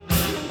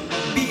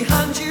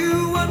Behind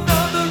you,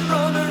 another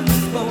runner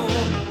is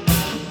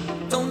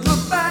born. Don't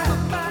look back,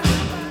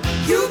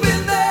 you've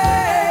been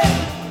there.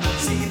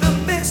 See the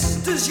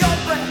mist as your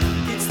breath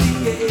hits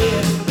the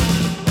air.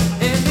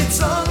 And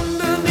it's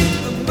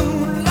underneath the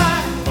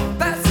moonlight,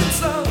 passing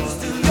slow,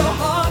 still your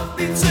heart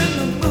beats in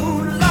the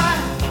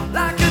moonlight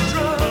like a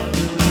drum.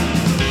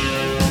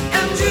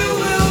 And you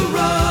will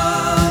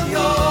run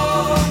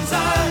your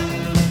time,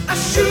 a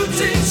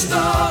shooting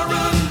star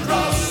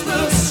across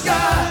the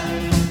sky.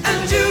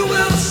 And you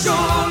will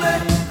surely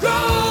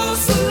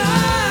cross the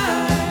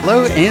line.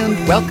 Hello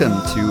and welcome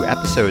to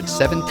episode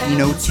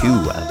 1702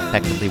 of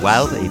Effectively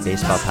Wild, a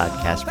baseball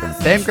podcast from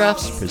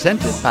Fangraphs,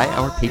 presented by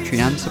our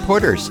Patreon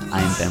supporters.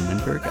 I'm Ben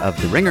Lindbergh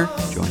of The Ringer,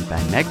 joined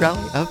by Meg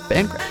Rowley of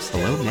Fangraphs.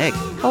 Hello, Meg.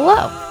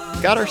 Hello.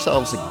 Got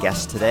ourselves a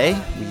guest today.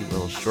 We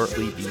will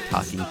shortly be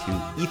talking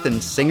to Ethan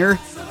Singer,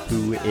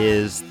 who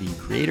is the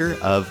creator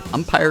of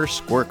Umpire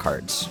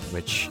Scorecards,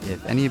 which,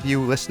 if any of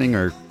you listening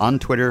are on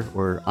Twitter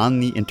or on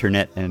the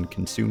internet and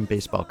consume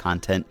baseball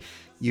content,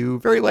 you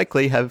very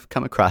likely have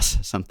come across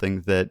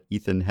something that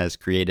Ethan has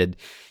created.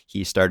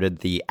 He started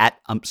the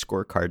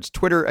 @UmpScorecards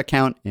Twitter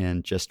account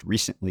and just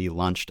recently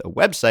launched a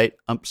website,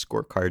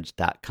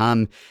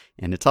 umpscorecards.com,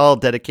 and it's all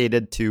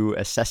dedicated to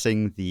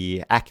assessing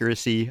the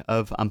accuracy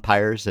of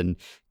umpires and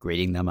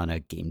grading them on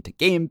a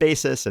game-to-game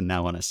basis and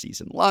now on a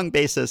season-long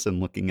basis and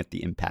looking at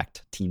the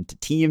impact team to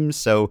team.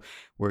 So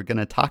we're going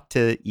to talk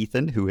to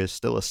Ethan, who is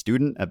still a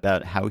student,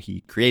 about how he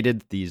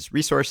created these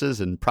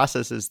resources and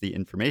processes the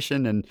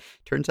information, and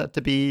turns out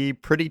to be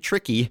pretty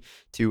tricky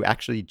to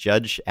actually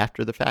judge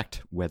after the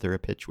fact whether a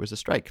pitch was a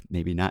strike.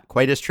 Maybe not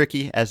quite as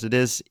tricky as it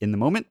is in the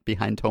moment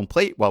behind home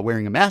plate while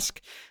wearing a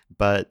mask,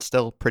 but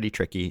still pretty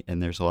tricky,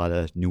 and there's a lot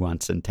of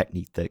nuance and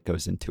technique that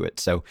goes into it.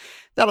 So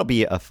that'll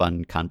be a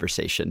fun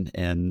conversation,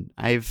 and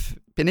I've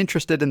been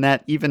interested in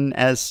that even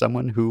as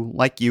someone who,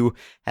 like you,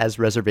 has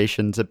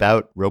reservations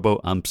about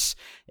robo-umps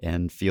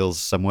and feels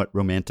somewhat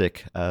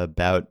romantic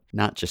about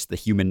not just the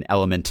human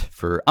element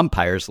for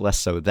umpires, less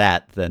so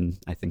that than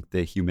I think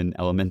the human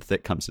element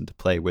that comes into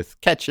play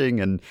with catching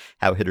and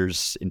how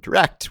hitters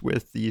interact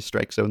with the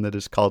strike zone that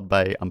is called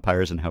by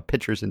umpires and how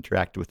pitchers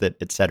interact with it,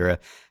 etc.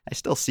 I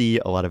still see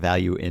a lot of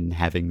value in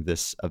having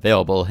this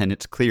available, and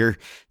it's clear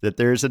that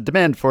there's a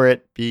demand for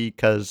it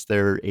because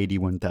there are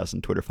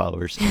 81,000 Twitter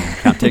followers and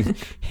counting,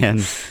 and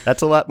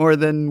that's a lot more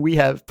than we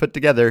have put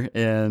together,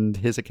 and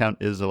his account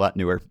is a lot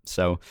newer.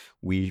 So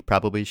we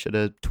probably should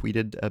have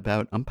tweeted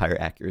about umpire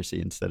accuracy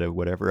instead of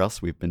whatever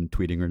else we've been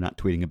tweeting or not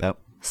tweeting about.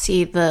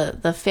 See,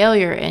 the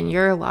failure in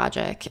your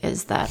logic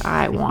is that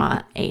I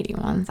want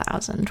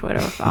 81,000 Twitter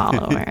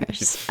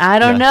followers. I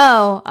don't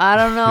know. I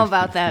don't know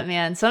about that,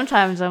 man.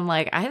 Sometimes I'm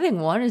like, I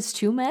think one is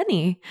too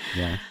many.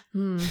 Yeah.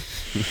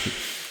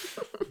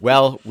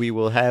 Well, we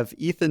will have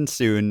Ethan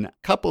soon. A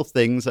couple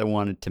things I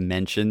wanted to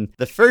mention.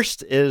 The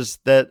first is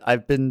that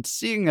I've been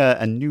seeing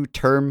a new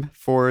term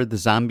for the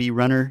zombie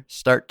runner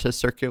start to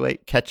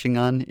circulate, catching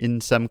on in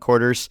some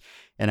quarters.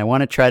 And I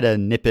want to try to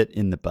nip it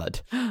in the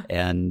bud.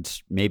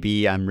 And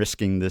maybe I'm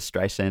risking the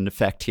Streisand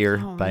effect here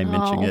by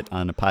mentioning it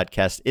on a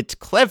podcast. It's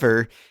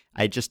clever.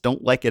 I just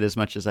don't like it as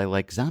much as I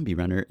like zombie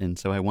runner. And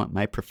so I want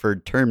my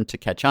preferred term to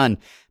catch on.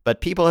 But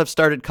people have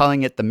started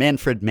calling it the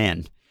Manfred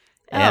Man.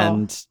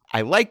 And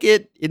I like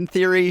it in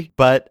theory,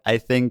 but I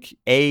think,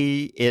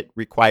 it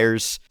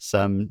requires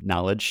some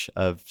knowledge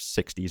of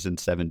 60s and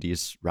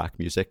 70s rock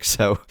music.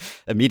 So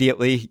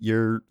immediately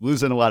you're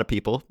losing a lot of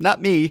people.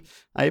 Not me.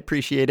 I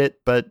appreciate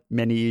it, but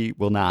many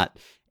will not.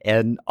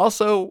 And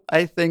also,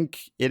 I think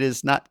it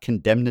is not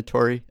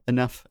condemnatory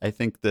enough. I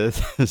think the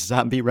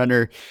zombie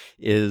runner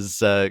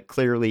is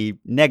clearly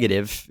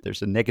negative.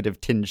 There's a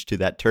negative tinge to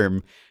that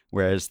term.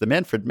 Whereas the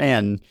Manfred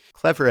Man,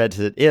 clever as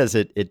it is,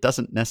 it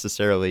doesn't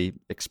necessarily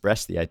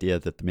express the idea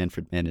that the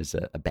Manfred Man is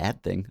a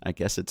bad thing. I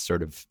guess it's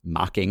sort of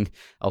mocking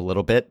a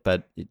little bit,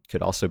 but it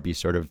could also be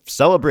sort of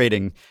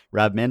celebrating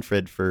Rob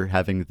Manfred for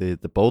having the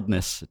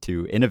boldness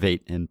to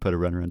innovate and put a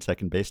runner on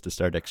second base to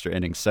start extra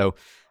innings. So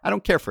I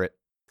don't care for it.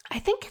 I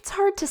think it's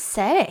hard to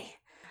say.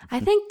 I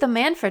think the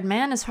Manfred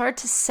Man is hard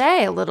to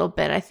say a little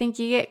bit. I think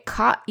you get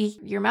caught,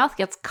 your mouth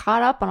gets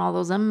caught up on all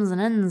those M's and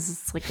N's.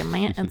 It's like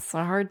it's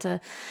hard to,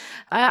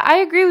 I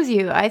agree with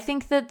you. I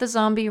think that the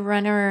zombie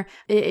runner,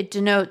 it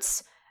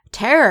denotes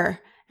terror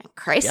and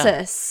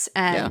crisis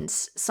and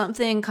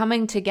something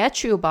coming to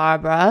get you,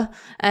 Barbara.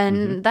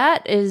 And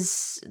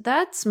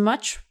that's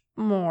much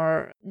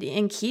more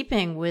in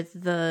keeping with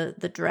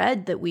the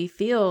dread that we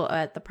feel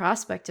at the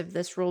prospect of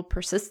this rule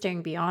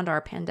persisting beyond our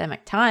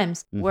pandemic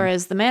times.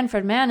 Whereas the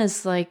Manfred Man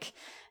is like,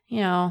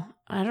 I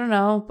don't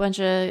know, a bunch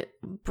of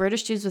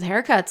British dudes with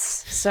haircuts.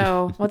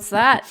 So what's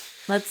that?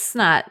 That's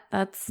not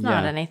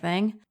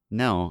anything.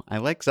 No, I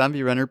like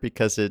Zombie Runner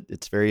because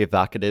it's very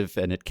evocative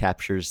and it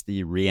captures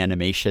the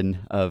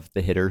reanimation of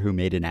the hitter who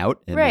made an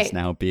out and is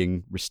now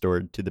being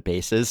restored to the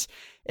bases.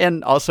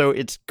 And also,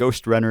 it's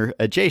Ghost Runner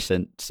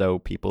adjacent. So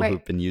people Right.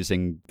 who've been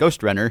using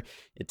Ghost Runner,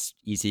 it's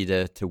easy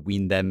to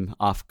wean them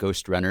off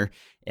Ghost Runner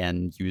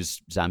and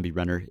use Zombie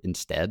Runner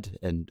instead.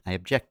 And I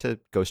object to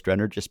Ghost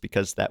Runner just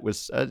because that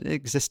was an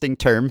existing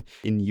term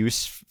in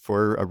use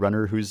for a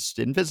runner who's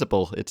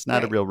invisible. It's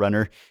not a Right. real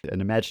runner.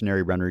 An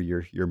imaginary runner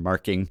you're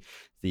marking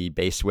the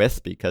base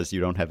with because you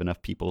don't have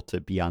enough people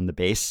to be on the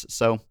base.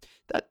 So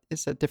that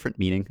is a different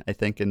meaning, I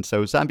think. And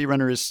so Zombie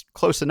Runner is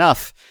close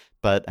enough,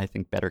 but I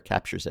think better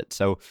captures it.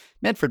 So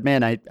Manfred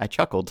Mann, I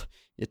chuckled.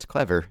 It's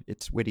clever.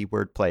 It's witty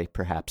wordplay,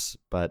 perhaps,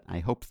 but I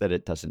hope that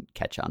it doesn't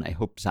catch on. I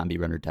hope Zombie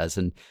Runner does.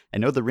 And I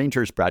know the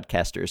Rangers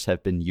broadcasters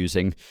have been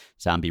using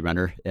Zombie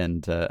Runner,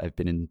 and I've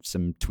been in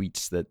some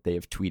tweets that they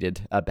have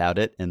tweeted about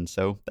it. And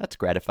so that's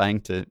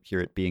gratifying to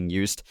hear it being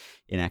used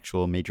in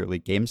actual Major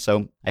League games.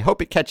 So I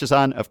hope it catches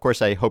on. Of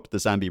course, I hope the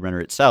Zombie Runner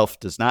itself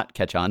does not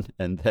catch on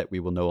and that we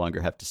will no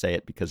longer have to say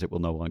it because it will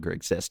no longer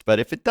exist. But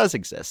if it does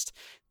exist,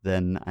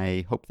 then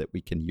I hope that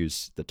we can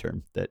use the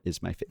term that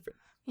is my favorite.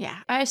 Yeah,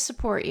 I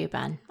support you,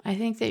 Ben. I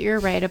think that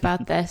you're right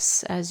about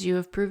this, as you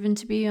have proven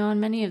to be on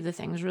many of the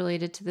things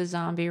related to the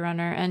Zombie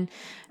Runner. And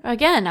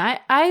again,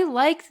 I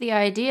like the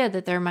idea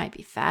that there might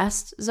be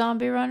fast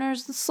zombie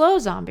runners and slow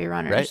zombie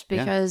runners, Right,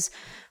 yeah. because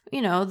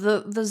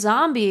the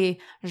zombie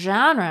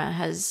genre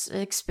has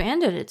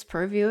expanded its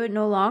purview. It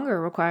no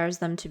longer requires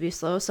them to be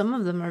slow. Some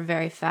of them are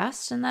very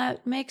fast, and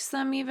that makes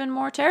them even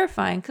more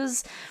terrifying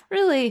because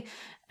really,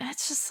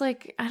 it's just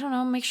like, I don't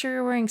know, make sure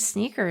you're wearing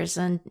sneakers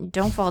and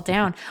don't fall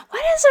down. Why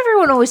does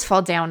everyone always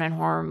fall down in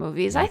horror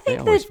movies? I They think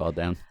always that fall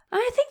down.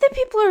 I think that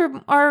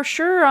people are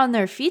surer on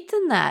their feet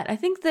than that. I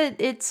think that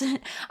it's I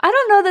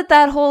don't know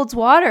that holds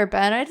water,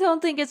 Ben. I don't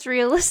think it's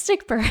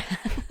realistic, perhaps.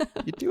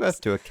 You do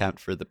have to account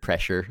for the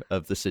pressure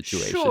of the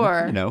situation.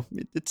 Sure. You know,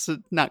 it's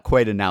not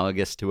quite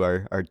analogous to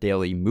our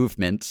daily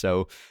movement.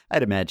 So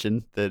I'd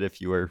imagine that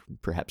if you were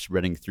perhaps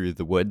running through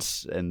the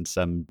woods and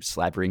some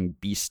slavering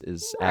beast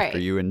is after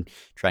Right. you and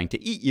trying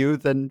to eat you,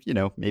 then,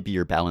 maybe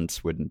your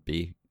balance wouldn't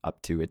be up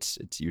to its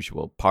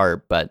usual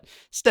par. But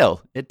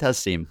still, it does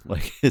seem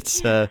like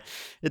it's an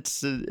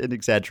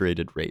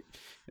exaggerated rate.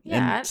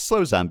 Yeah. And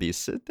slow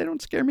zombies, they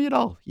don't scare me at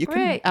all. You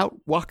can Right.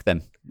 outwalk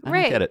them. I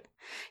Right. don't get it.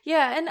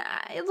 Yeah,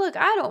 and look,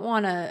 I don't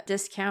want to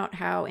discount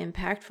how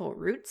impactful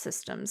root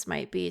systems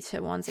might be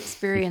to one's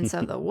experience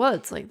of the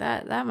woods. Like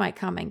that might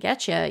come and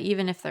get you,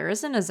 even if there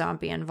isn't a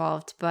zombie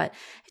involved. But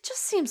it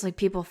just seems like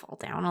people fall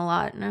down a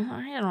lot, and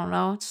I don't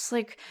know. It's just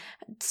like,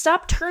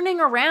 stop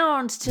turning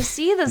around to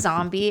see the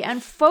zombie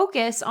and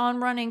focus on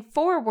running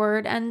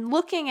forward and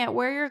looking at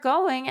where you're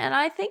going. And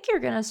I think you're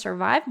gonna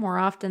survive more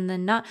often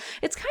than not.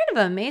 It's kind of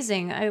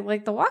amazing.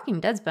 Like The Walking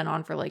Dead's been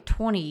on for like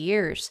 20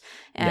 years,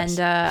 and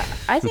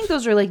I think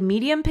those are like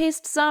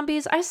medium-paced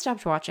zombies. I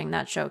stopped watching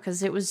that show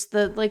because it was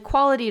the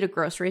quality to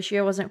gross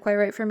ratio wasn't quite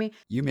right for me.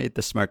 You made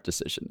the smart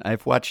decision.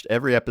 I've watched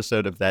every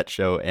episode of that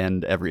show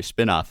and every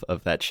spin-off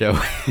of that show.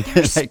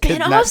 There's I could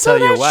not spin-offs tell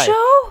of you that why.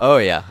 show? Oh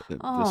yeah, the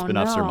Oh,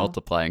 spin-offs are no.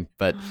 multiplying.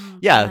 But Oh,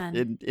 yeah,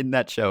 man. in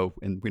that show,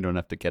 and we don't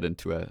have to get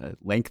into a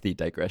lengthy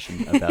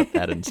digression about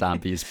that and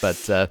zombies,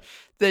 but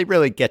they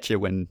really get you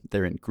when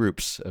they're in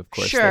groups. Of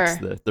course, that's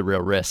Sure. the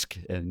real risk.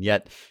 And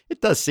yet,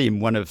 it does seem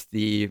one of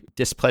the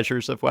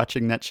displeasures of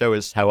watching that show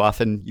is how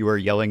often you are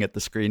yelling at the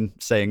screen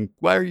saying,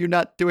 "Why are you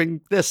not doing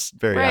this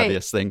very Right.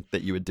 obvious thing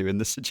that you would do in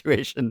this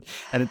situation?"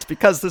 And it's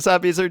because the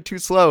zombies are too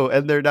slow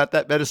and they're not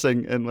that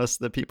menacing unless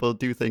the people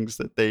do things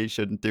that they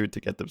shouldn't do to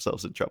get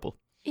themselves in trouble.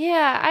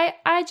 Yeah,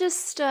 I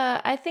just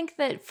I think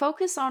that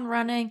focus on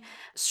running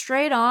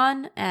straight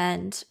on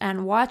and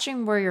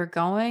watching where you're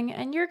going,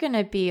 and you're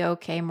gonna be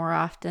okay more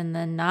often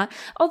than not.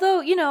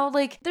 Although,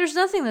 there's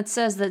nothing that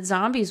says that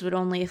zombies would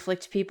only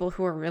afflict people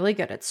who are really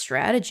good at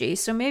strategy.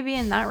 So maybe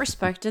in that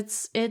respect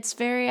it's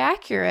very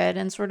accurate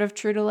and sort of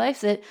true to life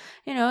that,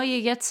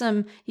 you get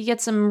some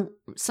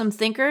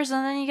thinkers,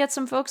 and then you get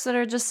some folks that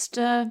are just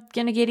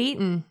gonna get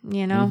eaten,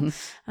 Yep.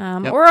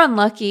 or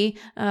unlucky.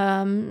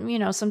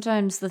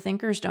 Sometimes the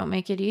thinkers don't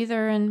make it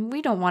either, and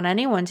we don't want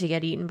anyone to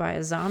get eaten by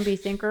a zombie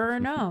thinker or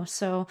no.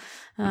 So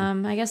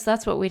I guess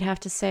that's what we'd have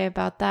to say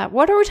about that.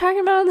 What are we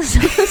talking about in this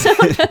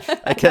episode?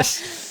 I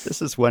guess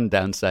this is one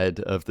downside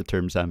of the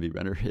term zombie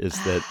runner is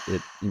that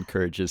it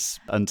encourages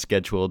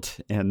unscheduled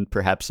and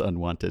perhaps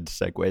unwanted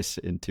segues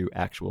into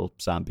actual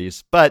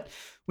zombies. But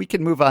we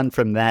can move on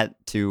from that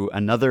to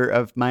another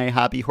of my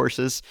hobby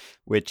horses,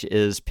 which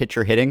is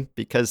pitcher hitting,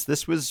 because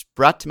this was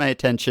brought to my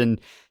attention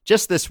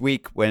just this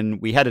week when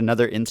we had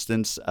another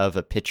instance of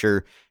a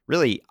pitcher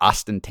really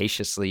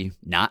ostentatiously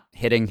not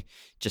hitting,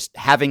 just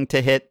having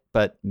to hit,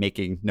 but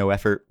making no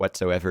effort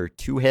whatsoever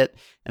to hit.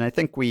 And I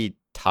think we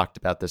talked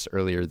about this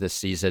earlier this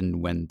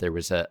season when there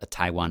was a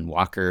Taijuan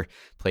Walker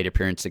plate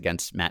appearance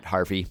against Matt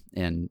Harvey,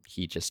 and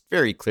he just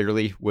very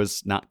clearly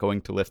was not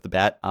going to lift the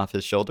bat off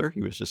his shoulder.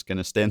 He was just going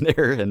to stand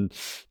there and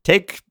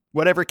take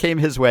whatever came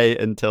his way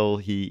until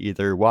he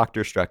either walked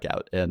or struck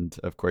out. And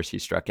of course, he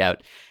struck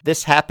out.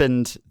 This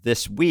happened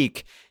this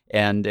week,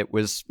 and it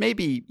was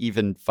maybe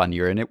even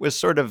funnier. And it was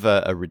sort of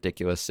a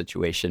ridiculous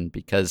situation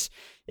because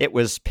it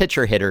was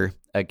pitcher hitter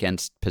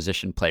against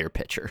position player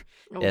pitcher.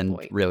 Oh, and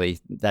boy. really,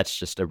 that's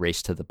just a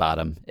race to the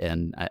bottom.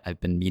 And I've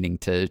been meaning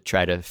to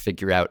try to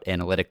figure out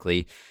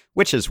analytically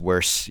which is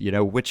worse,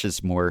 which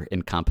is more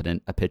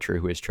incompetent, a pitcher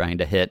who is trying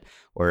to hit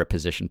or a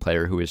position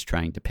player who is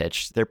trying to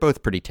pitch. They're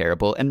both pretty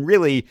terrible. And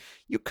really,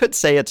 you could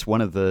say it's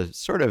one of the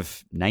sort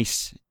of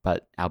nice,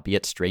 but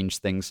albeit strange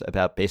things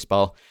about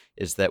baseball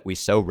is that we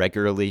so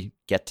regularly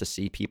get to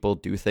see people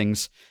do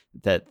things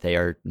that they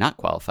are not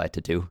qualified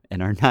to do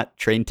and are not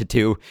trained to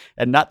do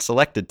and not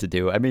selected to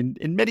do. I mean,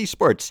 in many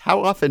sports,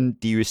 how often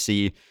do you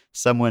see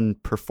someone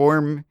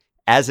perform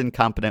as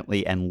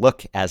incompetently and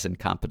look as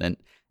incompetent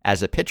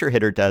as a pitcher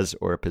hitter does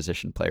or a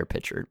position player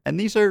pitcher? And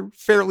these are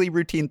fairly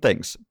routine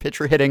things.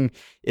 Pitcher hitting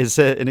is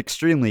an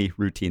extremely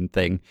routine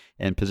thing,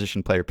 and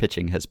position player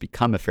pitching has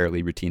become a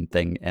fairly routine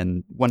thing.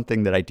 And one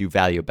thing that I do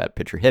value about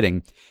pitcher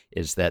hitting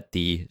is that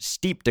the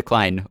steep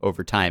decline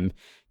over time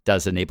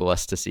does enable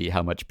us to see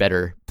how much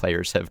better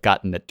players have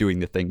gotten at doing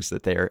the things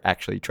that they are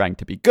actually trying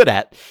to be good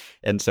at.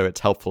 And so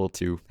it's helpful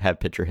to have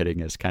pitcher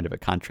hitting as kind of a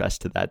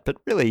contrast to that. But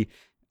really,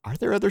 are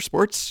there other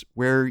sports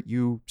where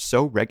you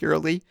so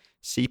regularly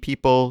see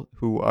people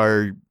who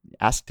are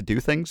asked to do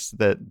things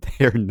that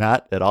they're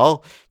not at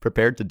all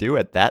prepared to do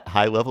at that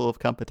high level of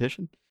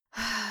competition?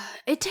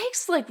 It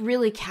takes like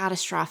really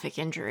catastrophic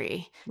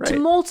injury to Right.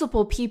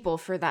 multiple people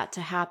for that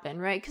to happen,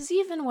 right? Because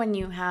even when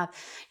you have,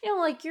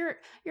 like your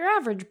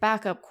average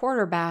backup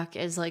quarterback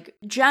is like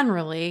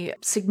generally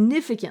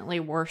significantly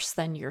worse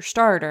than your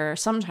starter,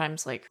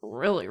 sometimes like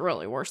really,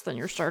 really worse than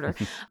your starter,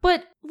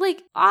 but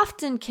like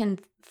often can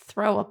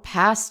throw a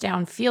pass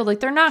downfield. Like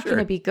they're not Sure.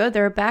 going to be good.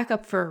 They're a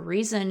backup for a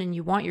reason and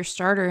you want your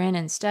starter in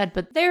instead,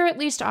 but they're at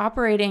least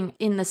operating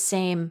in the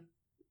same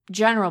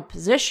general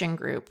position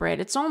group, right?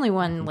 It's only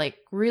when like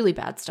really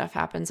bad stuff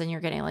happens and you're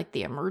getting like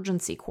the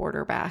emergency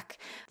quarterback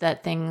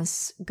that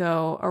things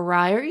go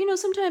awry. Or,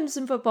 sometimes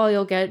in football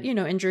you'll get,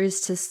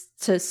 injuries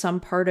to some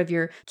part of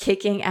your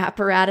kicking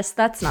apparatus.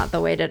 That's not the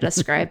way to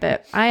describe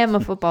it. I am a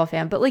football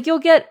fan, but like you'll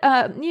get,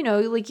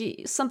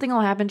 something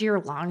will happen to your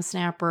long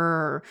snapper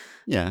or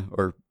Yeah,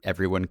 or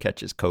everyone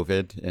catches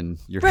COVID and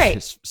you're Right.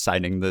 just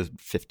signing the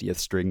 50th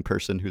string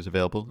person who's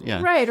available.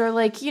 Yeah. right, or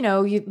like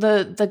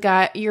the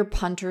guy, your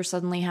punter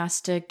suddenly has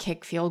to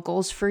kick field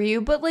goals for you,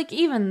 but like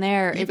even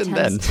there, Even it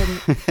then,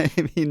 tends to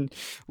I mean,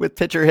 with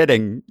pitcher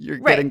hitting, you're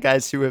Right. getting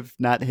guys who have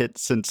not hit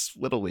since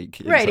Little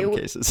League in Right, some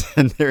cases,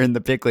 and they're in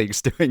the big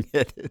leagues doing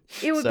it.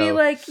 It would be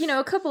like,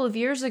 a couple of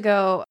years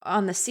ago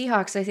on the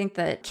Seahawks, I think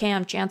that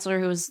Cam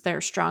Chancellor, who was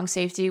their strong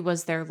safety,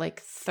 was their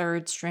like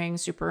third string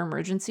super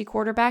emergency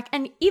quarterback.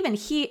 And even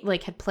he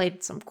like had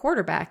played some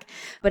quarterback,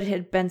 but it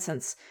had been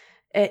since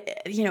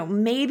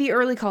maybe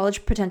early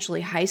college,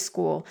 potentially high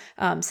school,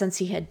 since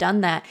he had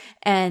done that.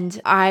 And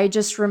I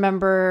just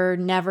remember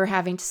never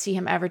having to see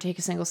him ever take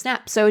a single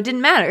snap. So it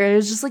didn't matter. It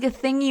was just like a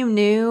thing you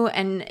knew.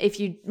 And if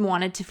you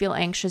wanted to feel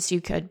anxious,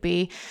 you could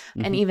be.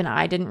 And even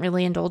I didn't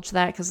really indulge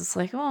that because it's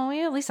like, oh,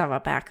 we at least have a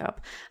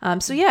backup.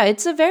 So yeah,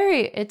 it's a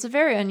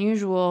very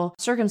unusual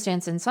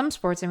circumstance in some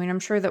sports. I mean, I'm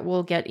sure that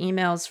we'll get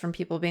emails from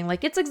people being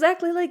like, it's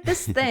exactly like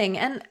this thing.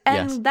 And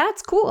Yes.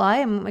 that's cool. I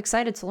am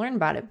excited to learn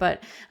about it.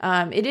 But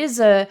it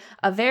is a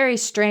very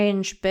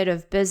strange bit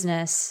of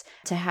business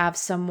to have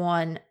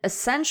someone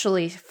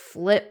essentially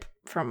flip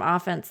from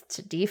offense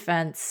to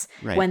defense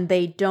Right. when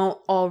they don't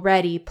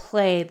already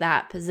play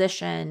that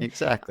position.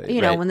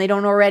 Exactly. When they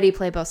don't already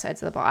play both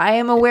sides of the ball. I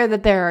am aware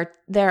that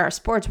there are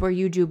sports where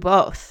you do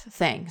both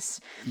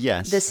things.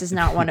 Yes. This is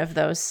not one of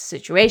those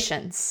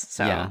situations.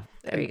 So Yeah.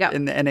 there you go.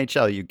 In the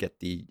NHL, you get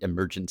the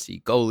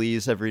emergency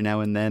goalies every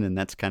now and then, and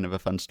that's kind of a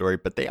fun story,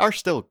 but they are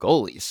still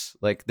goalies.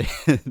 Like,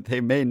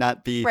 they may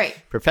not be Right.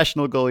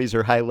 professional goalies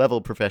or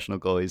high-level professional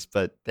goalies,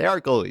 but they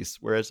are goalies,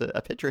 whereas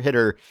a pitcher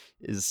hitter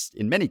is,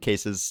 in many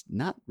cases,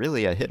 not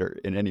really a hitter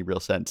in any real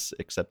sense,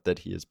 except that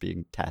he is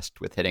being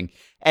tasked with hitting.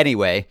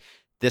 Anyway,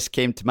 this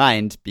came to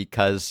mind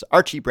because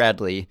Archie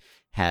Bradley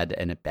had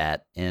an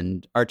at-bat,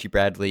 and Archie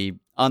Bradley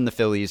on the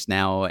Phillies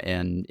now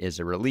and is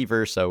a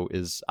reliever, so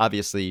is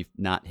obviously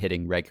not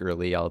hitting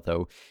regularly,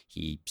 although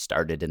he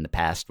started in the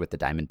past with the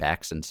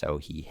Diamondbacks, and so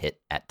he hit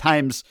at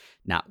times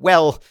not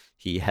well.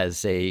 He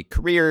has a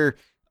career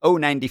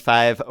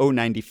 095,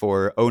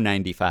 094,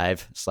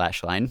 095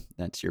 slash line.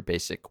 That's your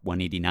basic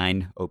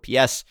 189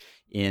 OPS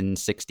in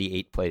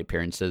 68 plate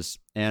appearances,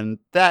 and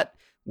that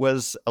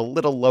was a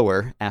little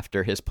lower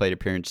after his plate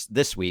appearance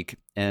this week.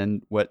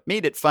 And what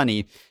made it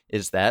funny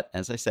is that,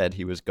 as I said,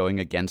 he was going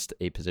against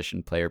a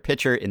position player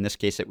pitcher. In this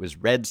case, it was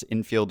Reds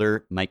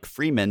infielder Mike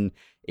Freeman,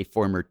 a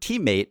former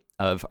teammate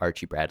of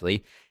Archie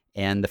Bradley.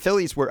 And the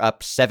Phillies were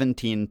up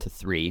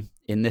 17-3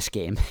 in this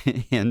game,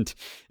 and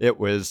it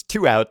was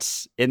 2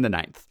 outs in the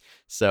ninth.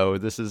 So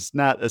this is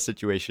not a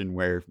situation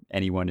where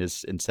anyone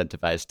is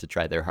incentivized to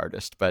try their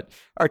hardest, but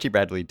Archie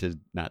Bradley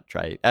did not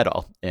try at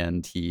all,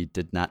 and he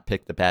did not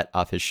pick the bat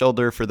off his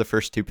shoulder for the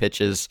first 2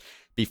 pitches.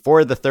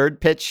 Before the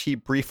third pitch, he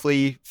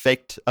briefly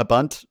faked a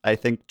bunt, I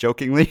think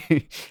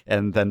jokingly,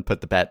 and then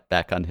put the bat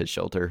back on his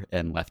shoulder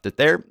and left it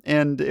there.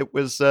 And it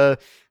was, I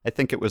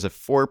think it was a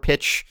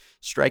 4-pitch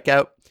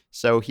strikeout.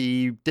 So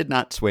he did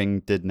not swing,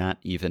 did not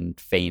even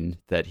feign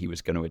that he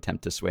was going to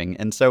attempt to swing.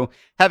 And so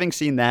having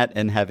seen that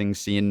and having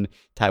seen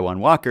Taijuan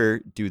Walker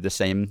do the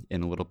same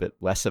in a little bit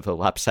less of a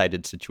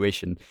lopsided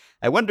situation,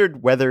 I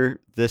wondered whether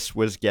this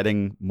was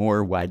getting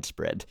more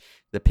widespread.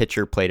 The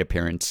pitcher plate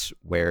appearance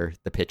where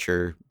the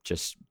pitcher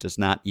just does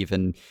not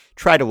even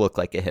try to look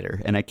like a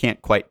hitter. And I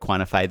can't quite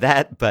quantify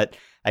that, but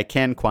I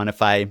can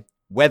quantify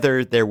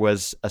whether there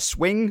was a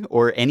swing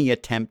or any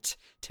attempt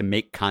to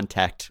make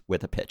contact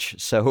with a pitch.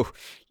 So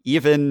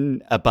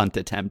even a bunt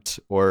attempt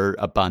or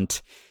a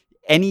bunt,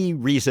 any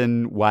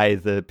reason why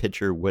the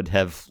pitcher would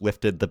have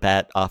lifted the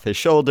bat off his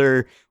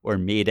shoulder or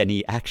made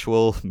any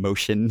actual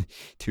motion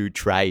to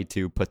try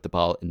to put the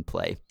ball in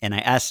play. And I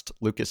asked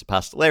Lucas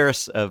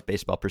Apostolaris of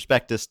Baseball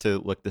Prospectus to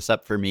look this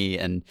up for me,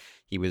 and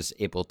he was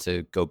able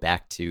to go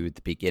back to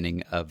the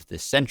beginning of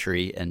this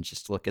century and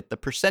just look at the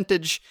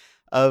percentage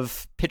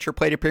of pitcher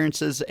plate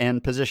appearances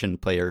and position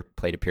player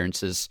plate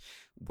appearances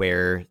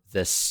where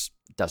this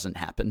doesn't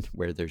happen,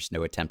 where there's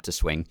no attempt to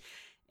swing.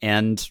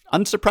 And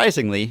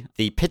unsurprisingly,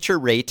 the pitcher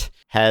rate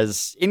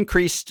has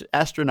increased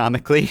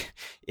astronomically.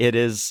 It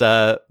is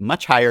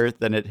much higher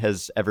than it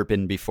has ever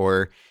been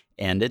before.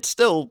 And it's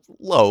still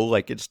low,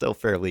 like it's still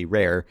fairly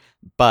rare,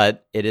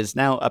 but it is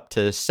now up to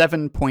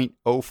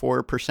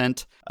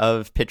 7.04%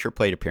 of pitcher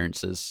plate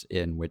appearances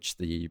in which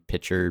the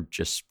pitcher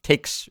just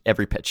takes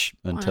every pitch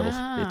until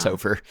it's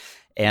over.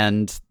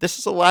 And this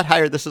is a lot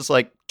higher. This is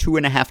like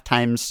 2.5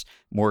 times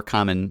more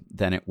common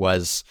than it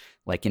was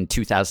like in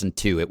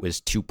 2002. It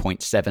was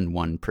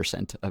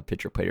 2.71% of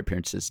pitcher plate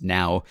appearances.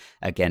 Now,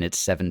 again,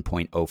 it's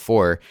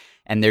 7.04.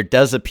 And there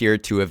does appear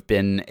to have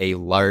been a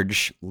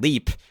large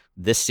leap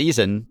this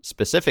season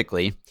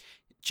specifically,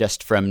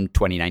 just from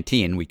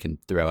 2019. We can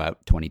throw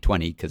out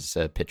 2020 because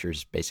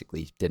pitchers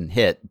basically didn't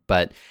hit.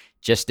 But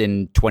just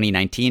in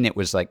 2019, it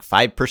was like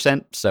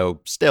 5%.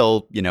 So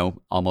still,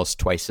 almost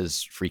twice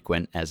as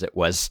frequent as it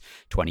was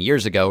 20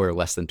 years ago or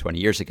less than 20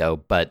 years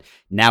ago. But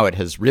now it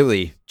has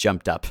really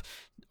jumped up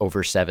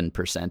over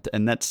 7%.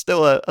 And that's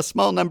still a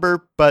small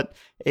number, but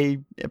a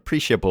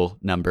appreciable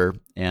number.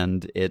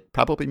 And it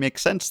probably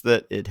makes sense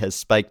that it has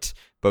spiked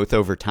both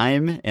over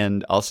time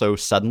and also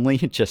suddenly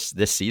just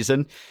this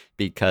season,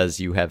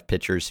 because you have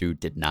pitchers who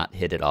did not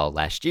hit at all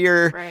last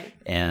year, right,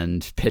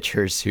 and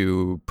pitchers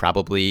who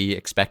probably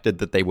expected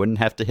that they wouldn't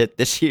have to hit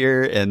this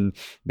year and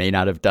may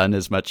not have done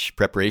as much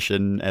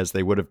preparation as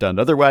they would have done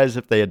otherwise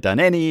if they had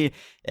done any.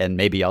 And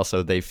maybe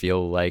also they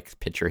feel like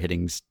pitcher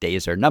hitting's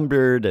days are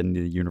numbered and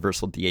the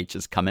universal DH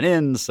is coming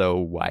in, so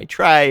why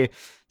try?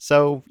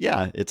 So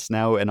yeah, it's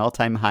now an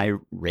all-time high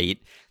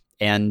rate.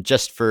 And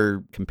just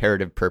for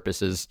comparative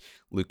purposes,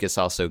 Lucas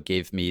also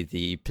gave me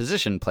the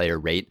position player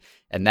rate,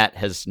 and that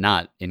has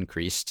not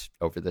increased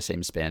over the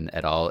same span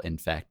at all. In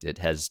fact, it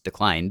has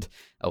declined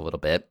a little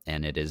bit,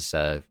 and it is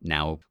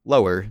now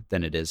lower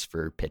than it is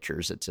for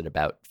pitchers. It's at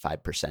about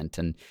 5%.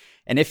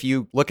 And if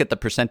you look at the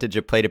percentage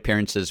of plate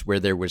appearances where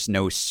there was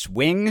no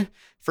swing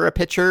for a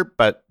pitcher,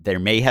 but there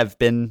may have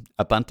been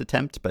a bunt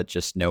attempt, but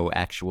just no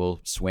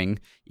actual swing,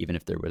 even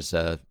if there was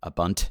a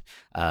bunt,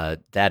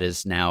 that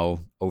is now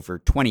over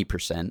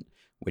 20%,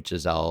 which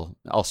is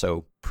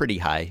also pretty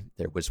high.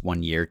 There was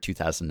one year,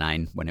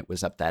 2009, when it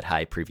was up that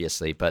high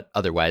previously, but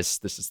otherwise,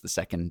 this is the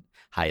second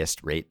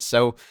highest rate.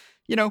 So,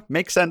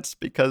 makes sense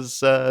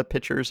because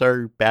pitchers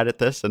are bad at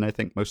this, and I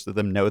think most of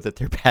them know that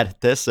they're bad at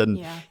this,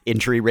 and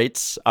injury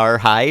rates are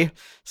high.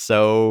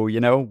 So,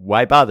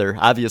 why bother?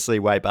 Obviously,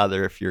 why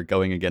bother if you're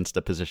going against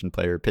a position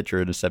player or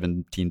pitcher in a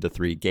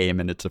 17-3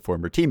 game and it's a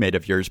former teammate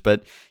of yours?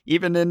 But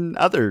even in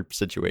other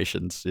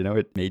situations,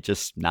 it may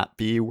just not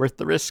be worth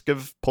the risk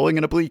of pulling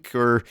an oblique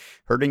or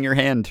hurting your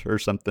hand or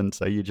something.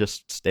 So you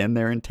just stand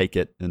there and take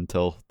it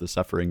until the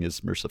suffering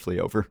is mercifully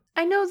over.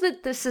 I know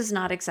that this is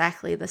not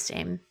exactly the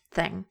same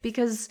thing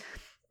because,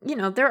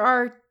 there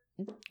are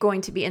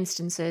going to be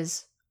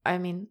instances,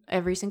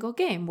 every single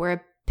game where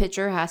a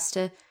pitcher has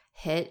to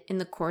hit in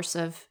the course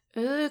of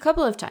a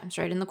couple of times,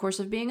 right, in the course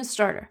of being a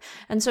starter.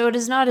 And so it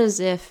is not as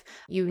if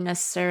you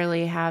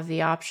necessarily have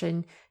the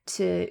option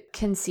to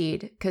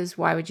concede, because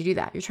why would you do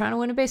that? You're trying to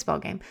win a baseball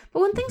game.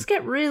 But when things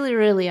get really,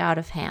 really out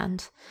of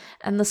hand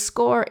and the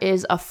score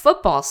is a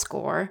football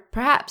score,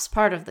 perhaps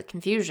part of the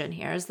confusion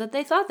here is that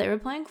they thought they were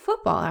playing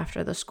football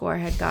after the score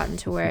had gotten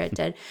to where it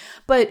did.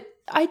 But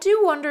I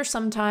do wonder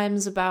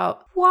sometimes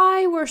about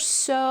why we're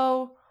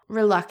so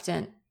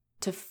reluctant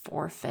to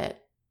forfeit,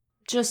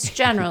 just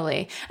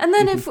generally. And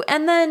then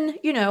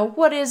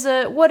what is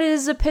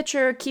a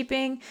pitcher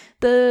keeping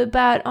the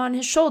bat on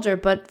his shoulder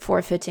but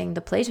forfeiting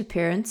the plate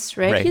appearance,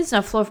 right? He's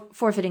not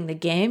forfeiting the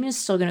game. He's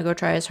still going to go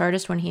try his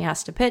hardest when he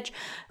has to pitch,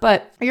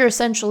 but you're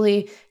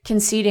essentially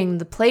conceding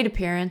the plate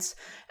appearance.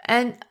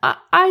 And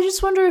I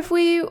just wonder if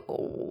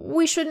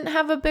we shouldn't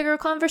have a bigger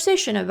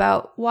conversation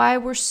about why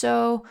we're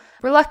so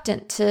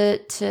reluctant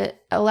to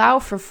allow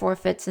for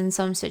forfeits in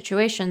some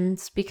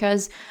situations,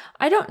 because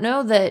I don't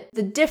know that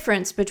the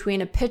difference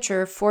between a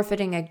pitcher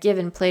forfeiting a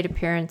given plate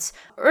appearance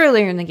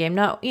earlier in the game,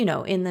 not,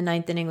 in the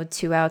ninth inning with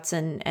 2 outs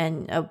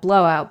and a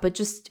blowout, but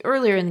just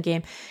earlier in the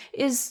game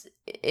is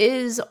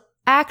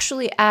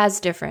actually as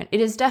different.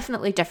 It is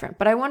definitely different,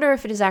 but I wonder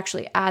if it is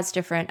actually as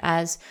different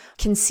as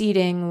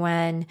conceding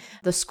when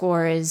the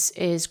score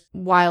is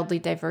wildly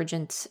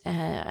divergent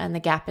and the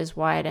gap is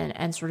wide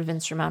and sort of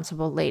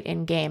insurmountable late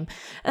in game.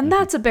 And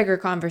that's a bigger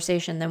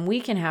conversation than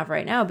we can have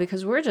right now,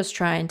 because we're just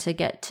trying to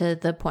get to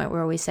the point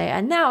where we say,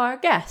 and now our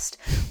guest.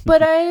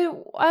 But I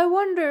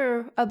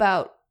wonder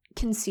about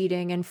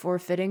conceding and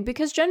forfeiting,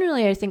 because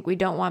generally I think we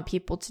don't want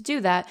people to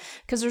do that,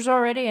 because there's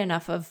already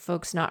enough of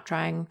folks not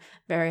trying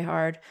very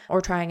hard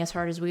or trying as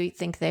hard as we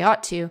think they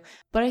ought to.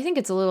 But I think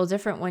it's a little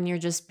different when you're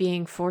just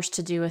being forced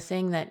to do a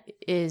thing that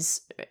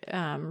is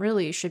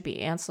really should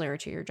be ancillary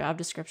to your job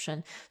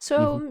description.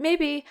 So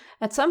maybe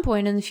at some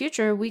point in the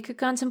future we could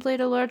contemplate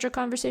a larger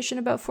conversation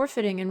about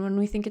forfeiting and when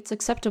we think it's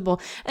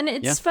acceptable. And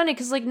it's funny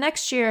because like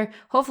next year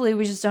hopefully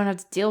we just don't have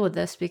to deal with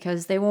this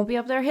because they won't be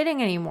up there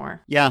hitting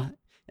anymore. Yeah.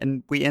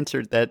 And we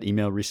answered that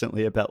email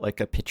recently about like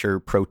a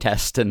pitcher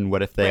protest and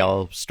what if they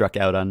all struck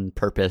out on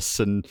purpose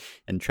and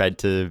tried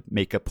to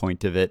make a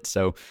point of it.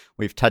 So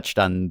we've touched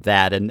on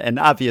that. And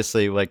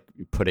obviously, like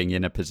putting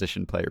in a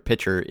position player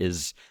pitcher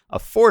is a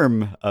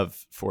form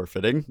of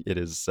forfeiting. It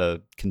is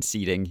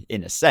conceding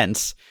in a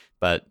sense,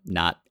 but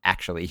not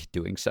actually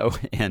doing so.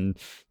 And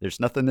there's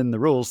nothing in the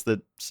rules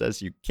that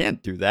says you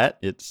can't do that.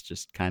 It's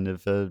just kind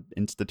of an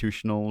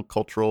institutional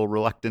cultural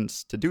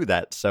reluctance to do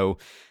that. So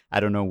I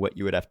don't know what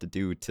you would have to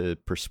do to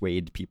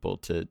persuade people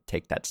to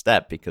take that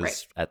step,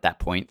 because at that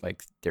point,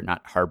 like they're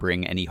not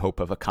harboring any hope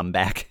of a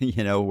comeback.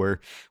 You know,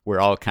 we're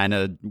all kind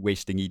of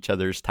wasting each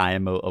other's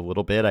time a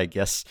little bit. I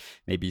guess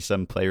maybe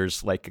some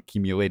players like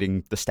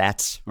accumulating the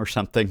stats or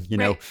something, you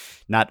know,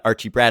 not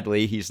Archie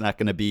Bradley. He's not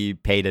going to be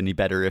paid any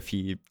better if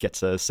he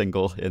gets a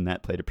single in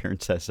that plate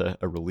appearance as a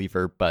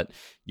reliever, but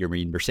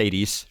Yermin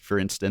Mercedes, for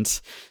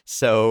instance.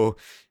 So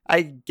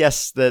I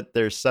guess that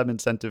there's some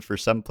incentive for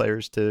some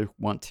players to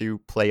want to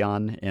play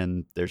on,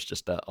 and there's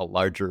just a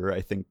larger,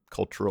 I think,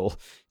 cultural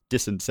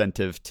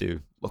disincentive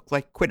to look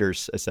like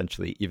quitters,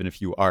 essentially, even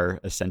if you are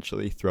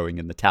essentially throwing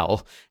in the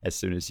towel as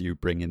soon as you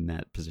bring in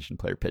that position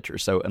player pitcher.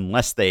 So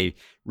unless they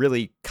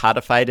really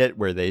codified it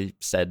where they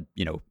said,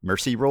 you know,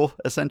 mercy rule,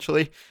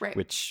 essentially,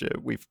 which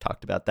we've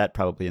talked about that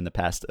probably in the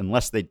past,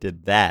 unless they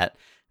did that,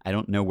 I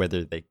don't know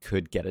whether they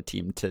could get a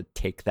team to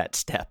take that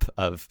step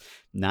of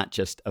not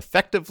just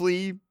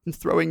effectively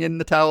throwing in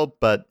the towel,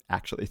 but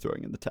actually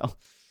throwing in the towel.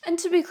 And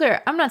to be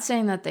clear, I'm not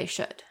saying that they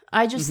should.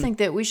 I just think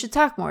that we should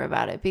talk more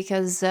about it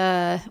because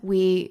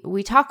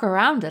we talk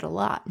around it a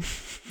lot.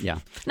 Yeah.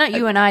 Not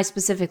you and I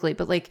specifically,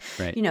 but like,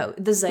 you know,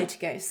 the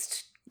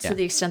zeitgeist to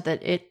the extent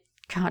that it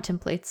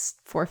contemplates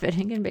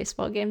forfeiting in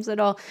baseball games at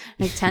all.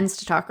 And it tends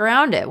to talk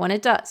around it when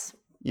it does.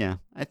 Yeah,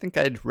 I think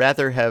I'd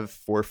rather have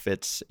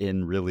forfeits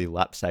in really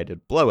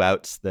lopsided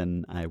blowouts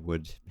than I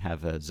would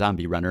have a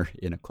zombie runner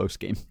in a close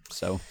game.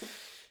 So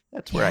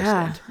that's where I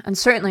stand. And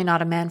certainly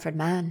not a Manfred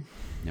Mann.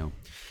 No.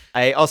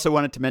 I also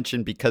wanted to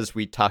mention, because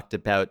we talked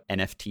about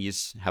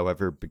NFTs,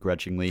 however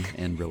begrudgingly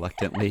and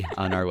reluctantly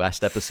on our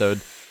last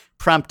episode,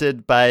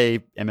 prompted by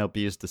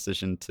MLB's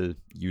decision to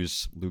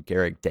use Lou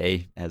Gehrig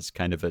Day as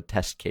kind of a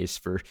test case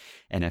for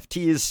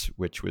NFTs,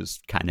 which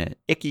was kind of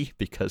icky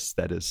because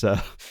that is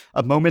a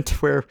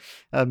moment where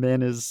a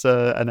man is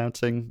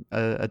announcing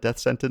a death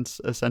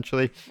sentence,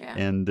 essentially. Yeah.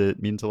 And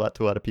it means a lot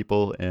to a lot of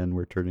people, and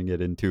we're turning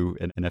it into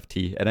an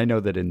NFT. And I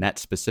know that in that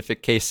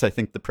specific case, I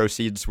think the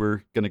proceeds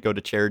were going to go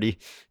to charity,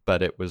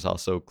 but it was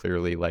also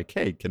clearly like,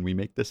 hey, can we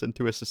make this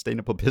into a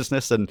sustainable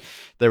business? And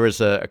there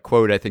was a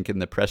quote, I think, in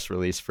the press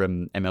release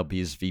from MLB's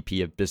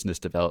VP of Business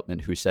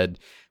Development who said,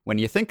 when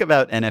you think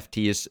about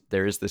NFTs,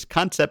 there is this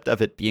concept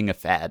of it being a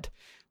fad.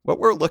 What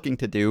we're looking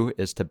to do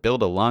is to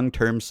build a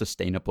long-term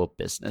sustainable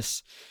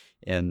business.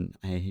 And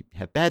I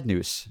have bad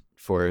news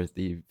for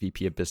the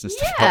VP of Business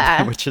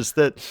Development, which is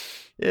that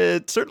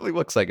it certainly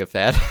looks like a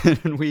fad.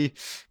 And we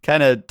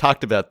kind of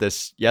talked about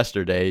this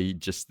yesterday,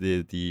 just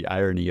the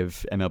irony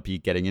of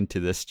MLB getting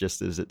into this,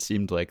 just as it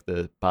seemed like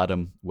the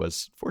bottom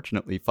was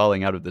fortunately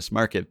falling out of this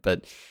market.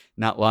 But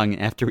not long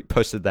after we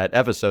posted that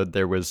episode,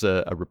 there was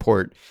a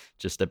report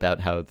just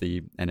about how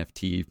the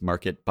NFT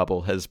market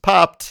bubble has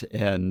popped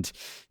and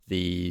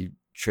the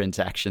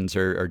transactions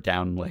are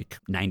down like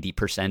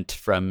 90%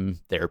 from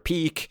their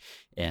peak,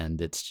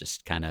 and it's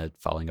just kind of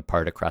falling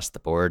apart across the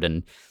board.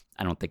 And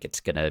I don't think it's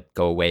going to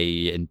go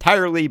away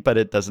entirely, but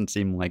it doesn't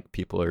seem like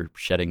people are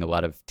shedding a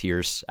lot of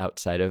tears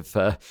outside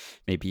of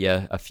maybe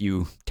a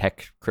few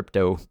tech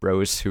crypto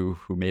bros who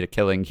made a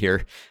killing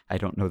here. I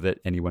don't know that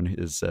anyone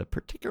is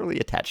particularly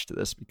attached to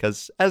this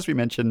because, as we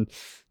mentioned,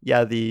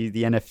 the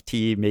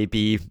NFT may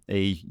be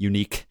a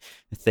unique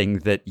thing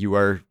that you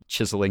are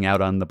chiseling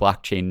out on the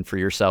blockchain for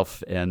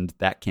yourself, and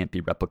that can't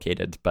be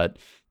replicated. But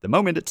the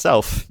moment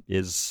itself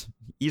is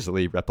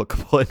easily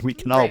replicable and we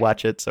can all Right.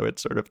 watch it. So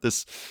it's sort of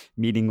this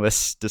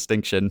meaningless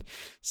distinction.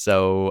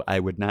 So I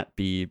would not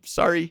be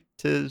sorry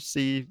to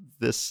see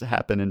this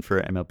happen and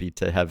for MLB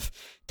to have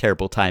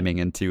terrible timing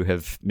and to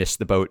have missed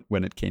the boat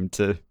when it came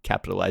to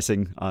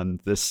capitalizing on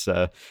this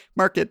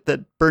market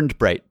that burned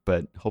bright,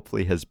 but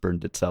hopefully has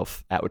burned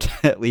itself out,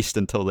 at least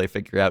until they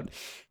figure out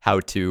how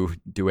to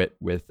do it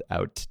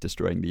without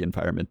destroying the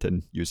environment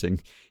and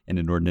using an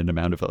inordinate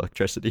amount of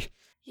electricity.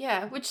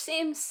 Yeah, which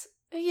seems,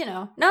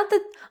 not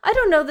that I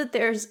don't know that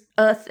there's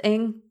a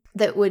thing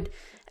that would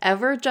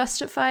ever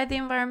justify the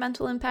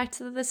environmental impact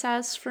that this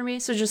has for me.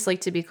 So just like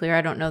to be clear,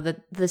 I don't know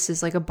that this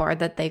is like a bar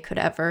that they could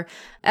ever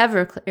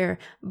clear,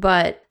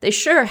 but they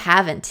sure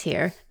haven't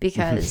here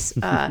because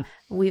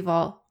we've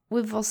all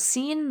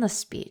seen the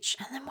speech.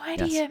 And then why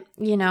do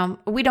you,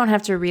 we don't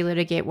have to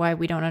relitigate why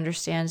we don't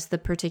understand the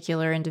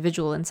particular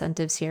individual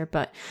incentives here,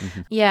 but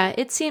yeah,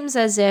 it seems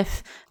as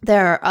if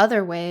there are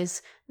other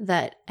ways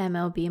that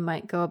MLB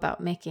might go about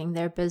making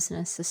their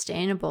business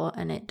sustainable,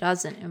 and it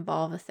doesn't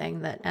involve a thing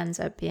that ends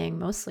up being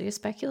mostly a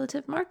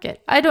speculative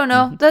market. I don't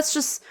know. That's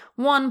just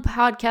one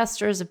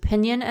podcaster's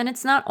opinion, and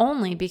it's not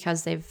only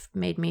because they've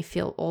made me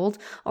feel old,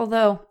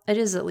 although it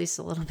is at least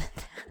a little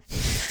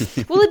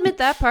bit. We'll admit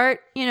that part,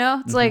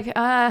 It's like,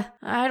 I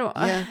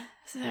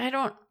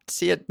don't.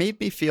 See, it made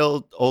me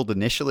feel old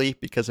initially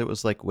because it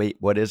was like, wait,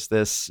 what is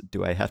this?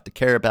 Do I have to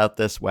care about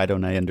this? Why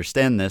don't I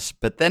understand this?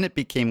 But then it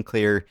became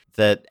clear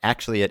that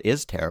actually it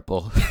is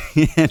terrible.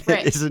 And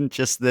Right. It isn't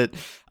just that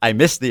I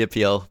missed the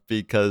appeal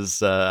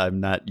because I'm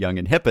not young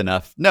and hip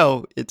enough.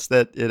 No, it's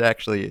that it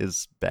actually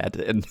is bad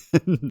and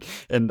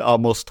and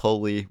almost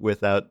wholly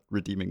without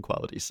redeeming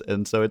qualities.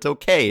 And so it's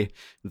okay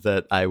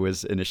that I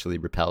was initially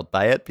repelled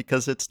by it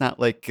because it's not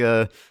like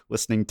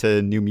listening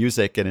to new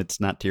music and it's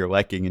not to your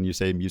liking and you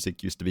say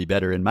music used to be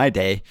better in my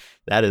day.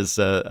 That is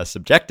a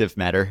subjective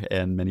matter,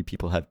 and many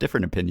people have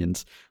different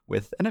opinions.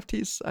 With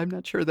NFTs, I'm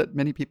not sure that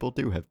many people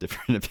do have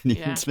different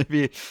opinions. Yeah.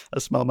 Maybe a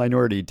small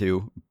minority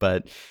do.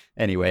 But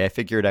anyway, I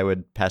figured I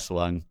would pass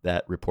along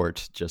that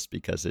report just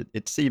because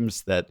it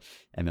seems that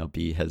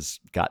MLB has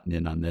gotten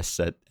in on this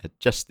at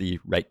just the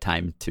right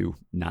time to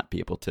not be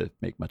able to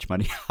make much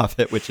money off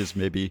it, which is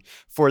maybe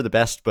for the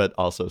best, but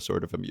also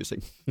sort of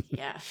amusing.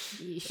 Yeah.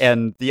 Yeesh.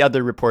 And the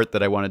other report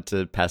that I wanted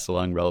to pass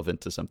along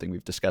relevant to something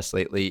we've discussed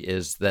lately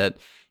is that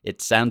it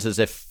sounds as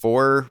if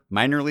 4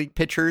 minor league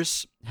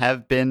pitchers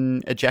have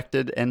been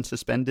ejected and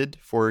suspended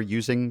for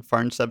using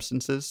foreign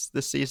substances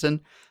this season,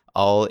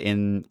 all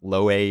in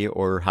low A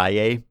or high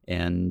A.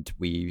 And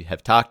we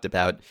have talked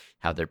about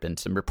how there have been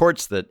some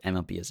reports that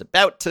MLB is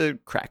about to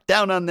crack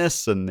down on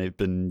this, and they've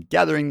been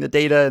gathering the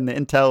data and the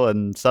intel,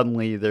 and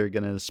suddenly they're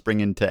going to spring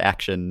into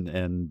action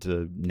and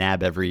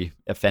nab every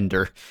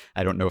offender.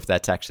 I don't know if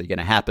that's actually going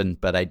to happen,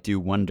 but I do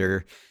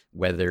wonder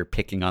whether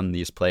picking on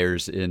these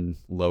players in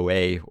low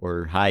A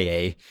or high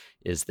A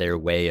is their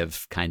way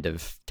of kind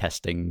of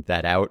testing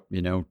that out,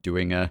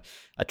 doing a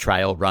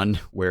trial run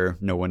where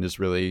no one is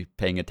really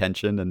paying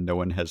attention and no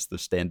one has the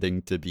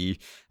standing to be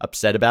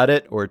upset about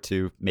it or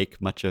to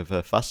make much of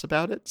a fuss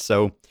about it.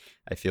 So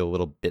I feel a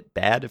little bit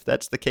bad if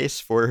that's the case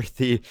for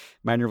the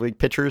minor league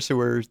pitchers who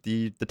are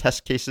the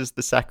test cases,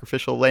 the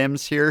sacrificial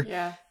lambs here.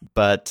 Yeah.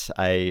 But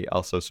I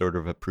also sort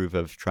of approve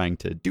of trying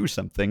to do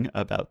something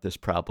about this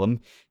problem,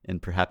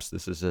 and perhaps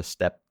this is a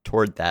step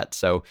toward that.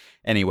 So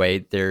anyway,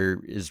 there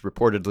is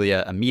reportedly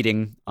a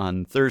meeting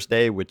on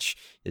Thursday, which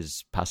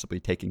is possibly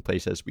taking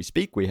place as we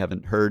speak. We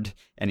haven't heard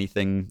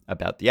anything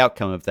about the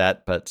outcome of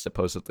that, but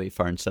supposedly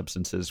foreign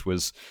substances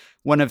was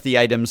one of the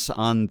items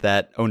on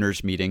that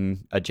owners'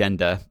 meeting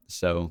agenda.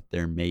 So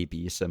there may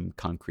be some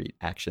concrete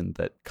action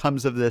that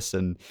comes of this,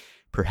 and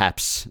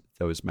perhaps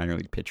those minor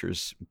league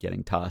pitchers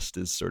getting tossed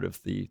is sort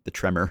of the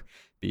tremor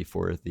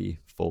before the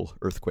full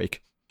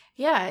earthquake.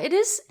 Yeah, it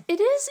is in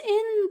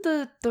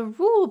the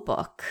rule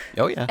book.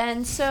 Oh yeah.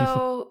 And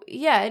so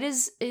yeah, it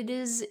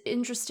is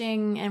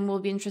interesting, and will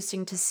be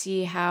interesting to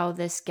see how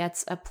this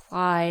gets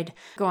applied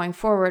going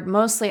forward.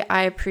 Mostly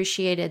I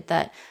appreciated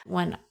that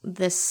when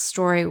this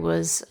story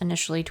was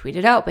initially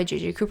tweeted out by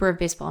JJ Cooper of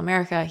Baseball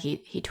America,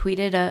 he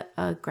tweeted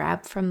a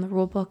grab from the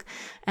rule book,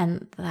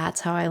 and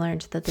that's how I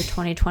learned that the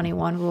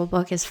 2021 rule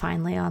book is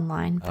finally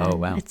online. Oh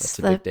wow, that's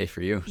a big day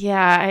for you.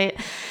 Yeah,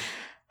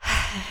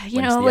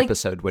 When's the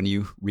episode when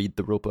you read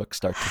the rule book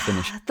start to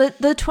finish?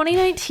 The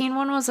 2019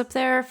 one was up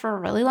there for a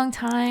really long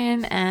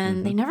time,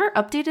 and they never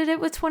updated it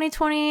with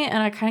 2020,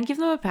 and I kind of give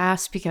them a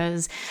pass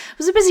because it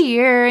was a busy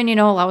year and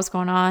a lot was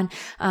going on.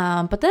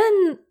 But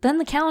then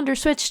the calendar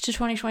switched to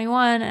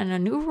 2021 and a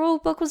new rule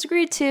book was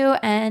agreed to,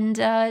 and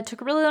it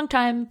took a really long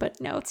time, but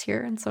now it's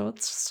here, and so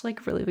it's just like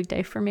a really big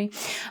day for me.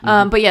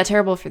 But yeah,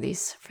 terrible for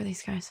these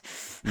guys.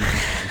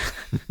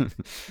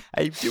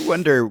 I do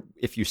wonder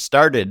if you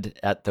started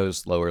at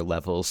those lower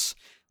levels,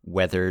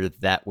 whether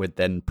that would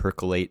then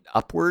percolate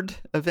upward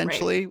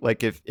eventually. Right.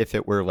 Like if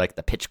it were like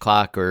the pitch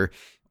clock or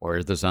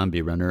the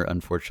zombie runner,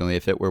 unfortunately,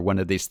 if it were one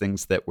of these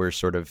things that were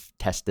sort of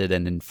tested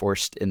and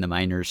enforced in the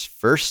minors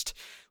first,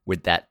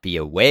 would that be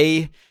a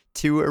way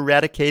to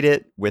eradicate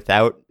it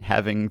without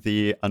having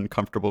the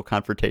uncomfortable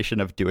confrontation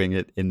of doing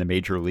it in the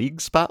major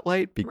league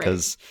spotlight,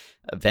 because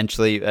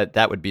eventually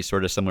that would be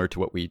sort of similar to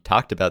what we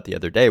talked about the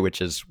other day,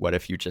 which is what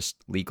if you just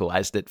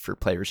legalized it for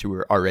players who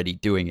were already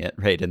doing it,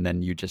 right? And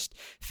then you just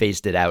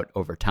phased it out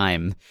over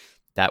time.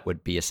 That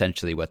would be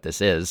essentially what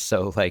this is.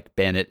 So like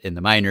ban it in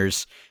the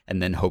minors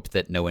and then hope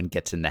that no one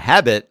gets in the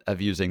habit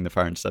of using the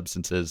foreign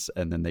substances,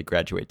 and then they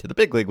graduate to the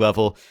big league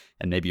level,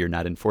 and maybe you're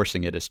not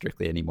enforcing it as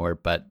strictly anymore,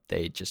 but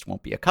they just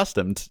won't be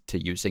accustomed to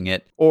using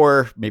it.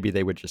 Or maybe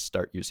they would just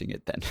start using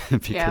it then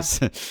because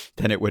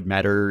then it would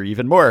matter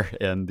even more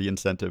and the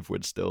incentive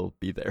would still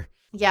be there.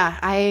 Yeah,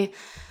 I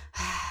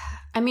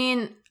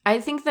mean,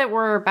 I think that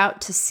we're about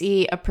to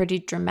see a pretty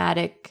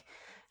dramatic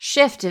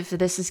shift if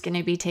this is going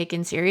to be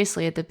taken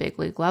seriously at the big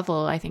league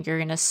level. I think you're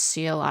going to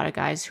see a lot of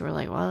guys who are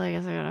like, well, I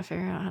guess I got to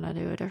figure out how to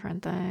do a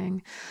different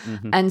thing.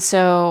 And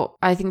so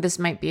I think this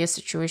might be a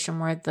situation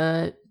where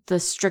the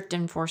strict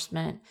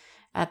enforcement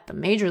at the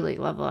major league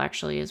level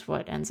actually is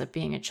what ends up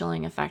being a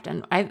chilling effect.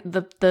 And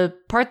the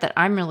part that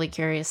I'm really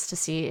curious to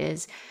see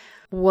is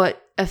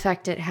what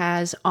effect it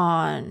has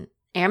on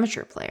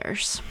amateur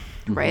players,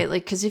 right?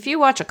 Like, because if you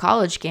watch a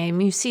college game,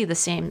 you see the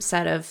same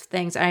set of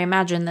things. I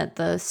imagine that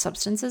the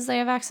substances they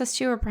have access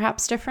to are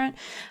perhaps different,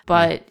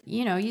 but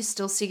you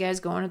still see guys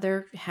going to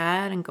their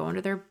hat and going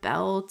to their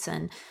belt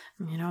and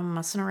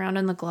messing around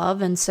in the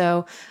glove. And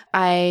so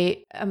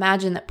I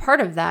imagine that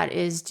part of that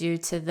is due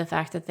to the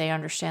fact that they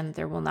understand that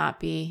there will not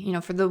be,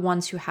 for the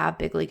ones who have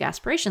big league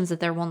aspirations,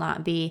 that there will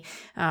not be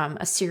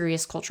a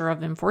serious culture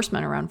of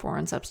enforcement around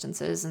foreign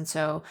substances. And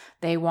so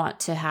they want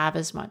to have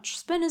as much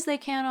spin as they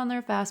can on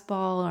their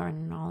fastball or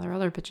on all their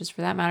other pitches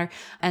for that matter.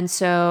 And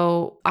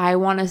so I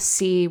want to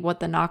see what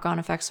the knock-on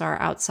effects are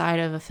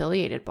outside of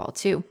affiliated ball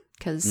too,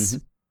 because,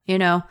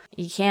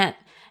 you can't.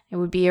 It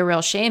would be a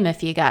real shame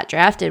if you got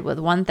drafted with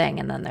one thing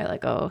and then they're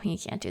like, oh, he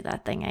can't do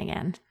that thing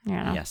again.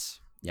 Yes.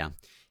 Yeah.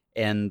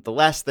 And the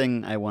last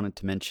thing I wanted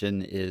to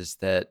mention is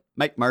that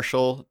Mike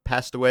Marshall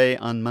passed away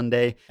on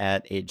Monday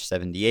at age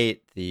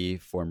 78, the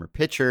former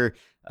pitcher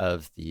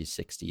of the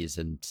 60s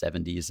and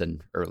 70s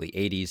and early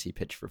 80s. He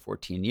pitched for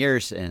 14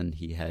 years and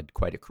he had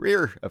quite a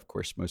career. Of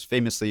course, most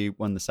famously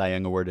won the Cy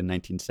Young Award in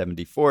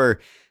 1974.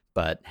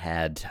 But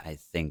had, I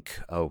think,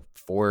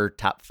 4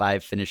 top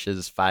 5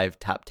 finishes, 5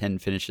 top 10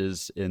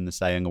 finishes in the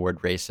Cy Young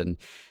Award race, and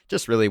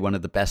just really one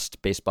of the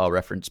best baseball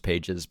reference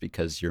pages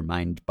because your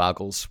mind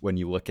boggles when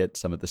you look at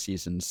some of the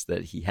seasons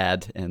that he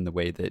had and the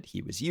way that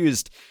he was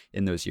used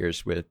in those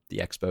years with the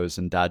Expos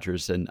and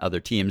Dodgers and other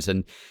teams.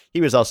 And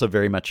he was also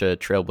very much a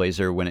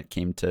trailblazer when it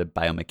came to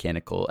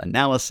biomechanical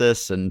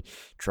analysis and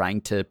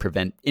trying to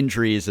prevent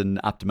injuries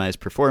and optimize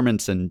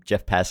performance. And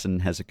Jeff Passan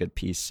has a good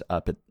piece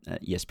up at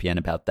ESPN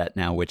about that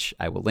now, which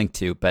I will link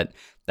to. But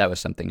that was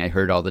something I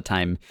heard all the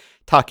time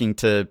talking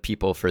to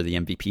people for the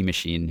MVP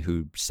machine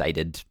who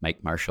cited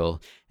Mike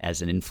Marshall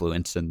as an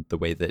influence and the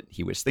way that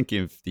he was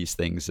thinking of these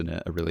things in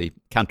a really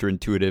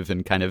counterintuitive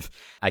and kind of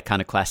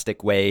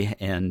iconoclastic way.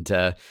 And,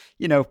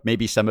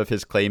 maybe some of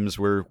his claims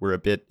were a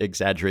bit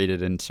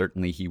exaggerated, and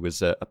certainly he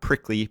was a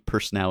prickly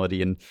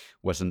personality and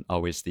wasn't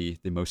always the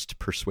most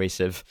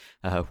persuasive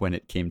when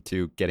it came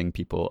to getting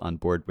people on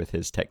board with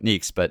his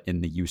techniques. But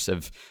in the use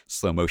of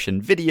slow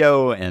motion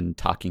video and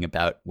talking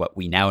about what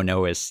we now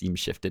know as seam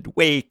shifted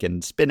wake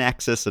and spin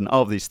axis and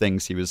all of these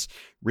things, he was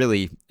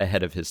really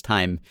ahead of his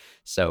time.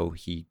 So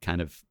he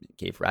kind of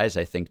gave rise,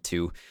 I think,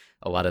 to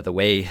a lot of the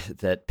way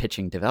that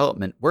pitching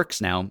development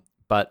works now.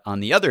 But on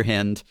the other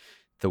hand,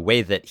 the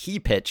way that he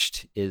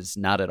pitched is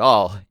not at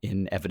all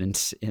in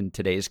evidence in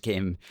today's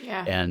game.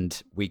 Yeah.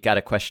 And we got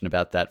a question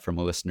about that from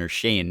a listener,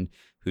 Shane,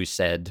 who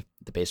said,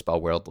 the baseball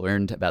world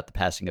learned about the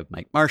passing of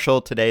Mike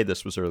Marshall today.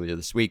 This was earlier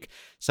this week.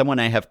 Someone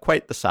I have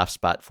quite the soft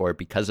spot for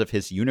because of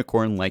his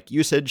unicorn-like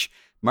usage.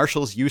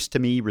 Marshall's use to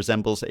me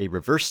resembles a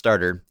reverse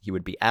starter. He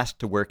would be asked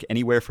to work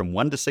anywhere from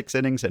 1 to 6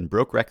 innings and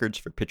broke records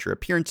for pitcher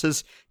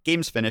appearances,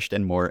 games finished,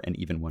 and more, and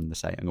even won the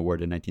Cy Young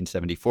Award in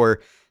 1974.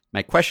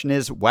 My question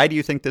is, why do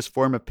you think this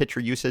form of pitcher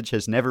usage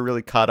has never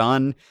really caught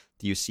on?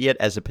 Do you see it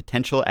as a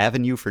potential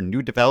avenue for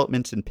new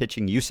developments in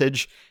pitching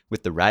usage,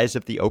 with the rise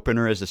of the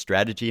opener as a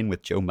strategy and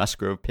with Joe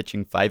Musgrove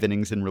pitching 5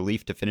 innings in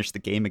relief to finish the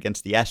game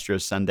against the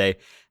Astros Sunday?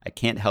 I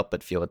can't help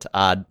but feel it's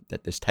odd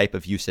that this type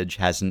of usage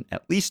hasn't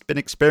at least been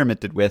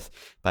experimented with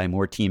by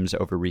more teams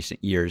over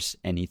recent years.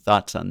 Any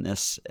thoughts on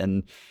this?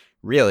 And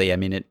really, I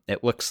mean,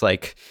 it looks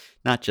like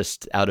not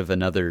just out of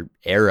another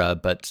era,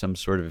 but some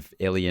sort of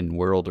alien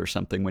world or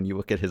something. When you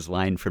look at his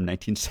line from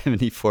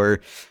 1974,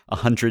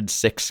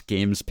 106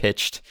 games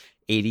pitched,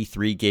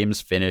 83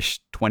 games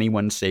finished,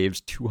 21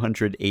 saves,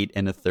 208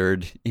 and a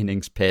third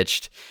innings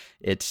pitched.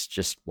 It's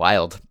just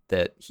wild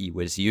that he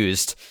was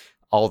used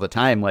all the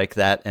time like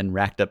that and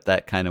racked up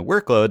that kind of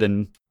workload.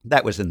 And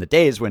that was in the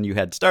days when you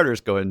had starters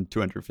going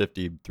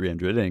 250,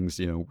 300 innings,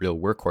 real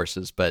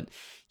workhorses, but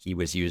he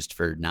was used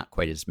for not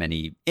quite as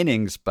many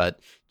innings,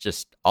 but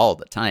just all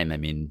the time. I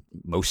mean,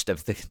 most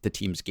of the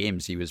team's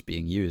games he was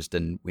being used,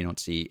 and we don't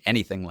see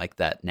anything like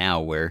that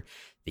now where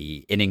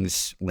the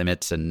innings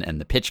limits and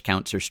the pitch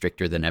counts are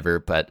stricter than ever,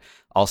 but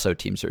also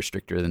teams are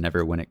stricter than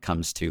ever when it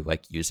comes to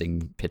like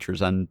using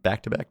pitchers on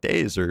back-to-back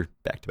days or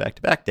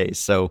back-to-back-to-back days.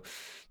 So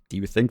do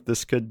you think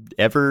this could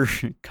ever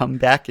come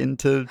back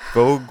into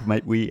vogue?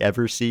 Might we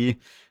ever see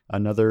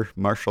another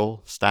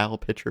Marshall-style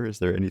pitcher? Is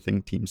there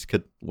anything teams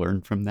could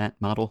learn from that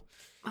model?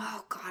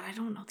 Oh, God, I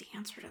don't know the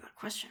answer to that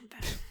question,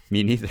 Ben.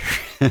 Me neither.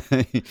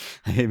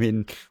 I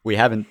mean, we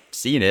haven't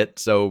seen it,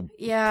 so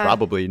Yeah.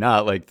 probably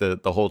not. Like the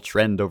whole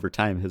trend over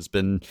time has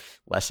been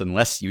less and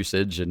less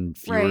usage and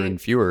fewer Right.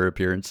 and fewer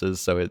appearances,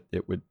 so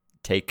it would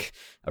take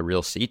a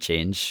real sea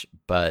change.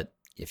 But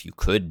if you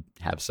could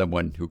have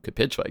someone who could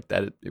pitch like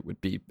that, it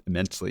would be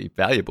immensely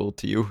valuable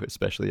to you,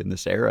 especially in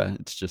this era.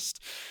 It's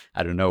just,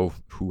 I don't know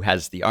who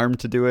has the arm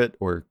to do it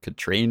or could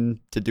train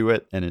to do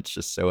it, and it's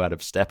just so out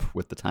of step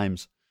with the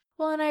times.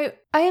 Well, and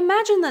I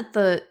imagine that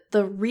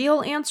the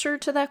real answer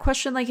to that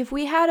question, like if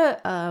we had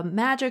a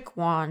magic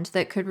wand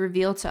that could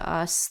reveal to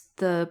us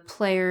the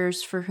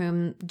players for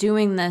whom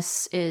doing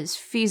this is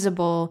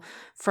feasible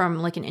from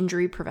like an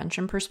injury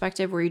prevention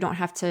perspective, where you don't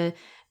have to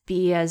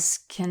be as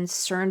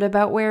concerned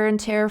about wear and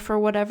tear for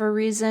whatever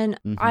reason,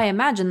 I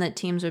imagine that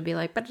teams would be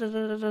like,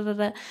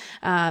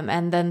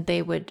 and then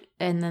they would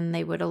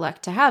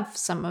elect to have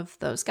some of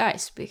those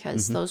guys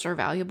because those are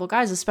valuable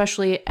guys,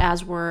 especially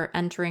as we're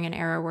entering an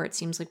era where it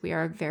seems like we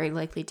are very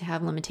likely to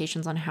have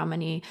limitations on how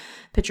many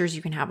pitchers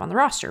you can have on the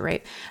roster,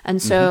 right?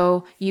 And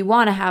so you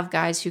want to have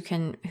guys who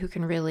can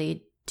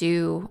really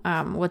do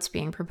what's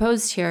being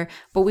proposed here,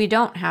 but we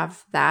don't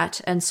have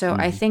that. And so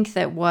I think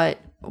that what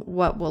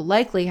will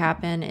likely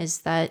happen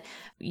is that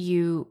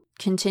you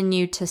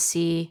continue to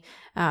see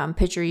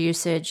pitcher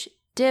usage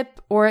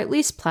dip or at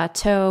least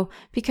plateau,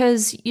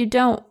 because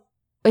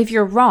if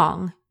you're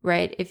wrong,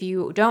 right? If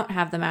you don't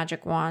have the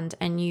magic wand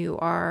and you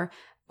are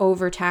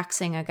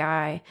overtaxing a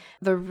guy,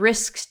 the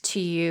risk to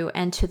you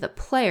and to the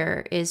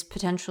player is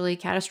potentially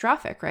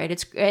catastrophic, right?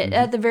 It's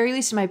at the very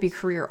least, it might be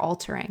career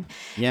altering.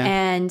 Yeah.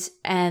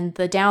 And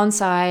the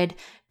downside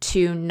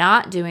to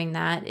not doing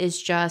that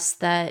is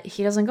just that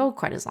he doesn't go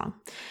quite as long.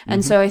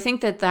 And so I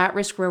think that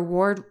risk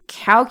reward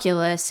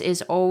calculus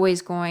is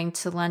always going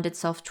to lend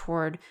itself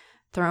toward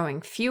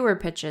throwing fewer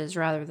pitches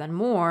rather than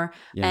more.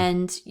 Yeah.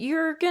 And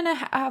you're going to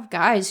have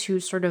guys who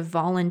sort of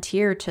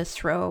volunteer to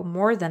throw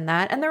more than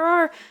that. And there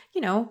are,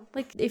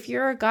 like if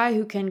you're a guy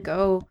who can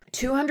go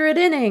 200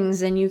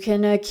 innings and you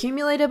can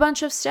accumulate a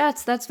bunch of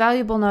stats, that's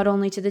valuable not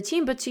only to the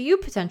team, but to you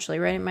potentially,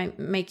 right? It might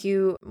make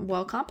you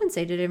well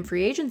compensated in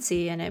free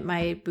agency, and it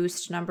might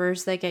boost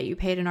numbers that get you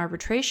paid in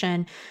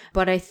arbitration.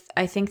 But I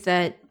think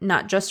that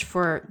not just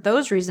for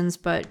those reasons,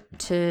 but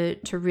to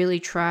really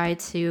try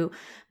to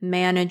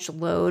manage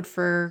load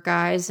for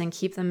guys and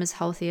keep them as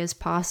healthy as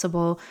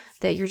possible,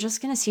 that you're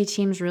just going to see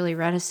teams really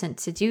reticent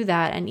to do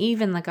that. And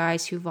even the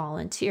guys who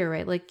volunteer,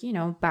 right? Like,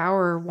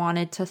 Bauer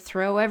wanted to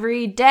throw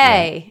every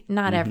day,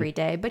 not every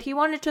day, but he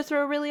wanted to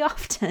throw really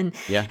often.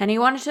 Yeah. And he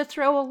wanted to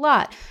throw a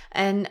lot.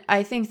 And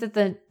I think that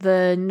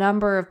the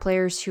number of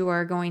players who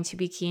are going to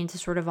be keen to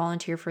sort of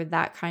volunteer for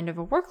that kind of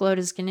a workload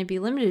is going to be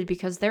limited,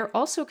 because they're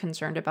also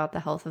concerned about the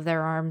health of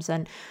their arms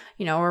and,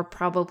 are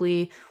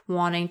probably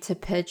wanting to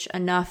pitch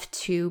enough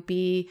to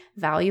be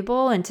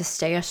valuable and to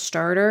stay a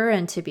starter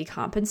and to be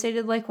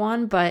compensated like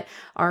one, but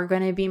are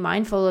going to be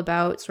mindful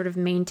about sort of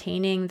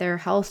maintaining their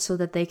health so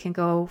that they can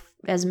go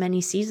as many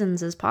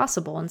seasons as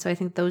possible. And so I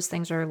think those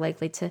things are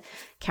likely to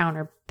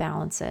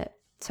counterbalance it.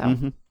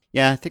 So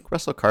Yeah, I think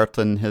Russell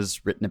Carleton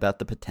has written about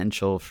the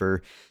potential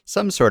for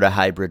some sort of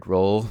hybrid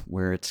role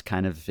where it's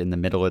kind of in the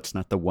middle. It's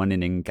not the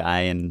 1-inning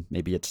guy, and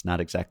maybe it's not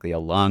exactly a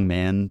long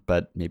man,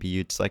 but maybe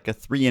it's like a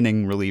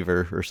 3-inning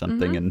reliever or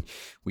something. And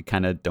we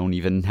kind of don't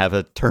even have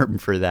a term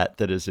for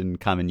that is in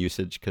common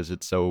usage because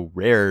it's so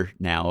rare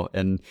now.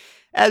 And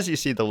as you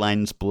see the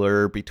lines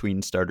blur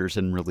between starters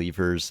and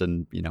relievers,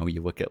 and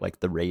you look at like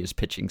the Rays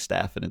pitching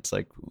staff and it's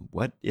like,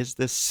 what is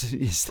this?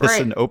 Is this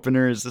an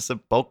opener? Is this a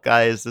bulk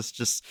guy? Is this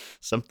just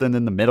something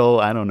in the middle?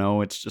 I don't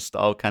know. It's just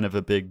all kind of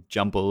a big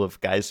jumble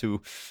of guys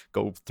who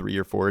go 3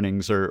 or 4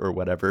 innings or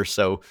whatever.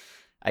 So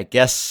I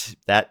guess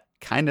that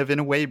kind of in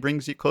a way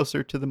brings you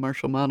closer to the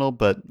Marshall model,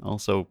 but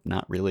also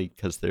not really,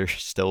 because they're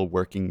still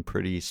working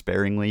pretty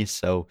sparingly.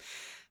 So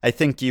I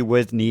think you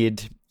would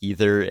need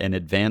either an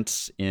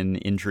advance in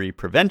injury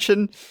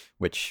prevention,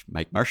 which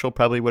Mike Marshall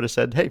probably would have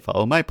said, hey,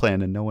 follow my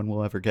plan and no one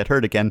will ever get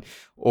hurt again,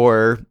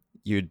 or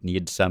you'd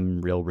need some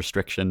real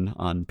restriction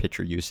on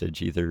pitcher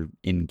usage, either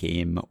in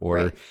game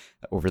or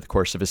over the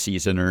course of a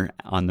season or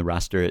on the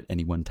roster at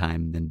any one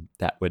time. Then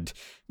that would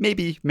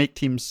maybe make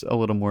teams a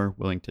little more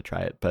willing to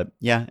try it. But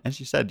yeah, as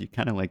you said, you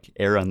kind of like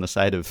err on the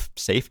side of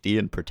safety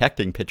and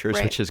protecting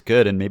pitchers, which is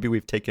good. And maybe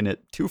we've taken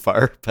it too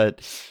far,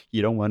 but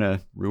you don't want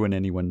to ruin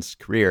anyone's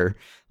career.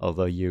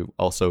 Although you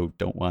also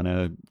don't want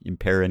to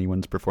impair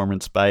anyone's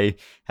performance by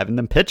having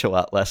them pitch a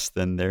lot less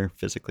than they're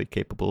physically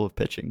capable of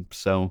pitching.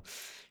 So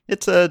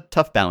it's a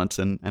tough balance,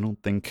 and I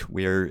don't think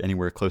we're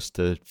anywhere close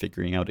to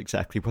figuring out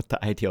exactly what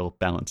the ideal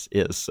balance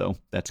is. So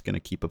that's going to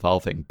keep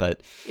evolving,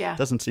 but Yeah. it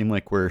doesn't seem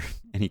like we're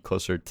any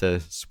closer to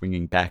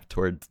swinging back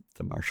toward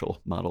the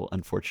Marshall model,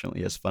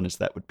 unfortunately, as fun as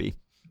that would be.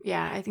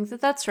 Yeah, I think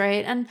that that's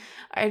right. And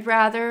I'd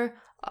rather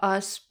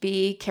us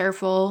be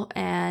careful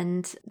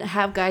and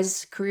have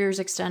guys' careers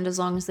extend as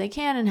long as they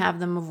can and have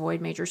them avoid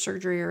major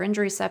surgery or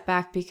injury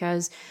setback,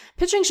 because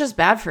pitching's just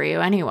bad for you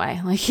anyway.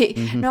 Like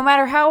no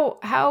matter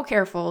how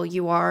careful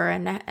you are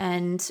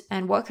and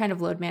what kind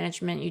of load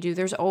management you do,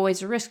 there's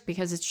always a risk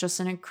because it's just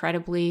an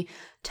incredibly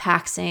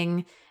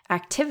taxing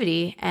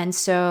activity. And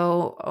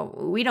so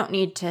we don't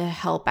need to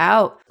help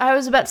out. I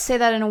was about to say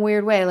that in a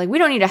weird way. Like, we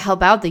don't need to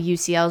help out the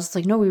UCLs. It's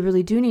like, no, we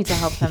really do need to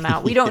help them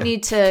out. We don't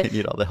need to. They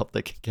need all the help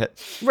they can get.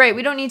 Right.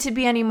 We don't need to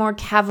be any more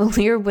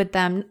cavalier with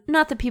them.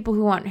 Not that people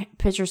who want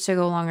pitchers to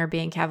go long are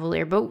being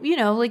cavalier, but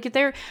like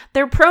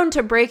they're prone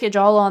to breakage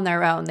all on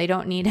their own. They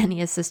don't need any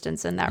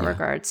assistance in that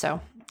regard.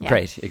 So yeah.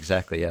 Right,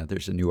 exactly. Yeah,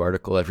 there's a new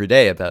article every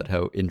day about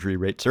how injury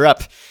rates are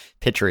up.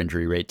 Pitcher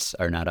injury rates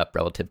are not up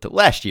relative to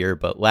last year,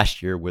 but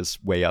last year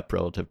was way up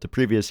relative to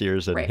previous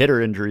years, and hitter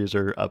injuries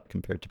are up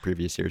compared to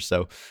previous years.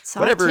 So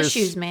soft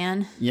tissues,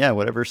 man. Yeah,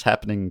 whatever's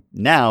happening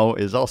now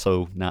is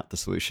also not the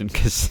solution,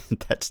 because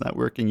that's not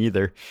working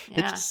either.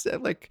 Yeah. It's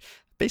like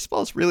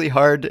baseball's really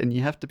hard, and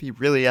you have to be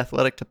really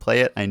athletic to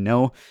play it, I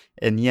know,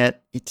 and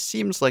yet it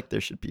seems like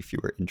there should be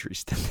fewer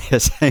injuries than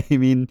this. I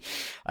mean,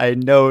 I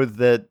know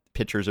that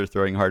pitchers are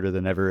throwing harder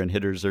than ever, and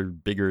hitters are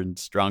bigger and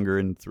stronger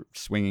and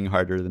swinging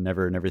harder than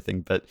ever and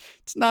everything, but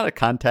it's not a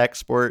contact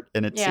sport,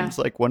 and it seems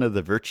like one of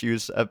the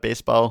virtues of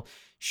baseball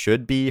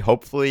should be,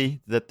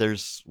 hopefully, that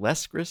there's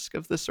less risk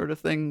of this sort of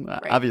thing.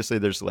 Right. Obviously,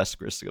 there's less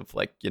risk of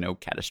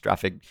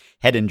catastrophic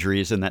head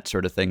injuries and that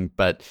sort of thing,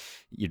 but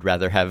you'd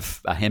rather have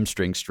a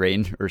hamstring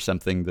strain or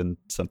something than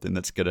something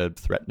that's going to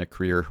threaten a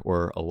career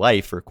or a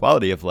life or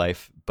quality of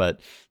life.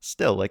 But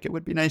still, it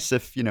would be nice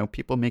if,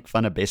 people make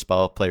fun of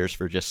baseball players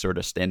for just sort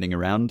of standing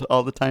around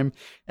all the time.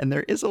 And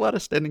there is a lot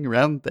of standing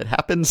around that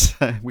happens.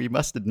 We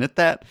must admit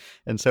that.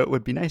 And so it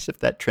would be nice if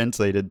that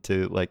translated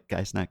to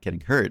guys not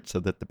getting hurt so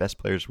that the best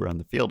players were on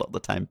the field all the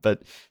time.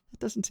 But it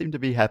doesn't seem to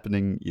be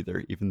happening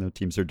either, even though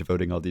teams are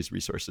devoting all these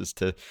resources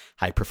to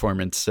high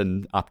performance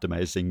and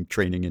optimizing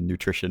training and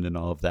nutrition and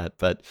all of that.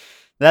 But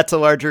that's a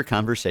larger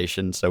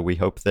conversation. So we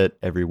hope that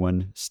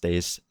everyone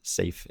stays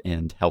safe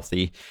and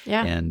healthy.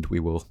 Yeah. And we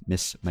will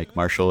miss Mike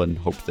Marshall and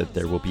hope that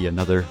there will be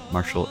another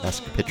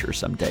Marshall-esque pitcher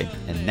someday.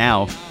 And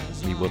now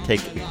we will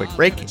take a quick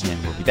break,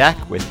 and we'll be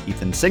back with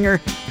Ethan Singer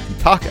to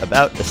talk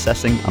about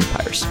assessing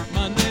umpires.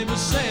 My neighbors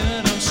say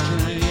that I'm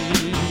strange.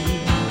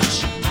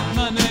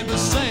 My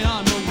neighbors say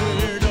I'm a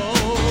weirdo.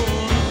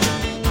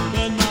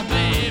 But my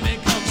baby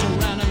comes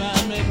around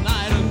about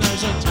midnight, and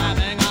there's a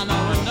tapping on the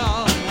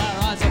window, and her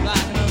eyes are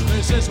black and her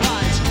face is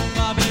white.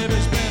 My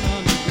baby's been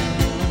on the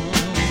ground.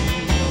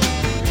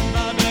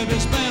 My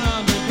baby's been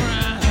on the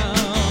ground.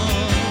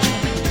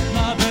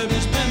 My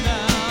baby's been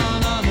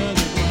down under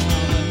the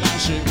ground, and now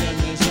she give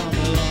me some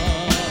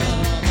love.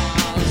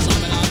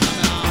 Some love.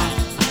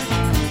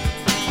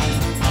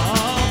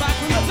 Oh, back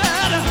from the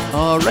dead.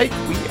 All right,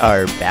 we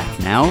are back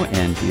now,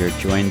 and we are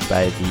joined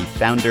by the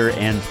founder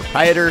and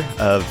proprietor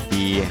of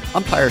the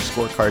Umpire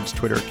Scorecards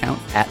Twitter account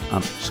at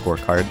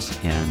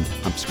UmpScorecards and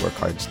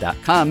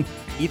UmpScorecards.com,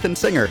 Ethan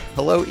Singer.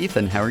 Hello,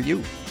 Ethan. How are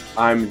you?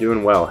 I'm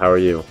doing well. How are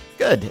you?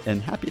 Good,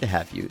 and happy to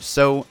have you.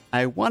 So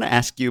I want to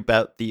ask you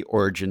about the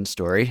origin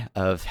story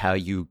of how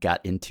you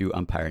got into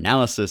umpire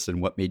analysis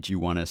and what made you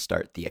want to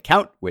start the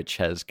account, which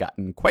has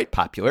gotten quite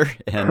popular.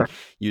 And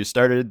you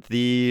started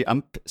the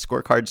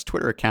Scorecards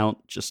Twitter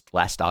account just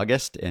last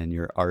August, and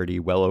you're already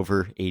well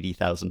over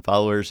 80,000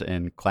 followers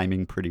and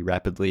climbing pretty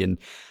rapidly. And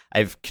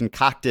I've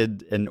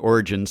concocted an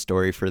origin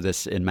story for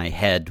this in my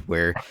head,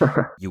 where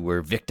you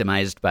were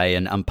victimized by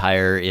an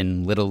umpire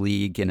in Little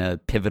League in a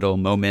pivotal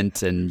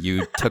moment, and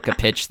you took a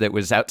pitch that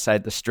was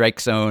outside the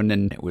strike zone,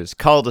 and it was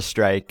called a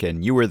strike,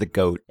 and you were the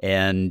GOAT,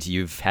 and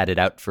you've had it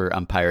out for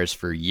umpires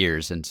for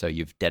years, and so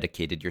you've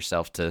dedicated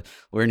yourself to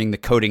learning the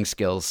coding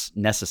skills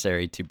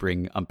necessary to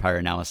bring umpire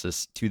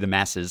analysis to the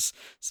masses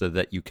so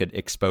that you could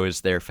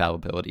expose their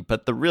fallibility.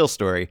 But the real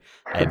story,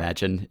 I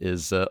imagine,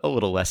 is a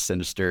little less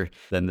sinister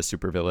than the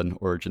supervillain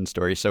origin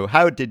story. So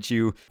how did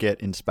you get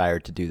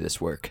inspired to do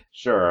this work?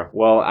 Sure.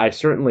 Well, I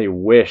certainly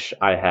wish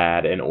I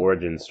had an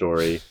origin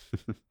story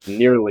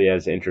nearly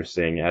as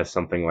interesting as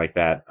something like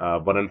that.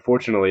 But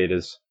unfortunately, it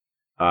is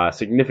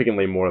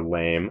significantly more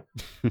lame.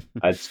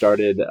 I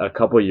started a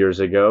couple years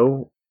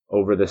ago.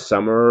 Over the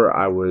summer,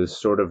 I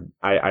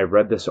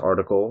read this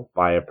article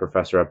by a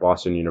professor at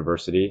Boston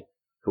University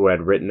who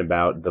had written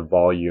about the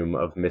volume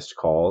of missed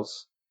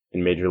calls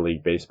in Major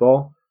League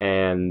Baseball.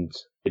 And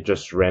it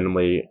just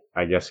randomly,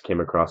 I guess, came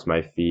across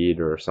my feed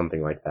or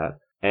something like that.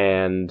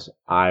 And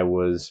I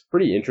was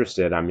pretty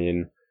interested. I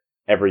mean,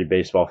 every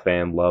baseball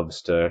fan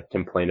loves to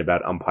complain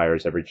about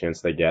umpires every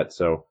chance they get.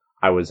 So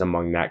I was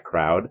among that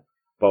crowd.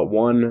 But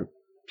one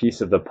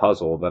piece of the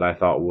puzzle that I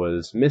thought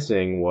was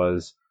missing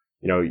was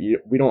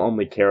we don't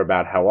only care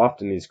about how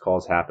often these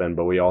calls happen,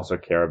 but we also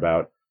care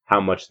about how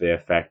much they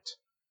affect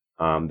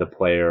the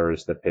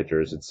players, the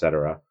pitchers,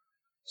 etc.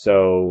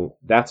 So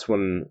that's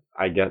when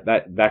I get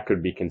that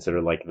could be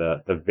considered like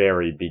the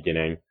very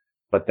beginning.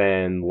 But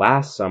then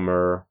last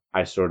summer,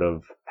 I sort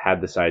of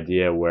had this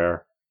idea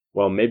where,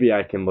 well, maybe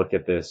I can look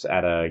at this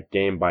at a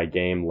game by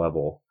game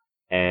level.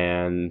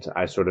 And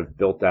I sort of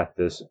built out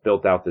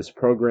this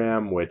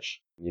program,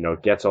 which,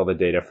 gets all the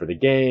data for the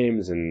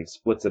games and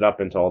splits it up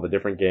into all the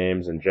different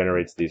games and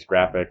generates these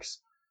graphics.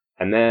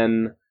 And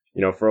then,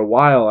 for a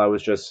while I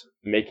was just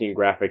making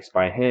graphics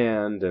by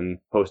hand and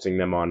posting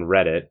them on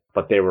Reddit,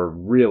 but they were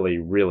really,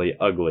 really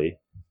ugly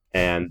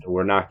and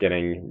were not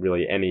getting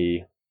really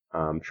any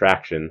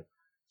traction.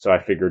 So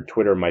I figured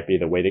Twitter might be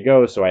the way to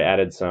go. So I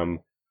added some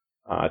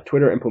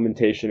Twitter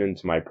implementation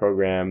into my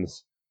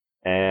programs.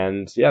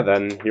 And yeah,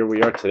 then here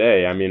we are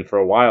today. I mean, for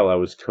a while I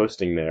was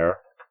coasting there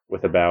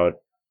with about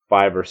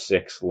 5 or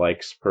 6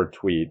 likes per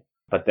tweet.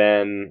 But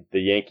then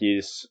the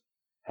Yankees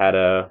had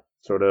a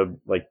sort of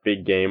like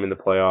big game in the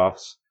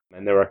playoffs,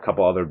 and there were a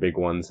couple other big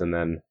ones, and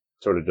then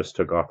sort of just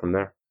took off from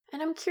there.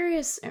 And I'm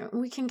curious,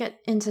 we can get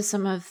into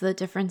some of the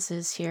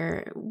differences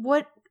here.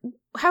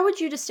 How would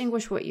you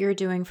distinguish what you're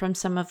doing from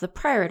some of the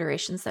prior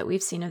iterations that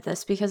we've seen of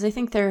this? Because I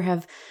think there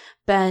have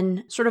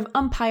been sort of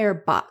umpire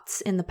bots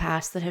in the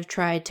past that have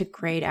tried to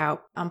grade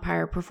out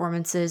umpire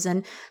performances,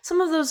 and some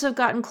of those have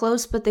gotten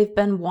close, but they've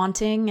been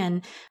wanting.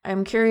 And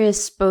I'm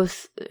curious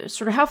both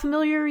sort of how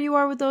familiar you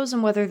are with those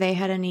and whether they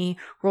had any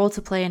role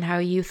to play in how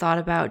you thought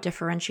about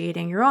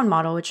differentiating your own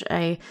model, which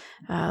I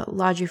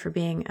laud you for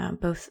being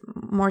both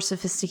more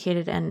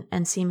sophisticated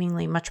and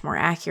seemingly much more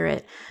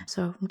accurate.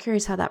 So I'm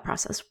curious how that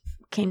process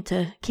came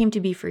to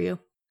be for you.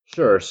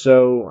 Sure.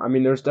 So, I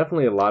mean, there's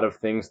definitely a lot of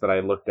things that I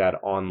looked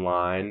at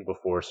online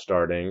before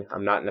starting.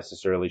 I'm not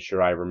necessarily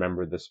sure I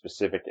remember the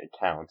specific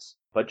accounts,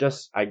 but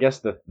just, I guess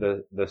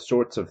the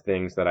sorts of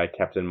things that I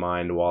kept in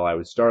mind while I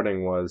was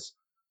starting was,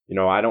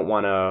 I don't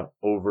want to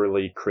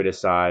overly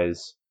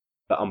criticize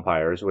the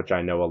umpires, which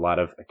I know a lot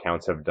of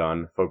accounts have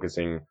done,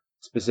 focusing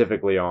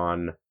specifically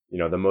on,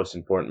 the most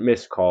important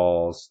missed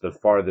calls, the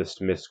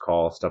farthest missed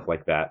call, stuff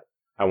like that.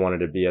 I wanted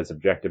to be as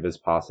objective as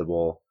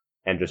possible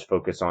and just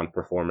focus on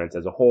performance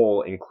as a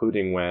whole,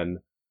 including when,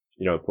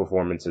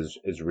 performance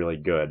is really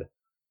good.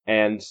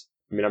 And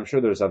I mean, I'm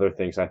sure there's other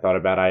things I thought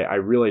about. I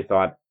really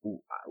thought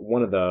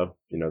one of the,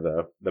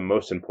 the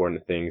most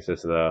important things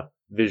is the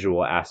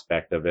visual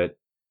aspect of it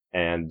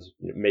and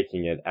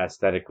making it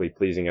aesthetically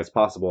pleasing as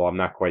possible. I'm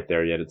not quite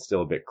there yet. It's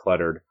still a bit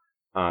cluttered.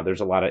 There's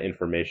a lot of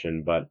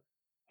information, but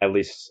at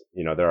least,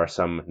 there are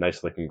some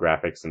nice looking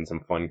graphics and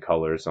some fun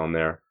colors on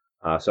there.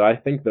 So I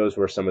think those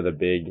were some of the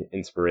big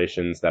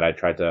inspirations that I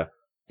tried to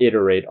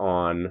iterate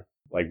on,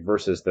 like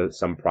versus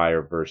some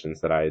prior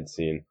versions that I had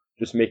seen,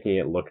 just making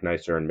it look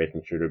nicer and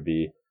making sure to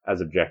be as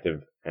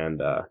objective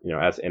and,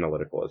 as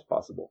analytical as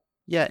possible.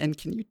 Yeah, and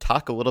can you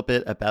talk a little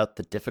bit about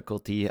the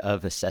difficulty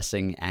of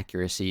assessing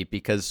accuracy?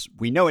 Because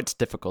we know it's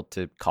difficult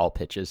to call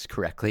pitches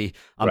correctly.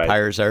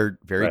 Umpires are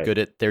very good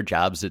at their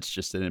jobs. It's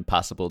just an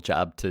impossible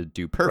job to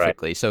do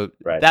perfectly. So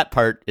that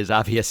part is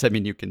obvious. I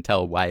mean, you can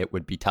tell why it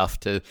would be tough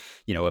to,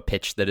 a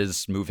pitch that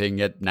is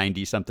moving at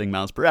 90-something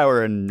miles per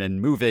hour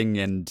and moving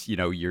and,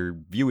 your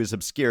view is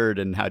obscured.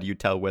 And how do you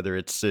tell whether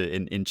it's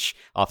an inch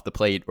off the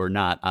plate or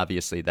not?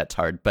 Obviously, that's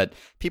hard. But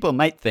people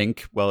might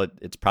think, well,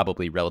 it's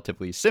probably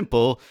relatively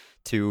simple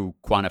to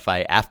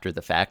quantify after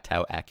the fact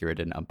how accurate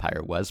an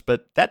umpire was.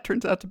 But that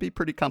turns out to be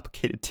pretty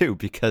complicated too,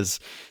 because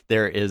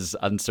there is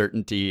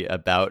uncertainty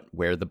about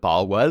where the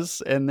ball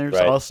was, and there's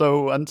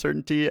also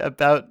uncertainty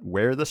about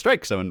where the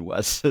strike zone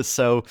was.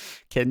 So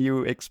can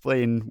you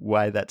explain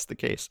why that's the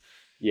case?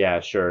 Yeah,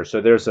 sure.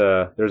 So there's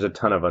a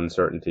ton of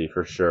uncertainty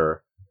for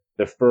sure.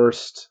 The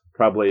first,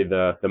 probably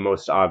the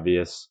most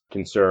obvious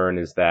concern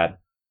is that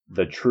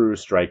the true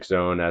strike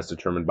zone as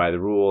determined by the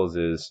rules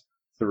is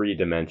 3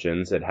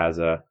 dimensions. It has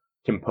a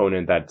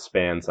component that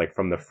spans like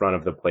from the front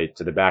of the plate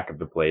to the back of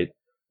the plate.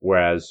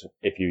 Whereas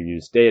if you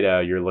use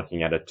data, you're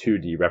looking at a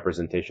 2D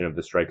representation of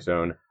the strike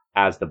zone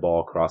as the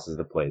ball crosses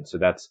the plate. So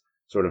that's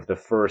sort of the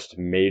first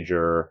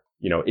major,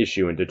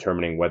 issue in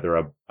determining whether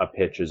a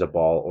pitch is a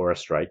ball or a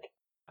strike.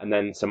 And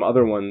then some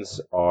other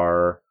ones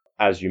are,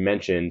 as you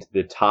mentioned,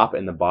 the top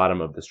and the bottom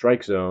of the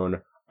strike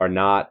zone are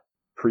not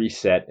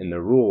preset in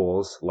the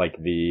rules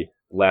like the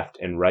left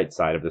and right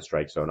side of the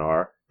strike zone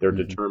are. They're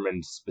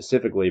determined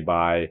specifically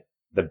by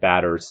the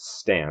batter's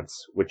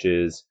stance, which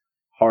is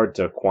hard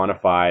to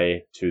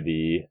quantify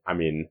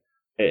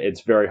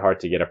it's very hard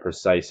to get a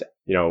precise,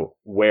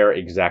 where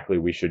exactly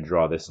we should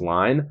draw this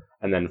line.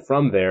 And then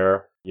from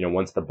there,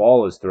 once the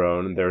ball is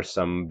thrown, there's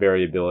some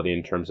variability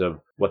in terms of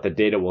what the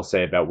data will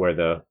say about where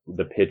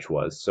the pitch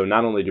was. So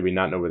not only do we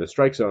not know where the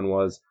strike zone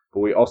was,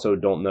 but we also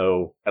don't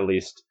know, at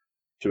least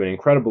to an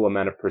incredible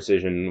amount of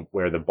precision,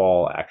 where the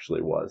ball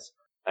actually was.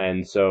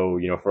 And so,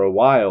 for a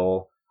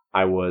while,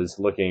 I was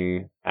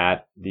looking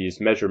at these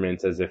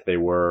measurements as if they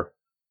were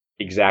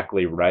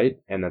exactly right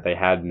and that they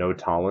had no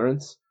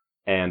tolerance.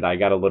 And I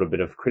got a little bit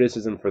of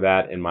criticism for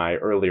that in my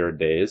earlier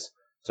days.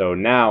 So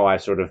now I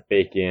sort of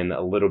bake in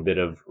a little bit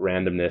of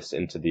randomness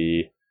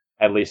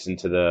at least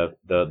into the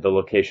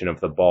location of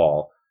the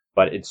ball.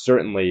 But it's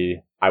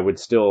certainly, I would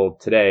still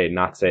today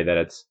not say that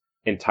it's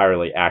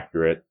entirely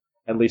accurate.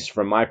 At least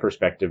from my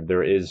perspective,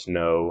 there is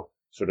no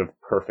sort of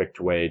perfect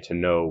way to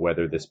know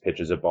whether this pitch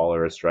is a ball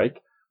or a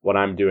strike. What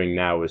I'm doing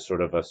now is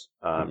sort of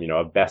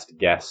a best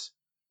guess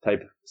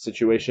type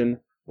situation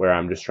where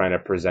I'm just trying to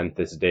present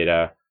this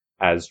data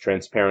as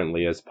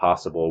transparently as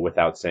possible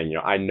without saying,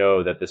 I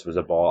know that this was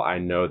a ball. I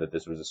know that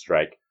this was a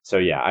strike. So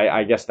yeah,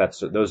 I guess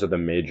those are the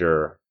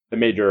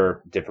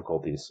major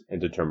difficulties in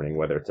determining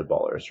whether it's a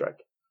ball or a strike.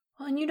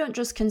 Well, and you don't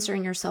just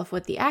concern yourself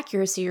with the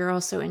accuracy, you're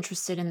also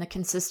interested in the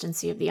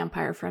consistency of the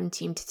umpire from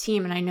team to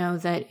team. And I know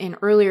that in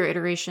earlier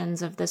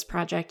iterations of this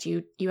project,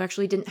 you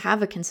actually didn't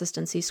have a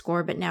consistency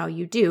score, but now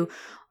you do.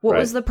 What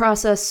was the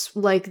process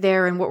like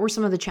there, and what were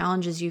some of the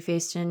challenges you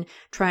faced in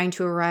trying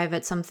to arrive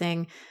at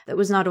something that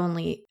was not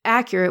only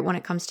accurate when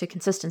it comes to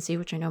consistency,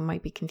 which I know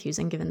might be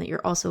confusing given that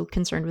you're also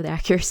concerned with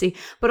accuracy,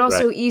 but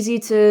also easy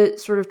to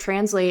sort of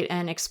translate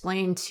and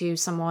explain to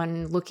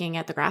someone looking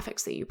at the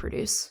graphics that you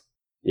produce?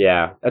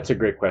 Yeah, that's a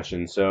great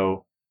question.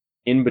 So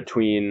in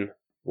between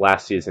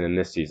last season and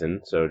this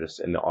season, so just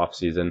in the off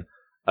season,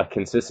 a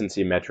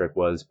consistency metric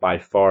was by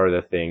far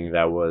the thing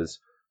that was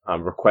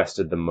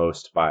requested the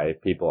most by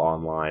people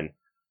online.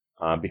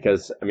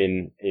 Because, I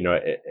mean,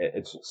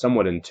 it's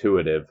somewhat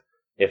intuitive.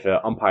 If an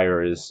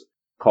umpire is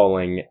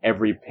calling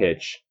every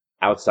pitch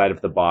outside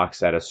of the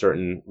box at a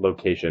certain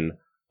location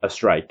a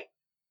strike,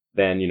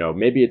 then,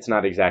 maybe it's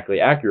not exactly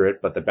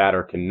accurate, but the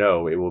batter can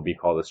know it will be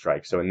called a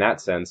strike. So in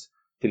that sense,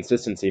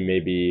 consistency may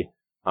be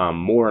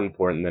more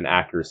important than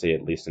accuracy,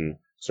 at least in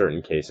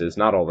certain cases.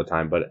 Not all the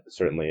time, but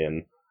certainly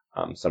in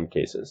some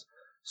cases.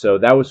 So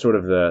that was sort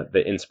of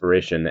the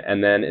inspiration.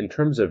 And then in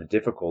terms of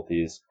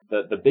difficulties,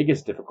 the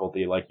biggest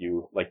difficulty, like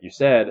you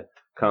said,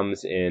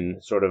 comes in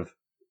sort of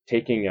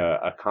taking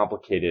a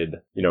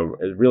complicated,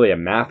 really a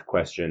math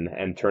question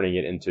and turning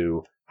it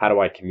into, how do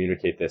I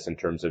communicate this in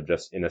terms of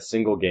just in a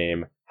single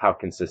game, how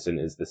consistent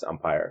is this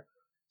umpire?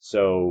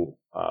 So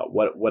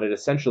what it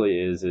essentially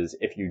is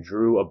if you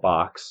drew a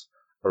box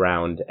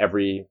around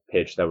every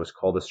pitch that was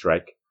called a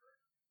strike,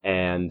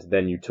 and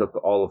then you took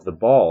all of the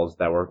balls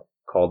that were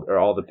called, or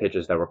all the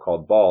pitches that were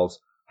called balls,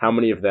 how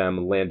many of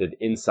them landed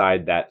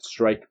inside that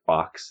strike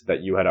box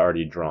that you had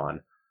already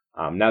drawn?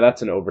 Now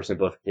that's an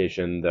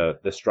oversimplification.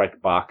 The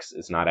strike box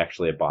is not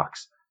actually a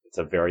box. It's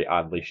a very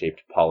oddly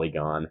shaped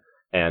polygon,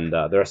 and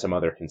there are some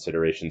other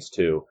considerations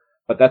too.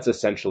 But that's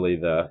essentially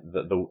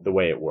the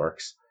way it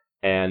works.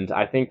 And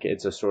I think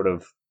it's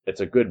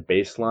a good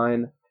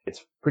baseline.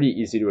 It's pretty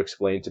easy to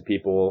explain to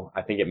people.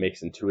 I think it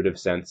makes intuitive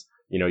sense.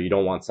 You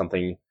don't want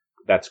something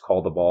that's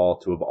called a ball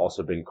to have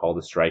also been called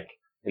a strike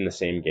in the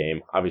same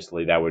game.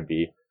 Obviously, that would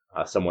be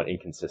somewhat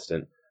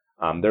inconsistent.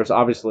 There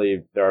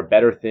are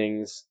better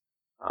things,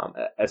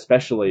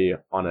 especially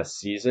on a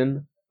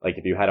season. Like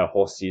if you had a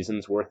whole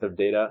season's worth of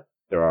data,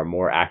 there are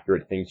more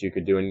accurate things you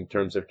could do in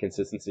terms of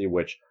consistency,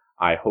 which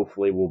I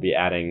hopefully will be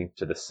adding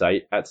to the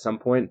site at some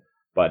point.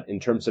 But in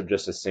terms of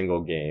just a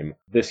single game,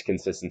 this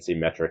consistency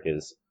metric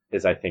is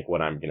I think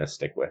what I'm going to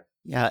stick with.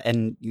 Yeah,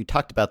 and you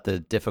talked about the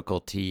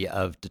difficulty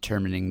of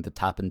determining the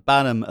top and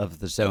bottom of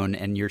the zone,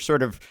 and you're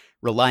sort of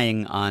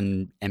relying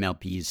on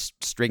MLB's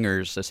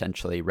stringers,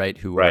 essentially, right?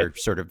 Who are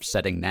sort of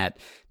setting that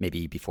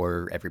maybe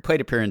before every plate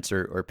appearance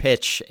or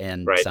pitch,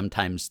 and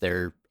sometimes there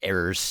are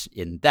errors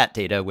in that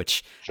data,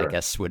 which I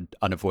guess would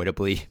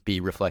unavoidably be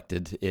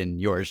reflected in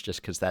yours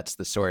just because that's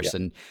the source.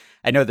 And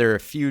I know there are a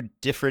few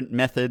different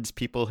methods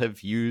people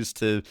have used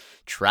to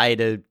try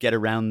to get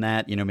around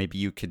that. Maybe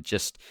you could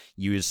just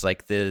use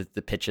like the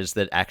pitches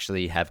that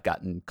actually have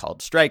gotten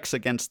called strikes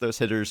against those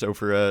hitters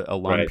over a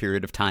long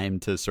period of time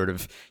to sort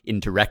of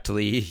indirectly,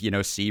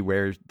 see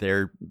where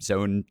their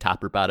zone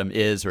top or bottom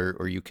is,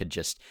 or you could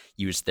just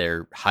use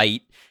their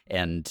height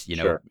and,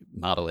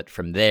 model it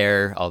from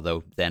there.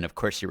 Although then, of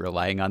course, you're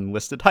relying on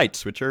listed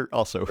heights, which are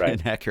also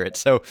inaccurate.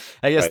 So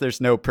I guess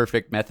there's no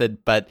perfect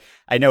method, but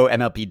I know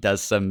MLB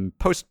does some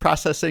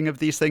post-processing of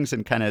these things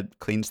and kind of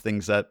cleans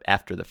things up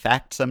after the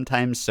fact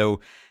sometimes.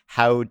 So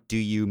how do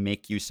you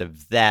make use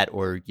of that?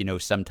 Or,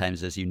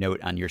 sometimes, as you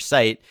note on your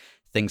site,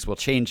 things will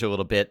change a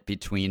little bit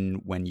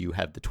between when you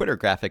have the Twitter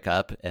graphic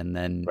up and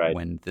then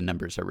when the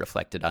numbers are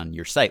reflected on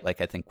your site.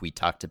 Like I think we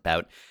talked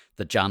about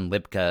the John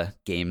Libka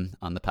game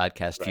on the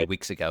podcast a few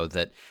weeks ago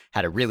that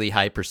had a really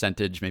high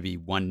percentage, maybe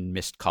one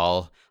missed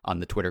call on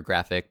the Twitter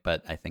graphic,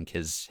 but I think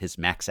his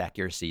max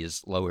accuracy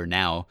is lower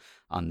now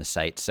on the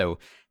site. So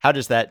how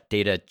does that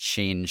data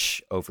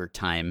change over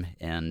time?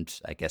 And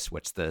I guess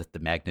what's the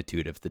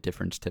magnitude of the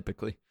difference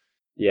typically?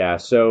 Yeah,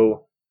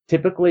 so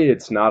typically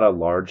it's not a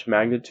large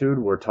magnitude.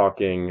 We're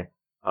talking,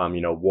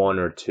 one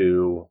or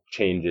two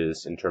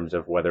changes in terms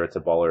of whether it's a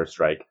ball or a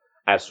strike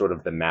as sort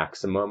of the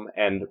maximum.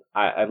 And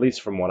at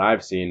least from what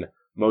I've seen,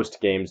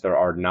 most games there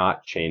are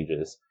not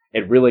changes.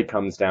 It really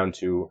comes down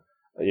to,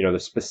 the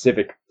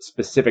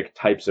specific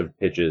types of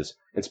pitches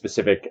and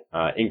specific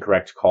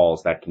incorrect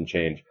calls that can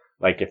change.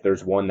 Like if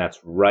there's one that's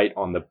right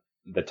on the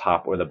the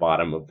top or the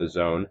bottom of the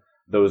zone,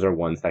 those are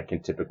ones that can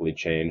typically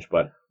change.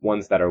 But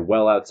ones that are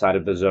well outside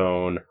of the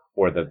zone,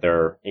 or that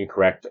they're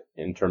incorrect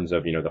in terms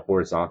of, the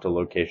horizontal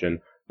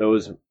location,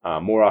 those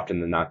more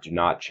often than not do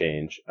not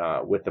change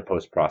with the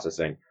post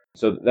processing.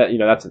 So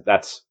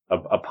that's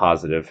a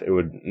positive. It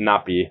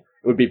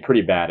would be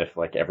pretty bad if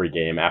like every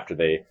game after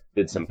they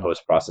did some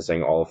post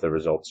processing, all of the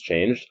results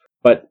changed.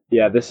 But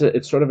yeah,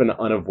 it's sort of an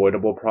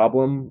unavoidable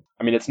problem.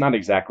 I mean, it's not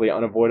exactly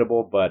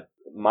unavoidable, but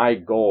my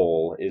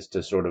goal is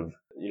to sort of,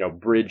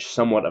 bridge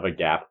somewhat of a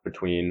gap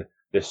between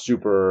the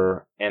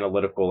super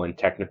analytical and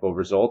technical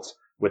results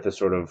with a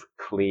sort of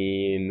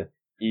clean,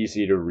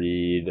 easy to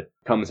read,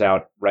 comes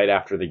out right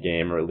after the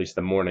game, or at least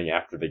the morning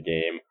after the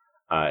game,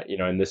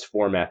 in this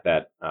format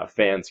that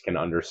fans can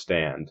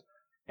understand.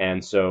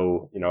 And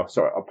so,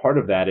 so a part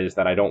of that is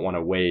that I don't want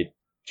to wait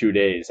 2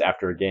 days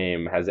after a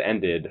game has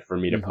ended for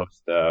me to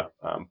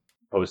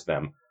post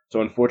them.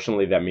 So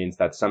unfortunately, that means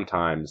that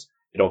sometimes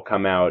it'll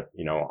come out,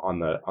 on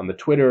the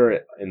Twitter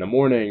in the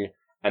morning,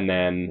 and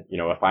then,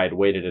 if I had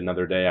waited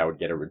another day, I would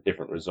get a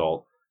different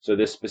result. So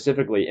this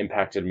specifically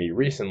impacted me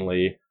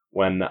recently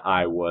when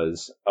I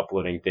was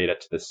uploading data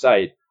to the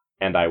site,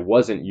 and I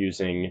wasn't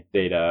using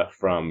data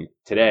from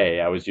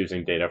today. I was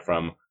using data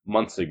from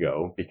months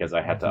ago because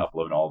I had to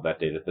upload all of that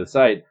data to the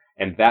site,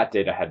 and that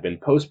data had been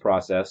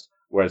post-processed,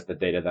 whereas the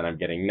data that I'm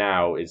getting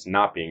now is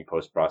not being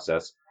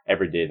post-processed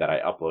every day that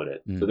I upload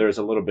it. So there's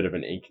a little bit of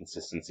an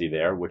inconsistency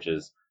there, which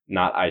is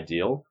not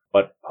ideal,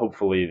 but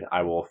hopefully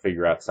I will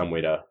figure out some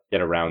way to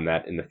get around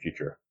that in the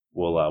future.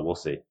 We'll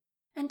see.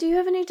 And do you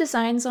have any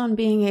designs on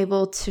being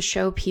able to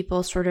show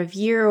people sort of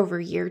year over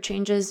year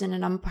changes in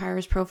an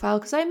umpire's profile?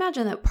 Because I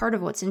imagine that part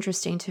of what's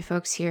interesting to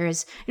folks here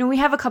is, we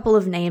have a couple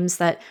of names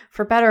that,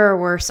 for better or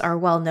worse, are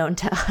well known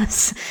to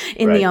us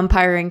in the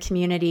umpiring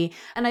community.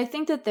 And I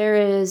think that there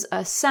is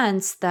a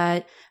sense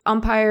that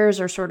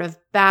umpires are sort of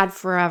bad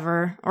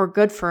forever or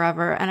good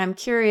forever. And I'm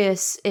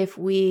curious if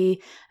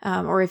we,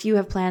 or if you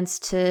have plans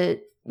to,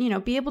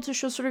 be able to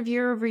show sort of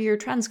year over year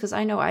trends, because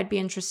I know I'd be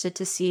interested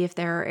to see if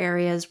there are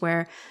areas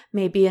where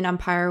maybe an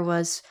umpire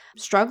was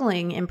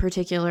struggling in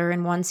particular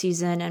in one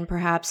season and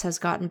perhaps has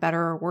gotten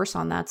better or worse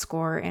on that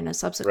score in a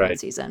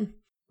subsequent season.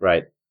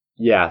 Right.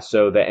 Yeah.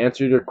 So the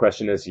answer to your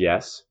question is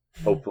yes.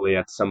 Hopefully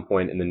at some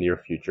point in the near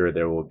future,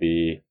 you'll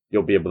be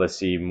able to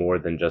see more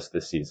than just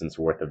this season's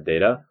worth of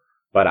data.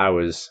 But I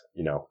was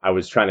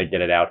trying to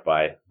get it out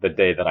by the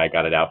day that I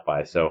got it out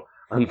by. So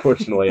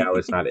unfortunately, I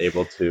was not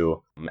able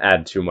to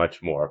add too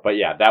much more. But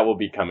yeah, that will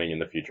be coming in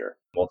the future,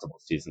 multiple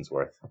seasons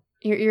worth.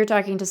 You're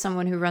talking to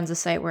someone who runs a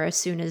site where as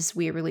soon as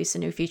we release a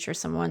new feature,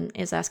 someone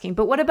is asking,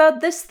 but what about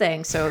this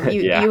thing? So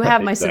you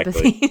have my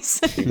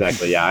sympathies.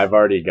 Exactly. Yeah, I've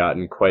already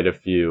gotten quite a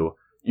few.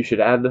 You should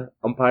add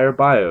umpire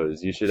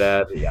bios. You should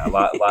add a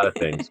lot of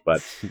things,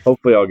 but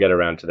hopefully I'll get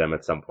around to them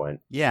at some point.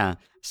 Yeah.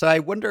 So I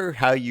wonder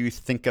how you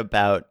think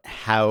about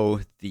how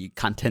the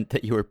content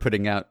that you are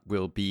putting out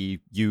will be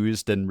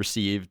used and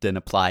received and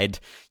applied.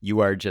 You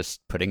are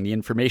just putting the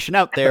information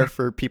out there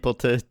for people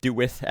to do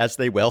with as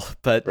they will.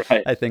 But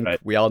I think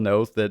we all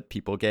know that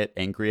people get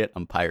angry at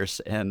umpires.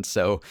 And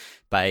so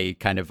by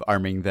kind of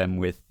arming them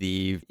with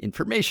the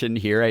information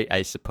here,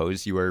 I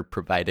suppose you are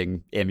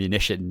providing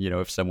ammunition,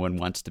 if someone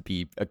wants to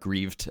be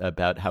aggrieved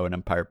about how an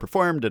umpire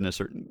performed in a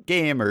certain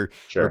game or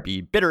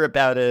be bitter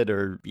about it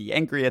or be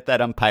angry at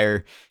that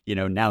umpire.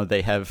 Now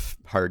they have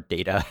hard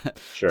data.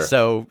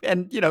 So,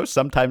 and,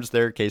 sometimes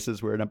there are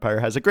cases where an umpire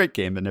has a great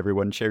game and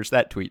everyone shares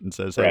that tweet and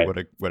says, hey,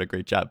 what a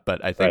great job.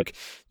 But I think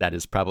that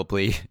is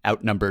probably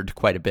outnumbered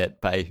quite a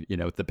bit by,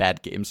 the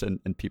bad games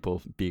and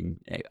people being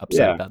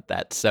upset about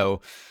that.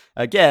 So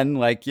again,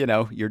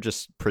 you're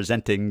just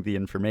presenting the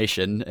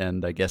information,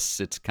 and I guess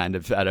it's kind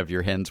of out of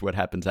your hands what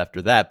happens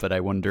after that. But I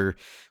wonder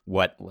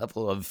what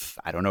level of,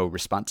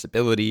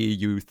 responsibility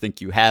you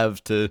think you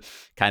have to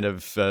kind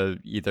of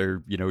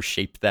either,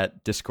 shape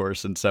that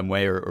discourse in some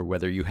way, or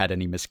whether you had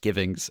any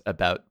misgivings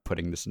about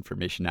putting this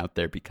information out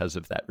there because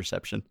of that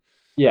reception.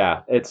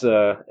 Yeah, it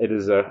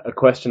is a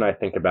question I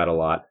think about a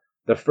lot.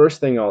 The first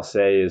thing I'll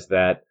say is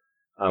that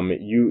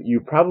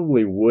you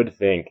probably would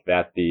think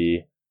that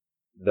the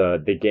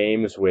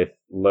games with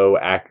low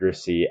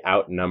accuracy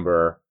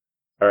outnumber,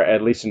 or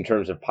at least in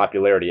terms of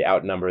popularity,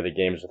 outnumber the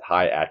games with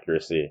high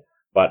accuracy.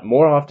 But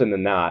more often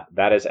than not,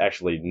 that is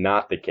actually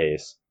not the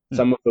case.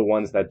 Some of the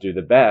ones that do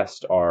the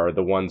best are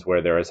the ones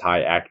where there is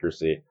high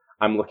accuracy.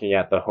 I'm looking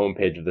at the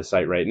homepage of the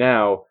site right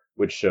now,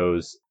 which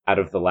shows out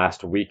of the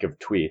last week of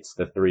tweets,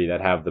 the 3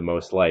 that have the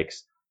most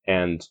likes,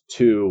 and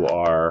 2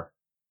 are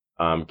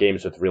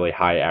games with really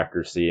high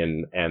accuracy,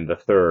 and the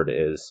third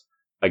is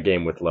a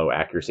game with low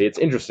accuracy. It's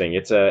interesting.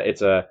 It's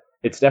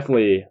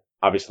definitely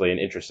obviously an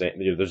interesting.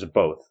 There's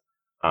both.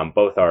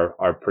 Both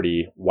are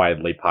pretty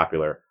widely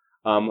popular.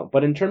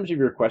 But in terms of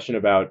your question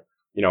about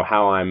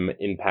how I'm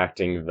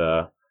impacting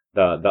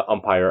the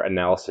umpire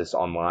analysis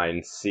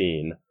online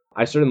scene,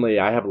 I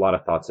have a lot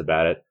of thoughts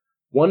about it.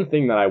 One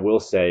thing that I will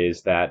say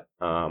is that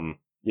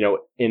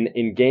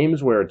in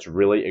games where it's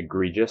really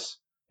egregious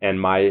and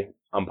my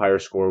umpire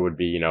score would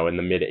be in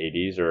the mid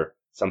 80s or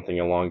something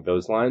along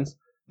those lines,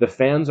 the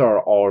fans are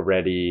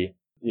already,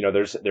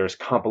 there's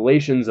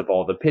compilations of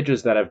all the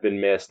pitches that have been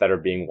missed that are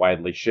being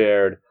widely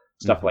shared,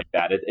 stuff like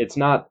that. It's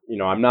not,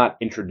 I'm not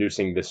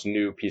introducing this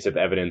new piece of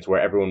evidence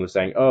where everyone was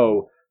saying,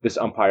 oh, this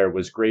umpire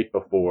was great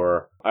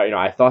before.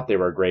 I thought they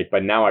were great,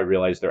 but now I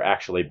realize they're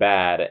actually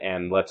bad,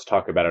 and let's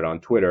talk about it on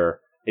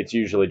Twitter. It's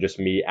usually just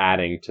me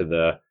adding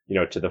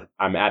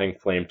I'm adding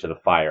flame to the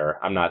fire.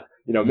 I'm not,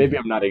 maybe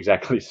I'm not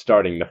exactly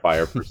starting the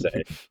fire per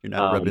se. You're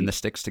not rubbing the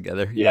sticks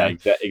together. Yeah,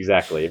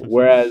 exactly.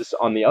 Whereas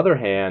on the other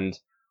hand,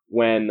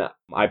 when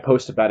I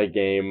post about a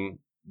game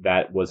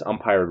that was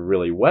umpired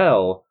really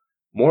well,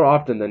 more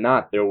often than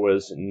not, there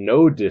was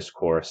no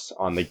discourse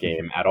on the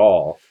game at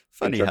all.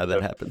 Funny how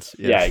that happens.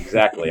 Yeah,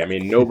 exactly. I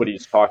mean,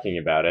 nobody's talking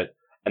about it.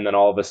 And then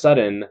all of a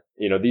sudden,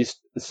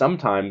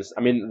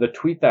 the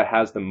tweet that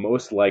has the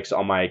most likes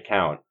on my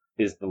account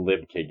is the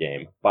Libke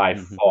game by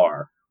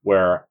far,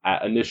 where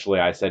initially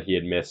I said he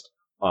had missed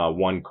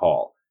one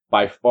call.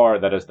 By far,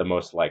 that is the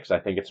most likes. I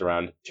think it's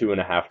around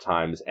 2.5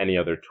 times any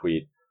other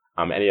tweet,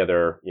 any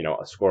other,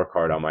 a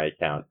scorecard on my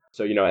account.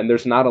 So, and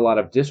there's not a lot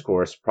of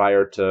discourse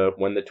prior to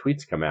when the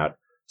tweets come out.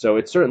 So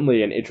it's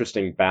certainly an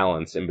interesting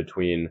balance in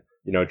between,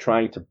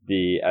 trying to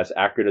be as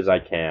accurate as I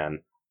can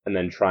and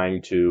then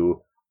trying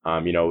to,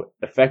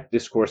 affect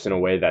discourse in a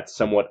way that's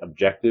somewhat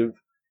objective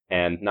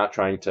and not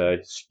trying to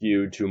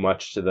skew too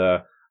much to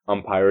the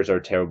umpires are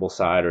terrible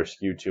side or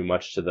skew too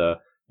much to the,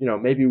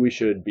 maybe we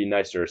should be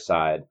nicer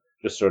side.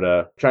 Just sort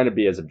of trying to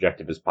be as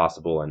objective as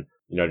possible and,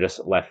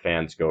 just let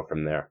fans go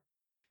from there.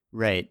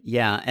 Right.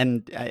 Yeah.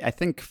 And I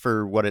think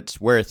for what it's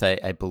worth,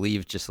 I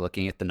believe just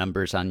looking at the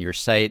numbers on your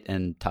site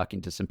and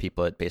talking to some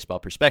people at Baseball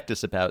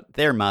Prospectus about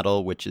their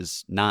model, which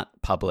is not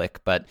public,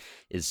 but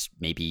is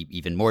maybe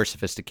even more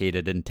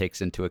sophisticated and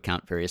takes into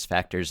account various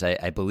factors.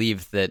 I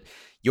believe that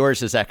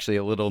yours is actually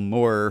a little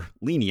more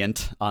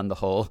lenient on the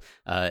whole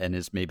and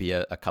is maybe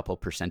a couple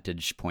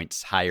percentage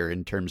points higher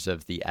in terms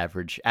of the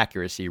average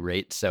accuracy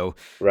rate. So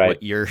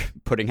what you're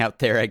putting out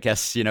there, I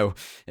guess,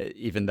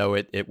 even though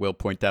it will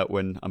point out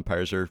when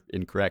umpires are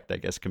incorrect, I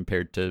guess,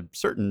 compared to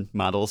certain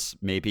models,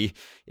 maybe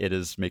it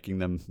is making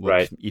them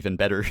look even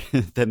better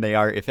than they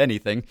are, if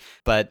anything.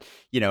 But,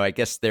 I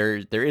guess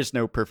there is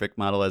no perfect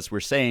model, as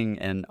we're saying.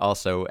 And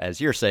also, as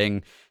you're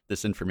saying,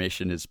 this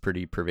information is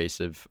pretty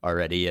pervasive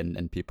already,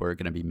 and people are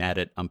going to be mad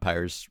at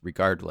umpires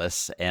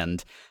regardless.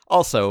 And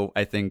also,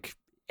 I think,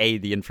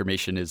 the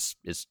information is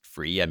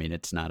free. I mean,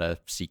 it's not a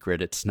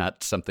secret. It's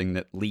not something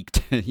that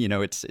leaked.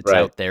 It's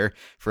out there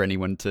for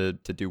anyone to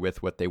do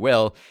with what they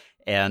will.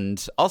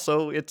 And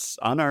also, it's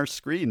on our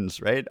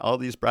screens, right? All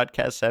these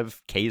broadcasts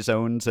have K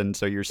zones, and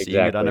so you're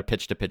seeing it on a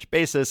pitch-to-pitch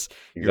basis.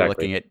 You're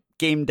looking at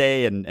game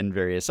day and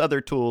various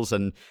other tools,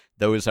 and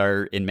those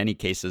are in many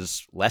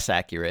cases less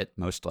accurate,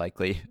 most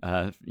likely,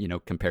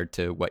 compared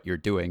to what you're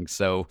doing.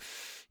 So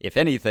if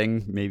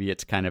anything, maybe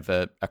it's kind of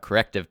a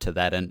corrective to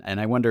that. And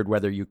I wondered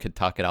whether you could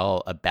talk at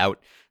all about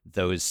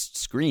those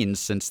screens,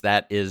 since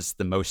that is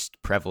the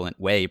most prevalent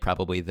way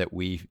probably that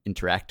we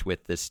interact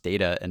with this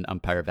data and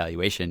umpire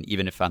evaluation.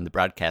 Even if on the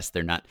broadcast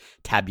they're not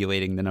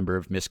tabulating the number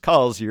of missed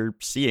calls, you're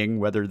seeing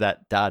whether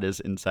that dot is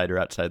inside or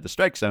outside the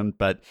strike zone.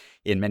 But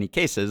in many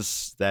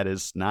cases, that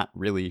is not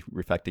really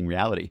reflecting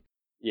reality.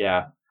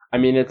 Yeah. I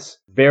mean, it's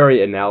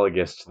very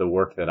analogous to the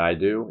work that I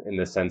do in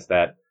the sense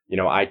that,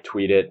 I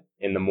tweet it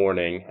in the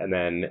morning and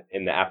then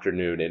in the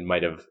afternoon, it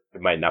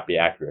might not be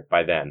accurate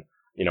by then.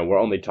 We're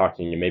only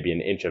talking maybe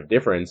an inch of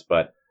difference,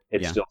 but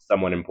it's still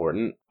somewhat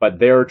important. But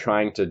they're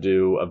trying to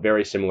do a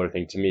very similar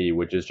thing to me,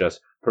 which is just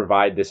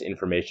provide this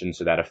information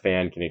so that a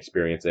fan can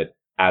experience it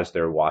as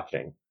they're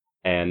watching.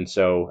 And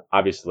so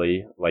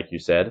obviously, like you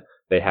said,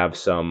 they have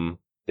some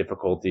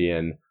difficulty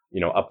in,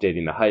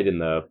 updating the height and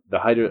the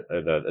height,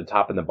 the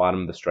top and the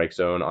bottom of the strike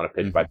zone on a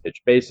pitch by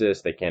pitch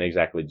basis. They can't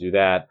exactly do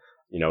that.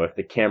 If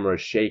the camera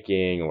is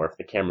shaking or if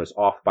the camera's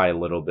off by a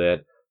little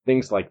bit,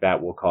 things like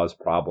that will cause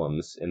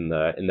problems in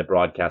the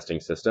broadcasting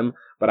system.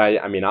 But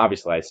I mean,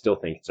 obviously, I still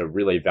think it's a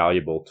really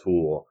valuable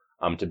tool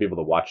to be able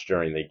to watch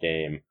during the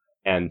game.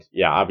 And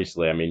yeah,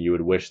 obviously, I mean, you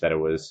would wish that it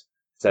was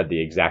said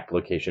the exact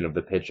location of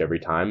the pitch every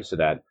time so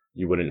that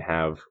you wouldn't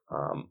have,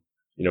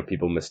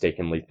 people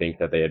mistakenly think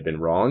that they had been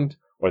wronged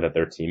or that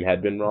their team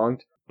had been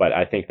wronged. But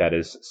I think that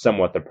is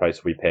somewhat the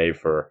price we pay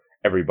for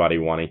everybody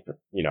wanting to,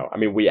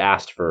 we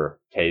asked for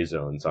K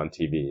zones on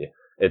TV.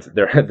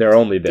 They're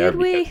only there. Did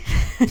we?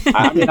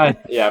 Maybe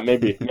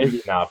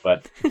not,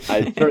 but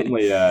it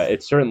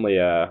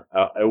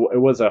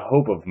was a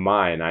hope of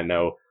mine. I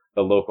know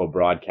the local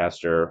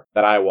broadcaster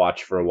that I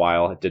watched for a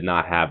while did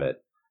not have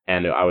it,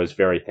 and I was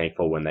very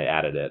thankful when they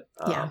added it.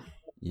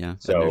 Yeah.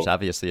 So and there's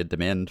obviously a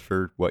demand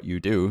for what you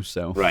do.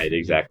 So right,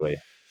 exactly,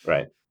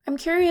 right. I'm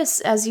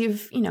curious, as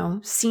you've,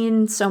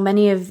 seen so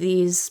many of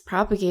these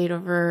propagate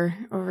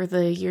over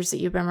the years that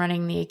you've been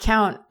running the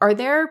account, are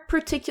there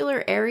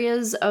particular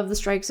areas of the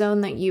strike zone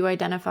that you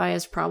identify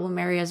as problem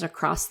areas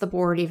across the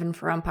board, even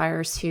for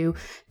umpires who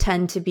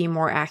tend to be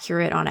more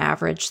accurate on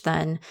average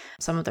than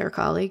some of their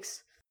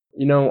colleagues?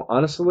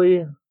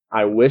 Honestly,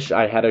 I wish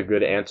I had a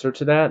good answer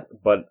to that,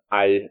 but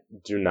I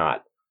do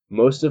not.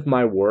 most of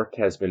my work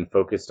has been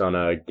focused on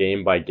a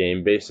game by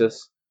game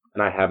basis,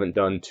 and I haven't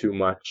done too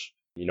much,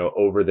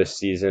 over this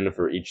season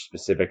for each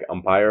specific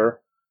umpire,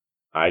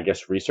 I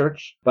guess,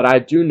 research. But I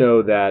do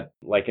know that,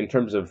 like, in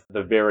terms of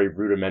the very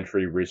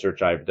rudimentary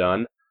research I've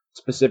done,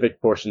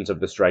 specific portions of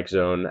the strike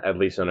zone, at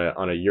least on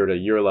a year to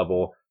year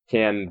level,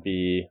 can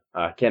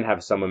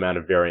have some amount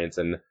of variance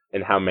in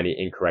how many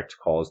incorrect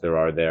calls there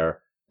are there,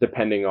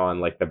 depending on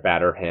like the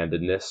batter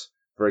handedness.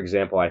 For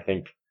example, I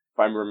think if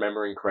I'm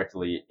remembering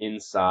correctly,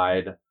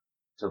 inside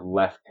to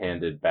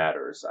left-handed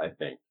batters, I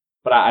think.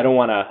 But I don't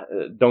want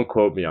to, don't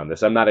quote me on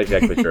this. I'm not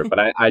exactly sure, but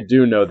I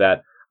do know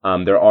that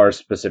there are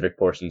specific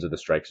portions of the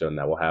strike zone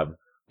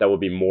that will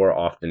be more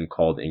often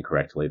called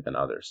incorrectly than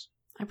others.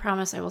 I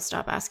promise I will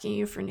stop asking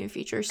you for new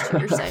features to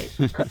your site.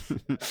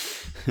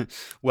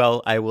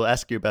 Well, I will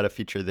ask you about a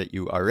feature that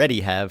you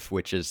already have,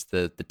 which is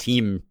the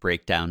team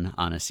breakdown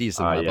on a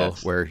season level,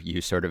 yes. where you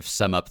sort of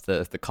sum up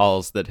the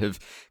calls that have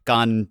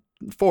gone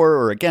for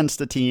or against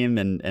a team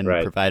and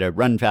Right. provide a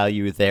run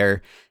value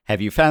there. Have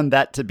you found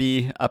that to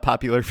be a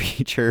popular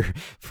feature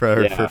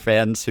for Yeah.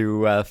 fans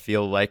who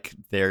feel like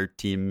their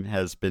team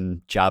has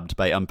been jobbed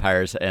by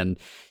umpires? And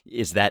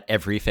is that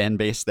every fan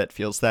base that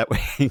feels that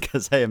way?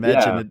 Because I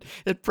imagine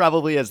it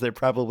probably is. There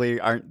probably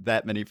aren't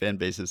that many fan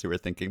bases who are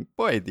thinking,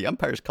 boy, the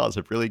umpires' calls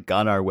have really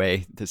gone our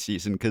way this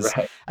season. Because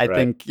I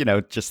think,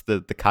 just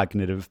the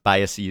cognitive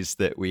biases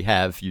that we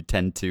have, you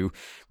tend to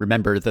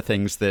remember the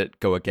things that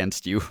go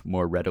against you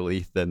more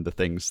readily than the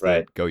things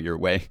that go your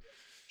way.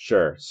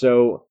 Sure.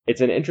 So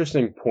it's an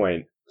interesting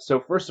point.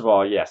 So first of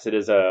all, yes, it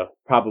is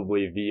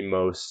probably the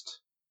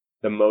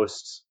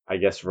most, I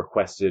guess,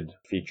 requested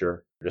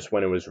feature. Just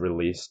when it was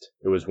released,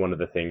 it was one of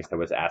the things that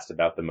was asked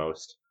about the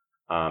most.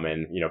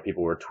 And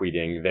people were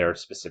tweeting their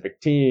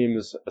specific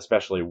teams,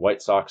 especially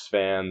White Sox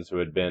fans who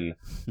had been,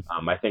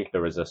 I think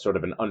there was a sort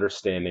of an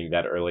understanding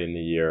that early in the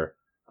year,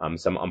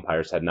 some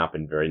umpires had not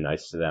been very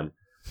nice to them.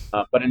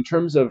 But in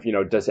terms of,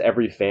 does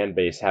every fan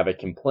base have a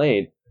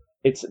complaint?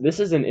 This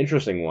is an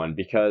interesting one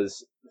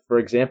because, for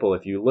example,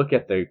 if you look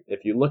at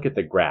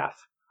the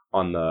graph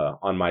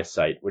on my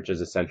site, which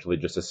is essentially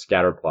just a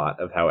scatter plot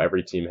of how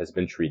every team has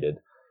been treated,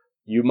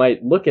 you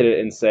might look at it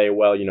and say,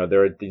 well,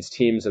 there are these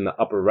teams in the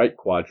upper right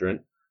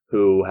quadrant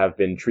who have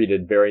been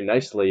treated very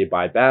nicely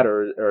by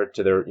batters, or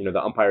to their,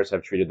 the umpires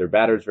have treated their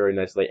batters very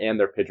nicely and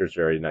their pitchers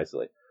very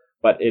nicely.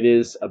 But it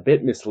is a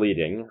bit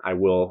misleading. I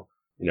will,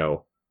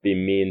 be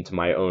mean to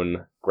my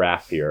own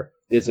graph here.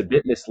 It is a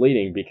bit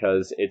misleading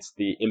because it's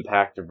the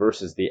impact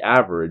versus the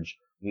average,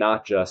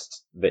 not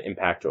just the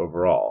impact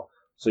overall.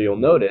 So you'll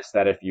notice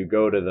that if you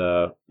go to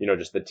the,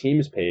 just the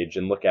teams page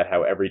and look at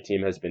how every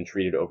team has been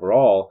treated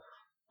overall,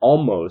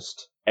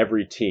 almost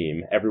every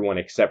team, everyone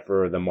except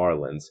for the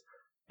Marlins,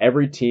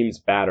 every team's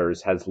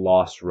batters has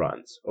lost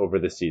runs over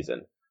the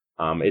season.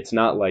 It's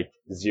not like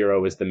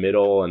 0 is the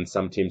middle and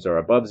some teams are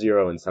above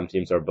 0 and some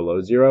teams are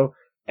below 0.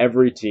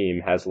 Every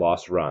team has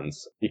lost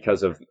runs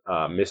because of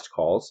missed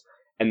calls.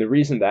 And the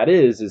reason that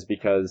is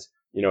because,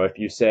 if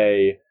you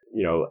say,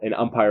 an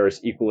umpire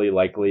is equally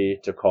likely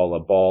to call a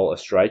ball a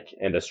strike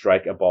and a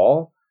strike a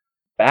ball,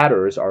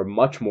 batters are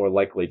much more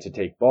likely to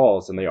take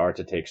balls than they are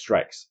to take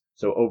strikes.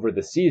 So over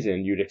the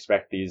season, you'd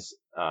expect these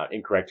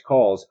incorrect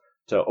calls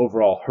to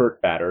overall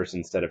hurt batters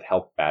instead of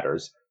help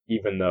batters,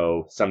 even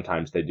though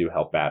sometimes they do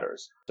help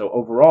batters. So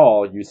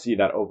overall, you see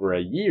that over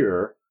a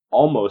year,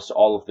 almost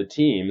all of the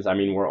teams, I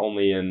mean,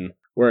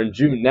 we're in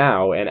June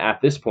now, and at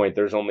this point,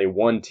 there's only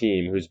one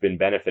team who's been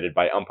benefited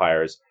by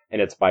umpires,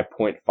 and it's by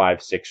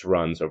 0.56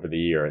 runs over the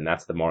year, and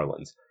that's the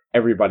Marlins.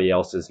 Everybody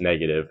else is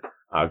negative,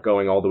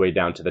 going all the way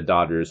down to the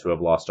Dodgers, who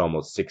have lost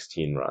almost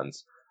 16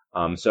 runs.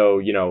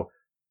 So,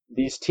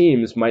 these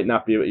teams might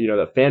not be,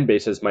 the fan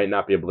bases might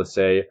not be able to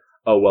say,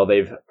 oh, well,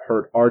 they've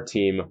hurt our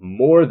team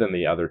more than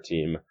the other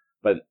team,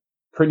 but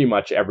pretty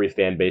much every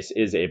fan base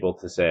is able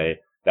to say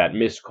that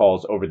missed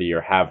calls over the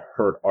year have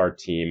hurt our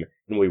team,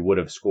 and we would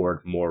have scored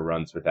more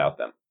runs without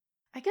them.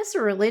 I guess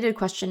a related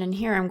question in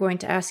here, I'm going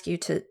to ask you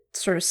to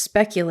sort of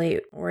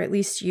speculate, or at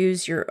least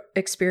use your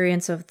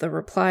experience of the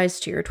replies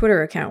to your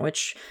Twitter account,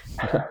 which,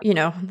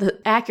 the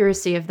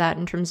accuracy of that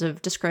in terms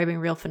of describing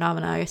real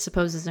phenomena, I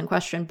suppose, is in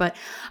question. But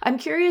I'm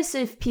curious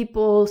if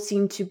people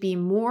seem to be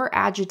more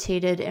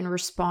agitated in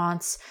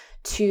response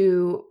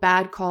to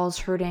bad calls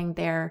hurting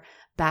their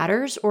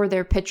batters or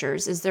their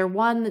pitchers. Is there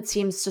one that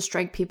seems to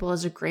strike people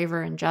as a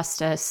graver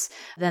injustice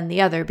than the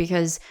other?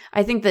 Because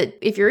I think that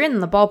if you're in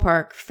the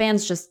ballpark,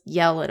 fans just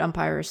yell at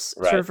umpires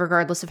sort of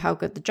regardless of how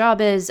good the job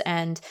is,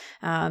 and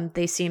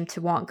they seem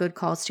to want good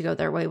calls to go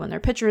their way when their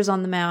pitcher is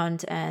on the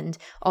mound and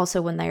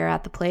also when they are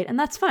at the plate. And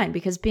that's fine,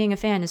 because being a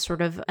fan is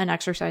sort of an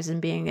exercise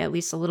in being at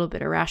least a little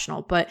bit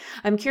irrational. But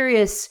I'm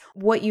curious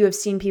what you have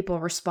seen people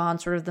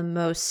respond sort of the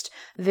most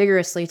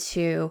vigorously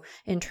to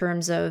in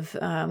terms of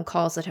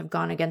calls that have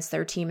gone against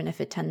their team, and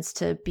if it tends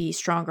to be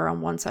stronger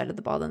on one side of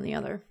the ball than the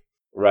other.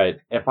 Right.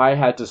 If I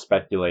had to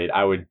speculate,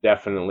 I would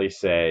definitely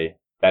say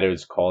that it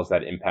was calls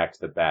that impact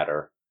the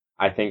batter.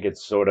 I think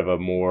it's sort of a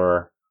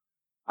more,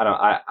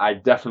 I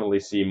definitely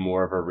see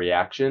more of a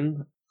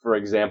reaction. For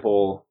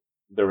example,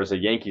 there was a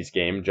Yankees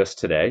game just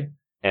today,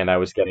 and I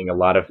was getting a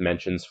lot of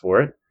mentions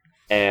for it.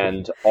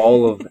 And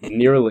all of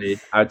nearly,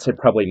 I'd say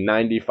probably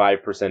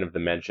 95% of the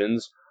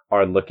mentions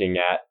are looking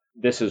at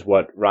this is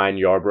what Ryan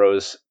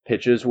Yarbrough's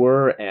pitches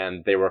were,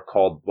 and they were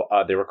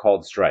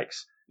called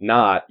strikes.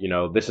 Not,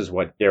 this is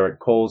what Garrett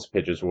Cole's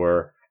pitches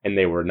were, and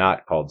they were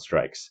not called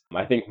strikes.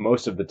 I think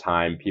most of the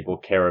time people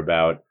care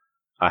about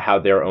how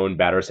their own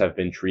batters have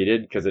been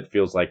treated because it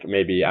feels like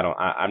maybe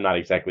I'm not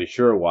exactly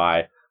sure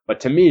why, but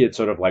to me it's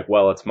sort of like,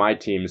 well, it's my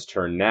team's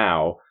turn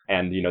now,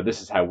 and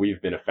this is how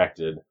we've been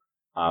affected.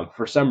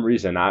 For some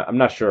reason, I'm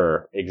not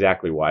sure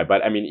exactly why,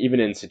 but I mean, even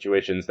in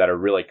situations that are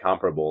really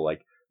comparable,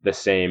 like the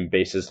same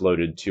bases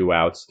loaded, 2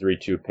 outs,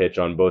 3-2 pitch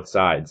on both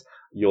sides,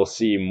 you'll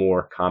see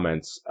more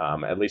comments,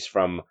 at least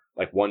from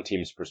like one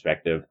team's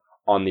perspective,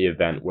 on the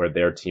event where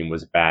their team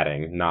was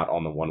batting, not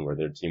on the one where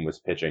their team was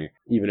pitching,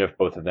 even if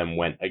both of them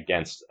went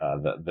against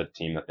the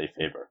team that they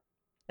favor.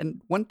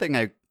 And one thing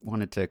I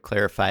wanted to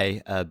clarify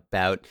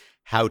about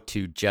how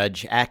to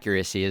judge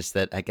accuracy is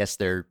that I guess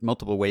there are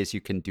multiple ways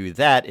you can do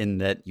that, in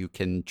that you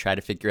can try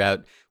to figure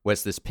out,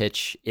 was this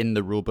pitch in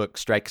the rulebook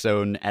strike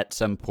zone at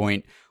some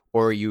point,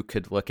 or you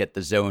could look at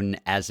the zone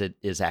as it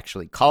is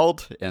actually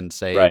called and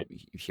say, right,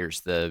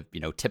 here's the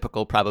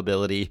typical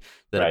probability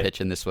that right, a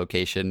pitch in this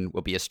location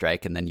will be a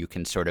strike, and then you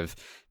can sort of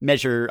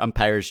measure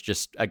umpires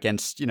just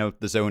against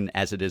the zone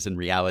as it is in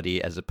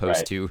reality, as opposed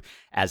right, to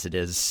as it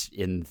is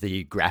in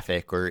the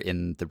graphic or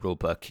in the rule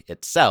book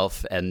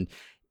itself. And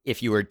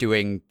if you were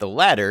doing the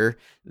latter,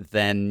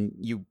 then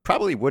you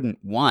probably wouldn't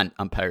want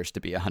umpires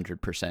to be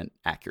 100%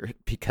 accurate,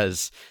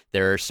 because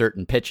there are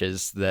certain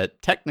pitches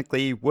that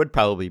technically would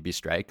probably be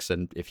strikes.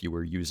 And if you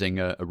were using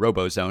a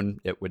RoboZone,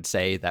 it would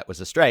say that was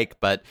a strike.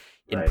 But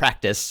in right,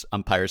 practice,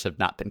 umpires have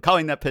not been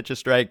calling that pitch a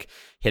strike.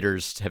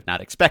 Hitters have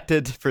not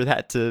expected for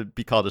that to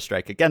be called a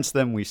strike against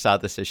them. We saw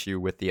this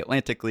issue with the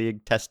Atlantic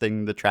League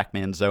testing the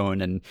TrackMan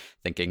zone and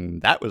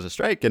thinking that was a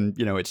strike. And,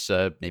 it's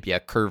maybe a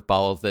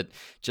curveball that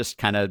just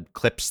kind of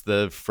clips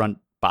the front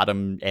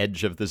bottom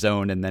edge of the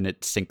zone, and then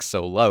it sinks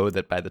so low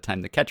that by the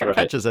time the catcher right,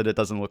 catches it, it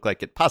doesn't look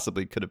like it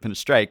possibly could have been a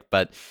strike,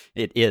 but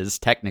it is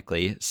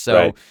technically. So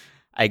right.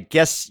 I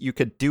guess you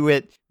could do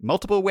it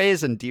multiple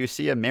ways. And do you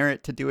see a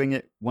merit to doing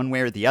it one way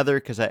or the other?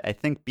 Because I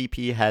think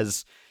BP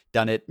has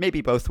done it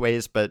maybe both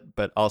ways, but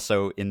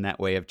also in that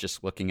way of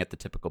just looking at the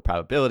typical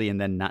probability and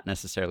then not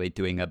necessarily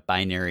doing a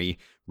binary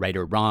right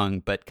or wrong,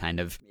 but kind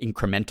of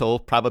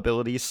incremental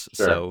probabilities.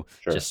 Sure.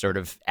 Just sort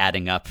of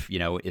adding up,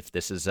 if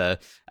this is a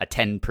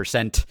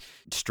 10%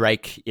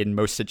 strike in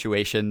most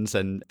situations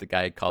and the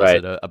guy calls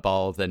right, it a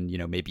ball, then,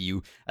 maybe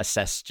you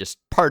assess just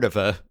part of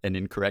an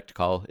incorrect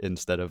call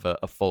instead of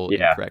a full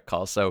incorrect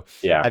call. So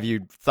have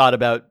you thought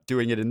about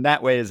doing it in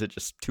that way? Is it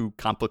just too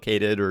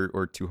complicated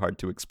or too hard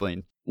to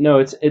explain? No,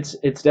 it's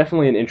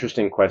definitely an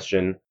interesting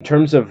question. In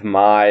terms of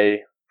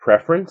my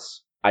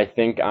preference, I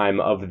think I'm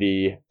of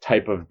the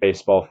type of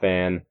baseball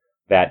fan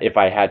that if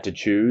I had to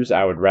choose,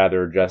 I would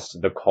rather just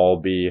the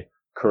call be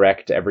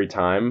correct every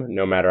time,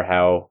 no matter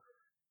how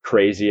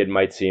crazy it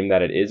might seem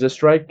that it is a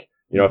strike.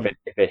 If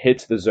it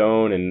hits the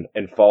zone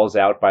and falls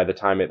out by the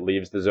time it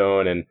leaves the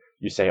zone, and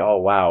you say, oh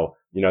wow,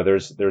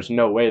 there's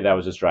no way that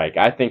was a strike.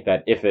 I think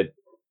that if it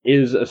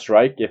is a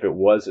strike, if it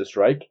was a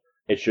strike,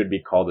 it should be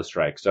called a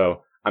strike.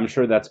 So I'm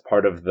sure that's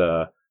part of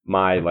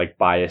my like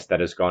bias that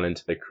has gone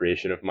into the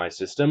creation of my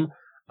system.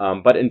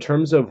 But in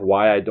terms of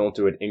why I don't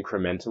do it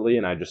incrementally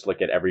and I just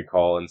look at every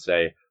call and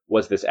say,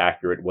 was this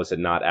accurate? Was it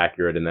not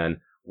accurate? And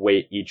then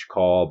weight each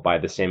call by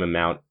the same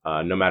amount,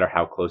 no matter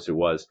how close it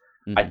was.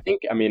 Mm-hmm. I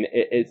think,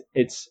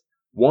 it's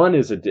one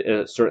is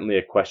certainly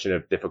a question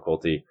of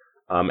difficulty.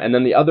 And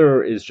then the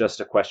other is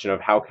just a question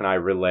of how can I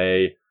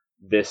relay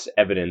this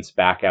evidence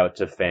back out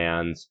to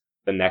fans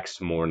the next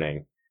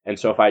morning. And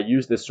so if I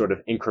use this sort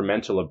of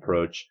incremental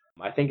approach,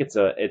 I think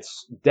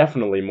it's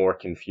definitely more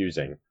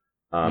confusing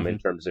in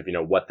terms of,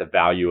 what the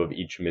value of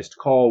each missed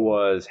call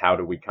was, how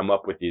do we come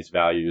up with these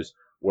values,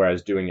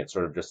 whereas doing it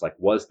sort of just like,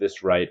 was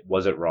this right?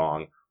 Was it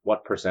wrong?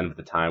 What percent of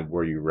the time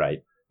were you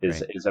right?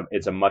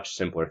 It's a much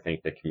simpler thing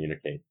to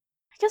communicate.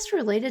 I guess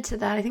related to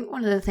that, I think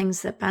one of the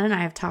things that Ben and I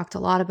have talked a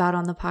lot about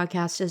on the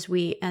podcast as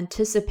we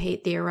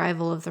anticipate the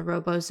arrival of the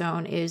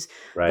RoboZone is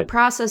the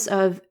process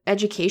of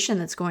education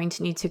that's going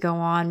to need to go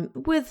on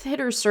with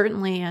hitters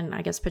certainly, and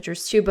I guess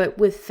pitchers too, but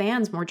with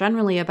fans more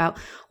generally about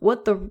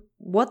what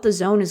the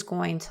zone is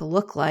going to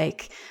look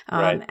like,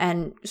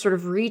 and sort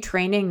of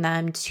retraining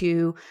them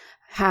to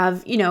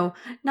have,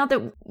 not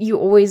that you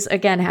always,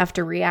 again, have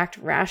to react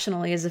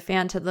rationally as a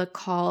fan to the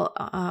call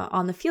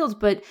on the field,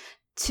 but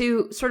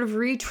to sort of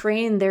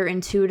retrain their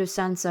intuitive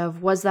sense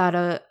of, was that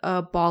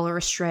a ball or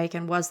a strike,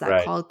 and was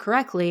that called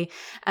correctly?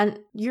 And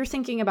you're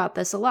thinking about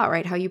this a lot,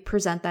 right? How you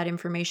present that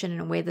information in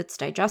a way that's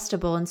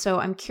digestible. And so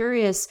I'm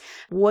curious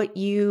what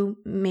you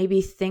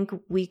maybe think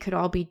we could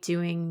all be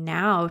doing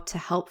now to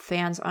help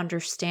fans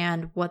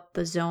understand what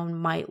the zone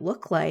might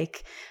look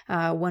like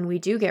when we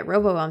do get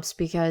robo-umps,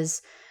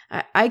 because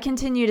I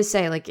continue to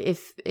say, like,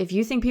 if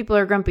you think people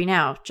are grumpy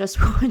now, just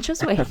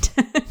wait.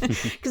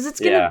 because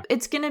Yeah.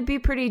 it's gonna be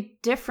pretty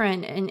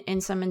different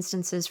in some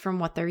instances from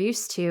what they're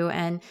used to,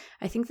 and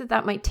I think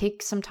that might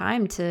take some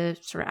time to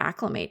sort of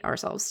acclimate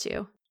ourselves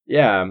to.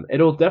 Yeah,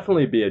 it'll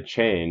definitely be a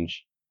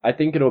change. I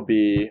think it'll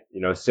be,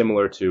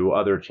 similar to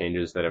other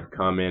changes that have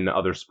come in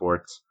other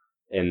sports.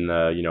 In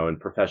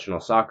professional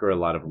soccer, a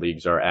lot of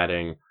leagues are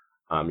adding,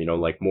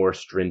 like more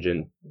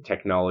stringent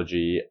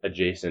technology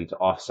adjacent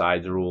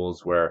offsides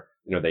rules where,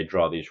 they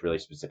draw these really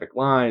specific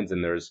lines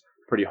and there's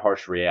pretty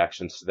harsh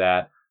reactions to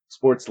that.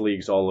 Sports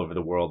leagues all over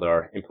the world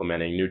are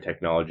implementing new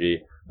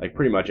technology like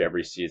pretty much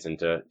every season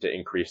to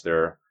increase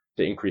their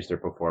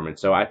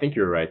performance. So I think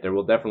you're right. There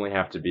will definitely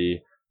have to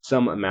be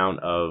some amount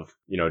of,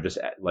 just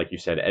like you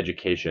said,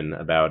 education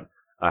about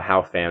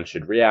how fans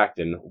should react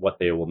and what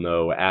they will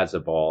know as a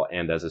ball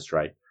and as a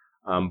strike.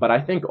 But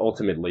I think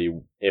ultimately,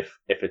 if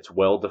it's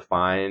well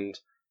defined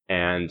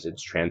and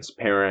it's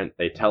transparent,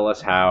 they tell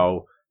us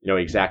how,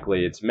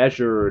 exactly it's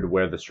measured,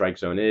 where the strike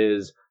zone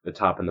is, the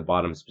top and the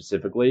bottom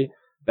specifically,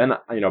 then,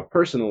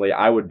 personally,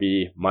 I would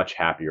be much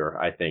happier,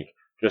 I think,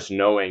 just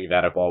knowing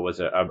that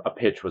a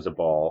pitch was a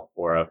ball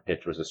or a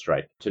pitch was a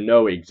strike. To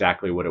know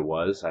exactly what it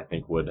was, I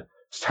think would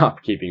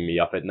stop keeping me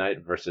up at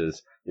night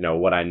versus,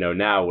 what I know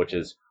now, which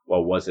is,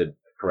 well, was it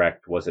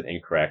correct? Was it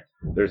incorrect?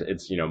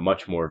 It's,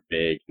 much more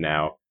vague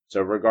now.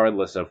 So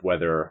regardless of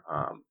whether,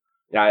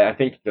 I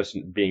think just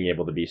being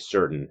able to be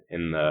certain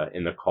in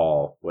the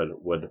call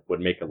would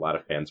make a lot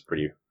of fans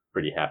pretty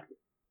happy.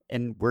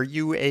 And were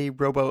you a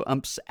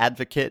robo-umps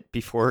advocate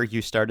before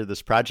you started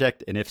this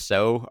project? And if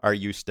so, are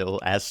you still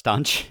as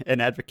staunch an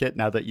advocate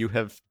now that you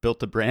have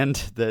built a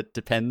brand that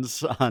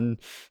depends on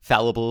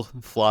fallible,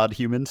 flawed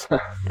humans?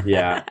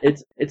 Yeah,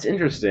 it's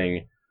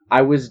interesting.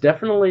 I was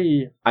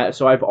definitely,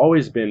 so I've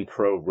always been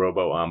pro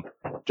robo-ump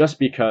just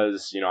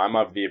because, I'm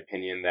of the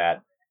opinion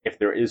that if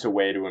there is a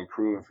way to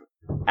improve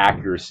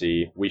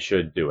accuracy, we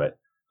should do it.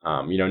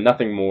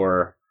 Nothing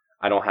more.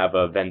 I don't have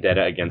a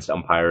vendetta against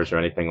umpires or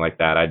anything like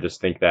that. I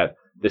just think that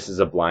this is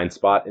a blind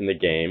spot in the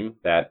game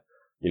that,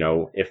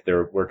 if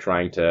we're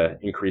trying to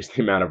increase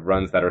the amount of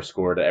runs that are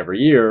scored every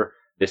year,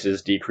 this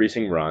is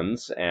decreasing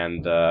runs.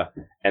 And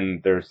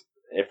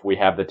if we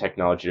have the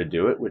technology to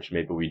do it, which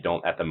maybe we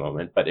don't at the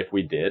moment, but if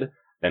we did,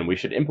 then we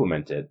should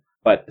implement it.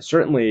 But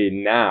certainly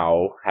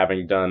now,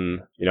 having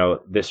done,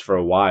 this for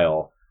a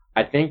while,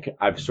 I think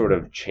I've sort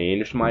of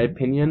changed my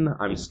opinion.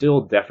 I'm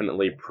still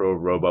definitely pro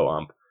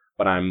robo-ump,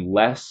 but I'm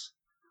less,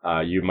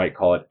 you might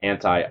call it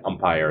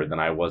anti-umpire than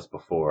I was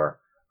before.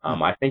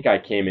 I think I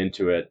came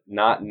into it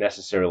not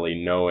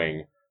necessarily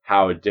knowing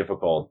how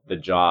difficult the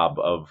job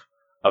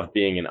of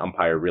being an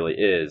umpire really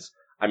is.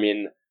 I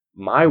mean,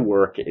 my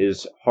work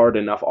is hard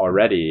enough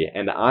already,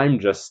 and I'm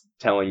just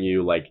telling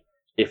you, like,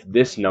 if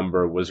this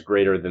number was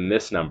greater than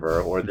this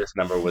number, or this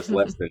number was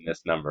less than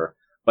this number,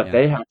 but Yeah.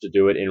 they have to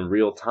do it in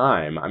real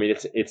time. I mean,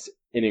 it's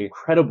an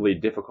incredibly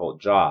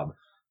difficult job.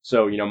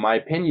 So, my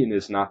opinion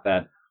is not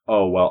that,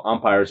 oh, well,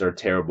 umpires are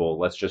terrible,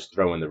 let's just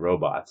throw in the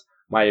robots.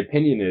 My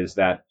opinion is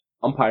that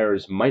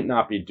umpires might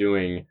not be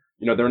doing,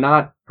 they're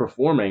not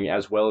performing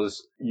as well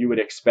as you would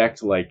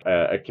expect like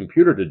a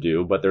computer to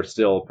do, but they're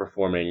still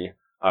performing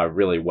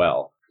really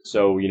well.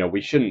 So,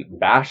 we shouldn't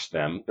bash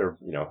them.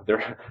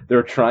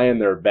 They're trying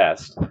their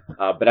best.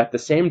 But at the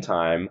same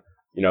time,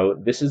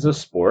 this is a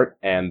sport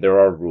and there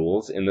are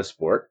rules in the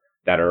sport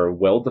that are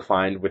well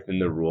defined within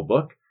the rule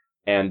book.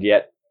 And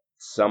yet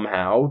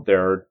somehow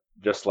they're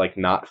just like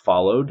not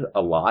followed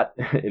a lot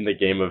in the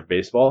game of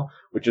baseball,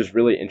 which is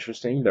really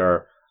interesting.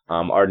 There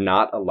are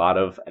not a lot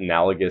of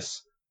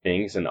analogous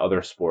things in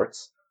other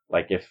sports.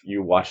 Like if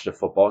you watched a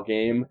football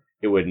game,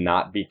 it would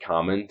not be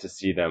common to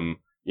see them,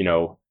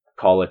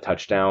 call a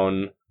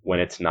touchdown when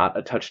it's not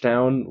a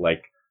touchdown,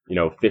 like,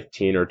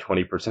 15 or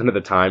 20% of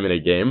the time in a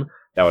game.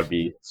 That would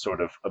be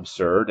sort of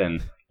absurd.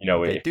 And,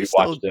 They if do you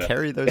still watch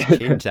carry those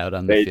chains out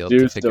on the they field do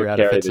to still figure out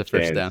if carry it's the a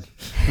first chains. down.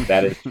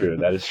 That is true.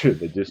 That is true.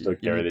 They do still You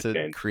carry need the to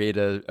chains. create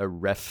a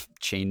ref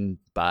chain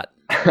bot,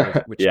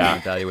 which Yeah. can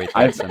evaluate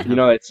that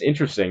somehow. It's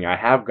interesting. I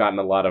have gotten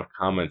a lot of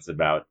comments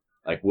about,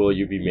 like, will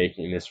you be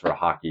making this for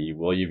hockey?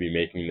 Will you be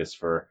making this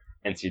for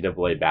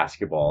NCAA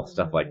basketball?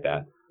 Stuff like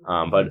that.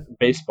 But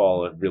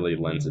baseball really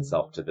lends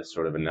itself to this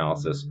sort of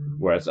analysis,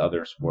 whereas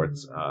other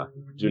sports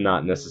do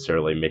not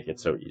necessarily make it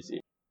so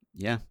easy.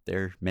 Yeah,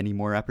 there are many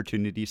more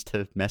opportunities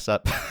to mess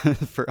up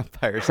for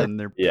umpires, and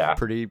they're Yeah.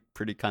 pretty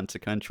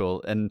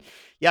consequential. And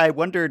yeah, I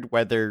wondered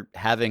whether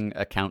having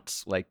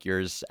accounts like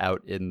yours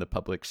out in the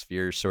public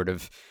sphere sort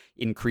of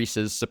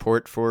increases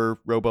support for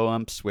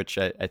robo-umps, which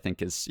I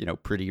think is,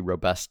 pretty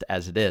robust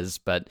as it is.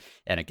 But,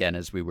 and again,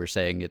 as we were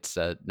saying, it's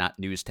not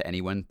news to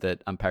anyone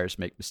that umpires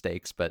make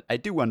mistakes. But I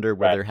do wonder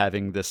whether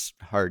having this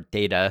hard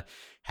data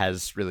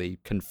has really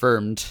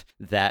confirmed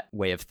that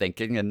way of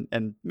thinking.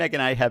 And Meg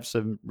and I have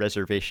some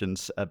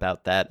reservations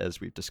about that,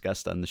 as we've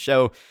discussed on the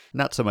show.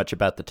 Not so much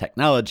about the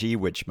technology,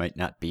 which might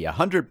not be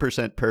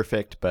 100%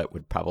 perfect, but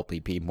would probably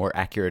be more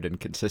accurate and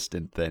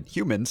consistent than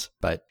humans.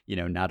 But,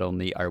 not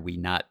only are we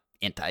not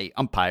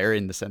anti-umpire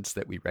in the sense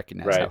that we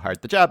recognize how Right.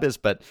 hard the job is,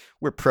 but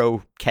we're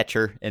pro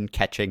catcher and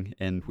catching,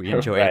 and we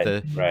enjoy Right.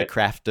 the Right.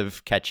 craft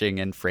of catching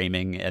and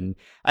framing. And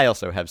I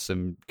also have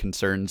some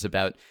concerns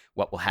about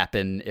what will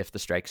happen if the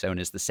strike zone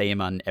is the same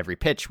on every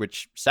pitch,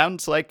 which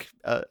sounds like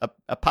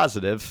a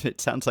positive.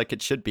 It sounds like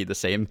it should be the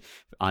same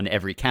on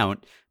every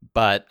count,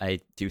 but I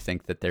do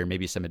think that there may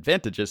be some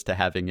advantages to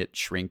having it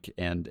shrink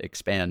and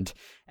expand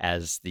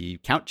as the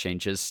count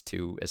changes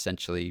to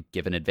essentially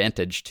give an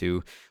advantage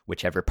to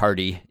whichever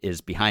party is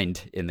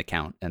behind in the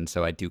count. And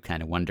so I do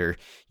kind of wonder,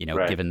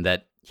 Right. given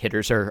that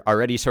hitters are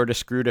already sort of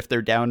screwed if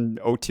they're down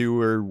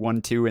 0-2 or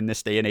 1-2 in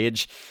this day and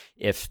age,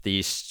 if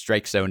the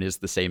strike zone is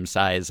the same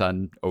size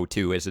on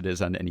 0-2 as it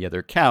is on any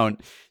other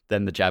count,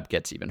 then the job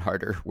gets even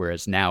harder.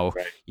 Whereas now,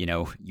 Right.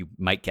 you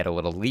might get a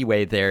little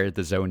leeway there.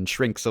 The zone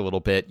shrinks a little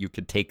bit. You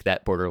could take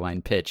that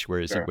borderline pitch,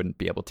 whereas you Sure. wouldn't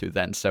be able to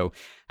then. So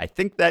I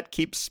think that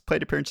keeps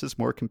plate appearances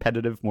more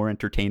competitive, more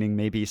entertaining,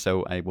 maybe.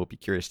 So I will be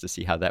curious to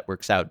see how that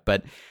works out.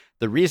 But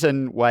the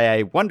reason why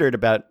I wondered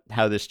about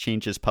how this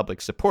changes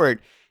public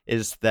support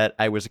is that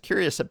I was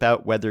curious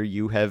about whether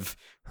you have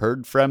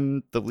heard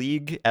from the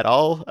league at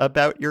all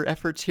about your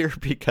efforts here,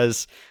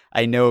 because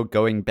I know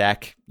going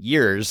back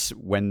years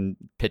when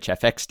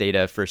PitchFX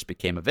data first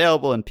became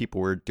available and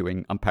people were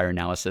doing umpire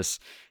analysis,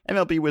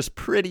 MLB was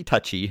pretty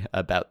touchy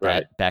about that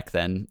Right. back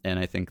then. And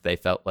I think they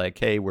felt like,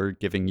 hey, we're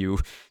giving you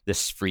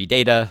this free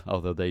data,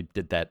 although they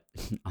did that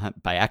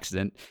by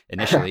accident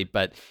initially,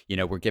 but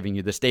we're giving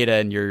you this data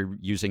and you're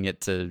using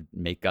it to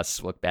make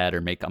us look bad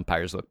or make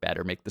umpires look bad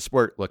or make the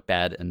sport look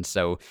bad. And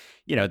so,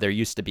 there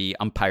used to be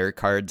umpire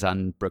cards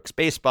on Brooks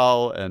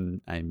Baseball, and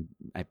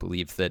I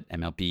believe that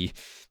MLB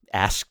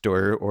asked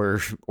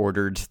or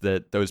ordered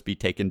that those be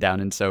taken down,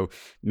 and so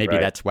maybe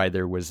Right. that's why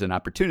there was an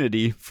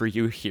opportunity for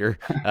you here,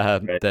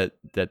 Right.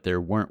 that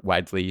there weren't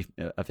widely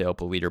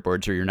available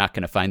leaderboards, or you're not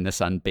going to find this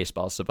on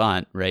Baseball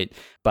Savant, right?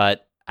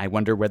 But I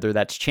wonder whether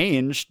that's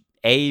changed.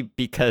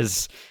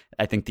 Because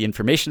I think the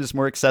information is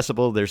more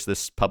accessible. There's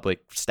this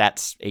public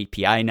stats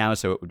API now,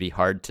 so it would be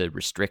hard to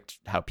restrict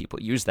how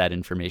people use that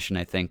information,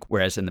 I think.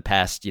 Whereas in the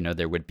past,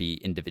 there would be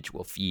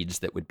individual feeds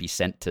that would be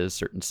sent to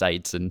certain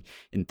sites and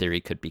in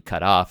theory could be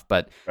cut off.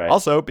 But Right.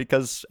 also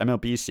because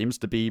MLB seems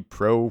to be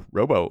pro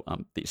robo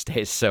these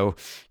days. So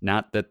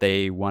not that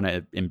they want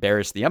to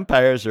embarrass the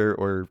umpires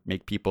or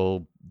make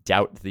people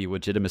doubt the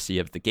legitimacy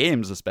of the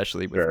games,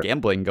 especially with Sure.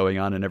 gambling going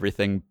on and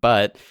everything.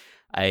 But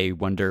I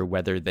wonder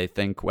whether they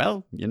think,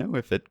 well,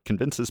 if it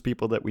convinces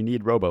people that we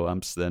need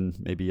robo-umps, then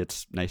maybe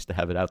it's nice to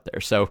have it out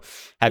there. So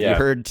have you Yeah.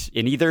 heard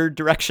in either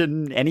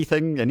direction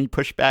anything, any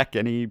pushback,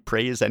 any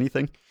praise,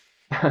 anything?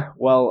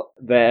 Well,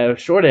 the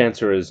short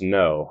answer is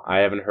no. I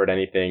haven't heard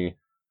anything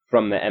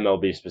from the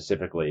MLB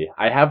specifically.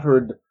 I have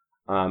heard,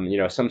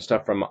 some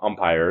stuff from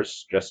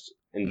umpires just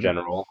in Mhm.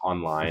 general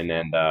online,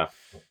 and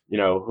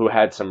who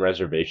had some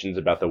reservations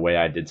about the way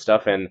I did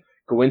stuff. And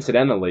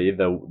coincidentally,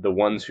 the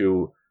ones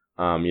who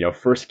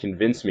first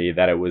convinced me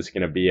that it was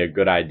going to be a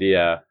good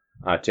idea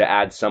to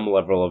add some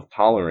level of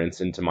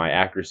tolerance into my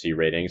accuracy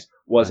ratings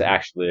was Uh-huh.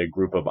 actually a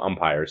group of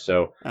umpires.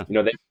 So, Oh.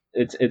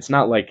 it's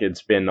not like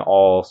it's been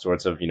all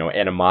sorts of,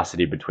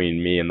 animosity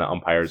between me and the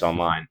umpires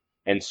online,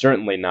 and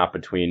certainly not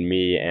between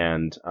me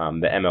and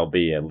the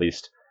MLB, at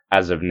least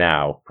as of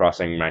now,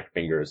 crossing my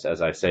fingers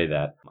as I say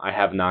that. I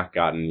have not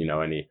gotten,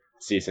 any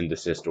cease and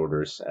desist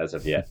orders as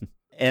of yet.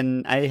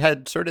 And I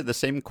had sort of the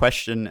same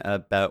question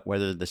about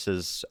whether this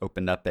has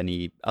opened up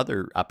any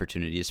other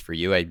opportunities for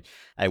you.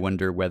 I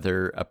wonder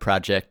whether a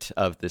project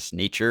of this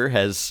nature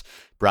has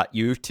brought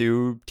you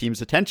to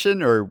teams'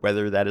 attention, or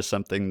whether that is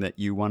something that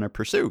you want to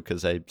pursue.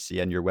 Because I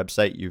see on your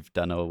website you've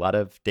done a lot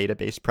of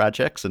database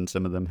projects, and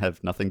some of them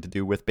have nothing to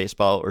do with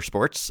baseball or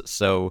sports.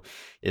 So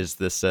is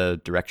this a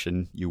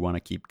direction you want to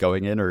keep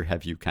going in, or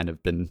have you kind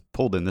of been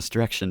pulled in this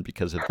direction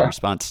because of the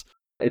response?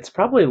 It's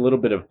probably a little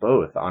bit of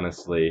both,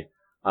 honestly.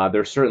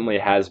 There certainly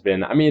has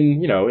been. I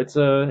mean, it's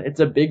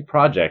a big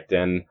project,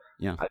 and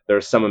Yeah.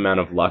 there's some amount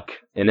of luck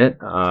in it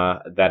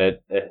that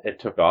it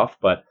took off.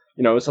 But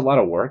it's a lot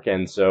of work,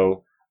 and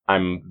so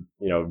I'm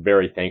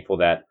very thankful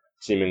that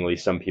seemingly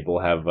some people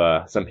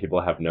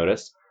have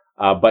noticed.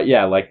 But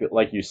yeah,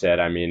 like you said,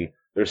 I mean,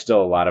 there's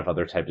still a lot of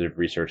other types of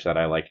research that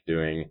I like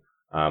doing.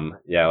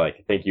 Yeah,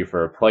 like thank you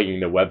for plugging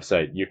the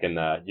website. You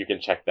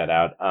can check that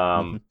out.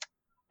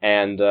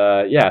 And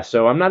yeah,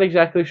 so I'm not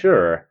exactly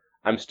sure.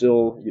 I'm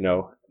still,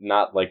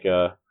 not like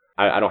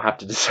I don't have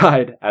to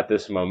decide at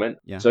this moment.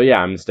 Yeah. So yeah,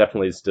 I'm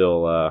definitely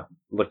still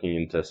looking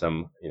into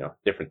some,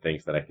 different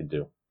things that I could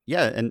do.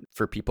 Yeah, and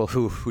for people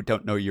who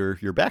don't know your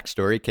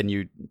backstory,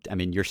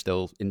 you're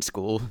still in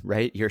school,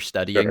 right? You're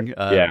studying.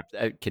 Sure.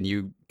 Yeah. Can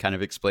you kind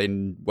of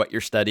explain what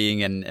you're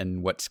studying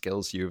and what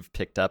skills you've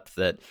picked up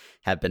that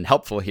have been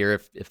helpful here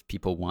if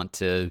people want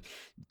to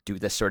do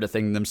this sort of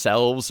thing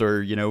themselves,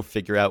 or,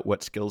 figure out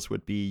what skills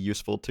would be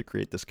useful to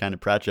create this kind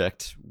of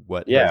project?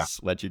 What Yeah. has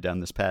led you down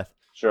this path?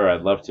 Sure,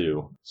 I'd love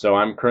to. So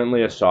I'm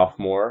currently a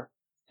sophomore,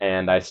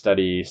 and I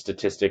study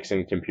statistics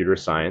and computer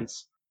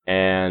science.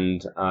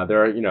 And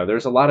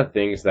there's a lot of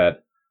things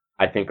that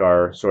I think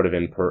are sort of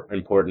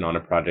important on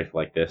a project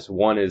like this.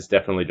 One is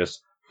definitely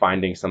just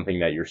finding something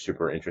that you're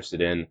super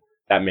interested in.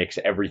 That makes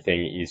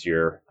everything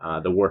easier.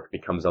 The work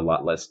becomes a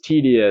lot less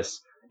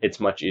tedious. It's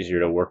much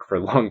easier to work for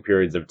long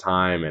periods of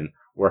time and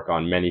work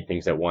on many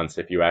things at once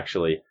if you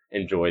actually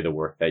enjoy the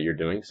work that you're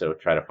doing. So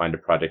try to find a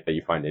project that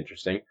you find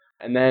interesting.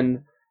 And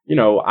then,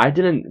 I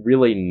didn't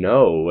really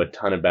know a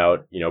ton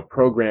about,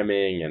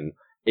 programming and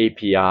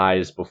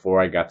APIs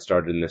before I got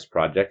started in this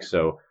project.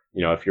 So,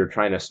 if you're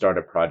trying to start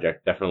a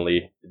project,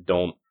 definitely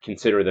don't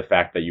consider the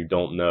fact that you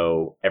don't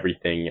know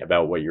everything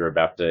about what you're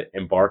about to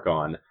embark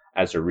on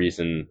as a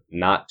reason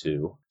not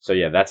to. So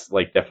yeah, that's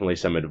like definitely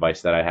some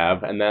advice that I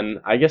have. And then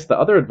I guess the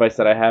other advice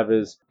that I have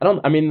is,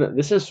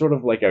 this is sort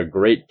of like a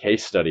great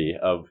case study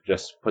of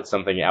just put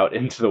something out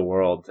into the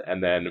world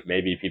and then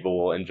maybe people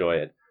will enjoy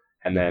it.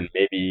 And then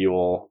maybe you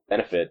will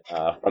benefit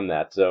from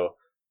that. So,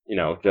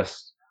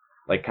 just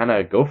like kind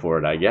of go for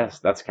it, I guess.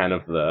 That's kind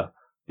of the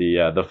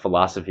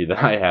philosophy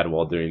that I had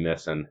while doing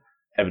this, and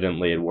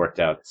evidently it worked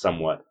out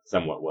somewhat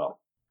well.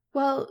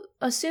 Well,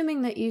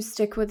 assuming that you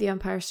stick with the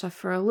Umpire stuff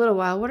for a little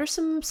while, what are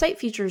some site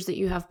features that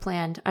you have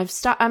planned?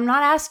 I'm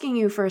not asking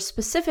you for a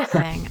specific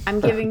thing. I'm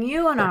giving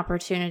you an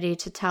opportunity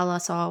to tell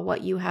us all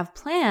what you have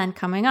planned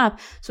coming up,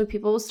 so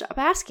people will stop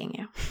asking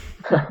you.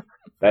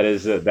 That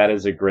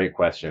is a great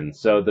question.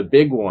 So the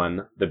big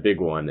one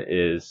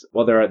is,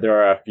 well, there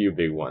are a few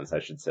big ones, I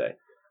should say.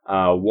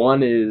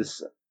 One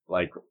is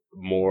like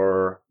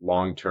more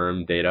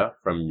long-term data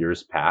from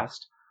years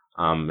past.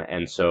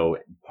 And so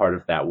part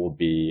of that will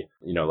be,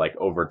 like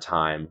over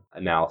time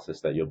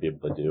analysis that you'll be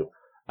able to do.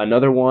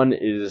 Another one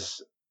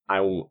is,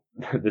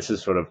 this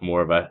is sort of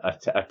more of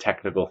a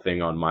technical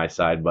thing on my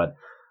side, but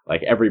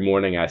like every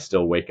morning I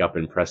still wake up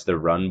and press the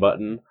run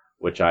button,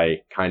 which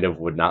I kind of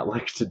would not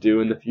like to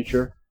do in the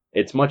future.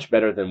 It's much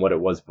better than what it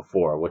was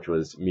before, which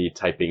was me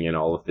typing in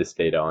all of this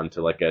data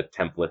onto like a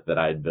template that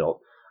I had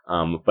built.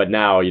 But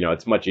now,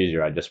 it's much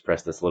easier. I just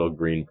press this little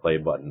green play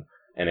button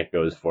and it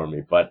goes for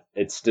me. But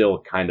it's still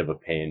kind of a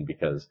pain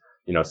because,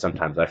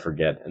 sometimes I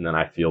forget and then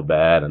I feel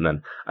bad and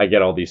then I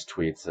get all these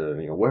tweets of,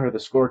 where are the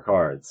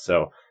scorecards?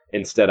 So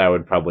instead, I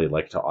would probably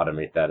like to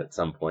automate that at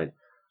some point.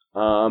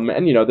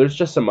 And, there's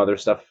just some other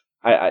stuff.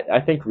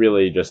 I think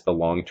really just the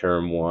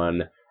long-term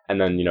one.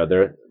 And then,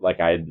 there, like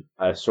I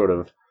sort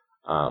of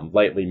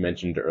lightly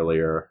mentioned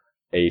earlier,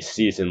 a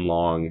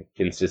season-long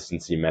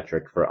consistency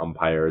metric for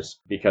umpires,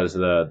 because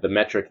the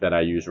metric that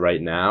I use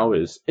right now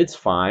it's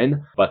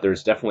fine, but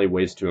there's definitely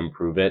ways to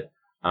improve it,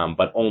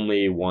 but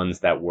only ones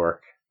that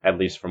work, at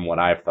least from what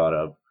I've thought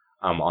of,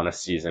 on a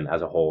season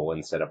as a whole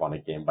instead of on a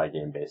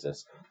game-by-game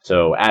basis.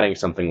 So adding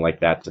something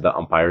like that to the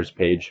umpires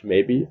page,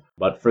 maybe.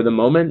 But for the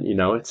moment,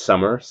 it's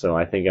summer, so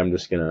I think I'm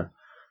just going to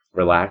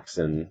relax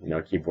and,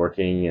 keep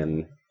working,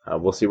 and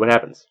we'll see what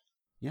happens.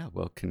 Yeah,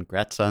 well,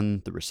 congrats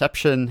on the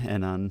reception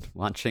and on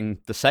launching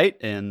the site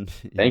and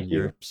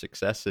your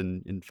success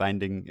in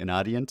finding an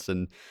audience.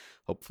 And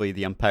hopefully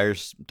the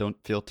umpires don't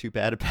feel too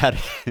bad about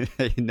it.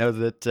 I know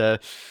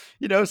that,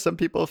 some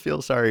people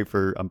feel sorry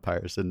for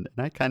umpires, and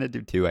I kind of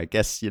do too. I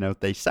guess,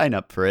 they sign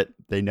up for it.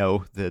 They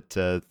know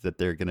that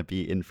they're going to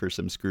be in for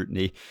some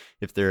scrutiny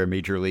if they're a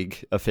major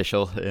league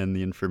official and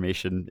the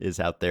information is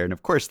out there. And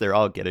of course, they're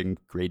all getting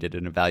graded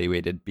and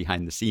evaluated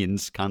behind the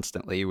scenes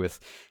constantly with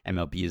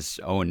MLB's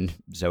own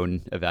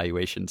zone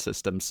evaluation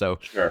system. So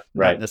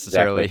not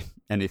necessarily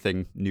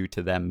anything new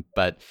to them,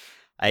 but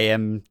I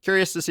am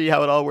curious to see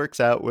how it all works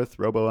out with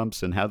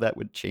robo-umps and how that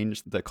would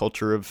change the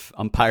culture of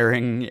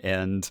umpiring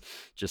and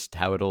just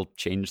how it'll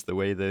change the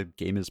way the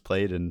game is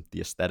played and the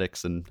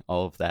aesthetics and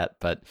all of that.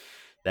 But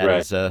that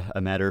is a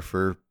matter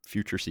for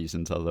future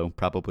seasons, although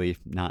probably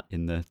not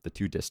in the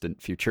too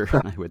distant future,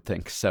 I would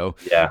think. So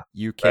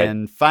you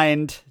can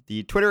find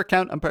the Twitter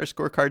account, Umpire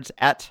Scorecards,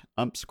 at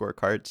Ump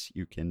Scorecards.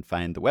 You can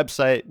find the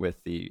website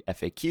with the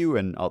FAQ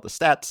and all the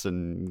stats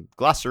and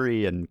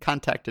glossary and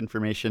contact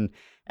information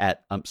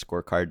at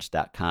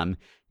umpscorecards.com.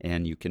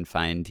 And you can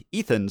find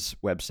Ethan's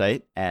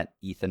website at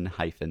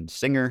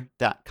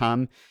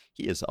ethan-singer.com.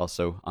 He is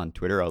also on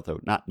Twitter, although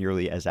not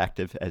nearly as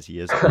active as he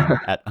is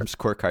at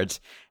Scorecards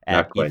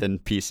at Ethan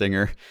P.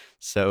 Singer.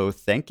 So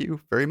thank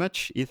you very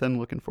much, Ethan.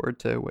 Looking forward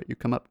to what you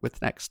come up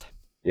with next.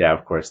 Yeah,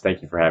 of course.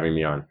 Thank you for having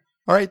me on.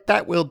 All right,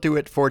 that will do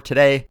it for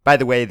today. By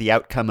the way, the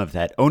outcome of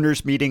that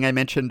owners meeting I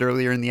mentioned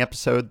earlier in the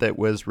episode that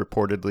was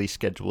reportedly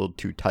scheduled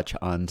to touch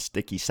on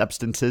sticky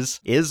substances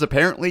is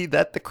apparently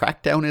that the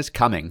crackdown is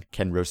coming.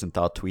 Ken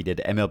Rosenthal tweeted,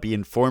 MLB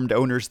informed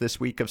owners this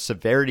week of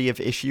severity of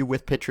issue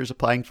with pitchers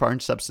applying foreign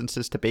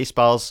substances to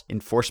baseballs.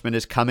 Enforcement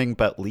is coming,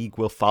 but league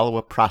will follow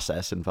a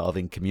process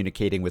involving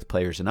communicating with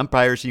players and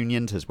umpires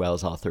unions as well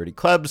as all 30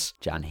 clubs.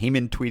 John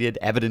Heyman tweeted,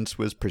 evidence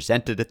was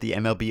presented at the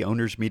MLB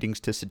owners meetings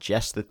to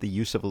suggest that the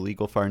use of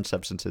illegal foreign substances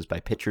substances by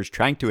pitchers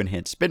trying to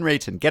enhance spin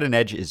rates and get an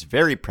edge is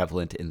very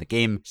prevalent in the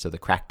game, so the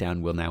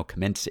crackdown will now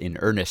commence in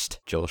earnest.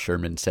 Joel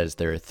Sherman says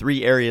there are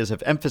 3 areas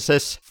of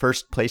emphasis.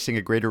 First, placing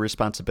a greater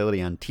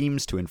responsibility on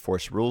teams to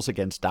enforce rules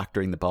against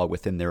doctoring the ball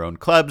within their own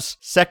clubs.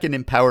 Second,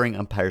 empowering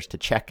umpires to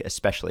check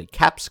especially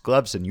caps,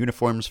 gloves, and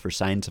uniforms for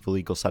signs of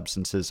illegal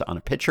substances on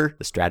a pitcher.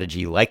 The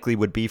strategy likely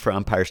would be for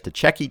umpires to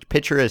check each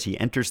pitcher as he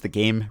enters the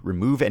game,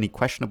 remove any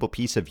questionable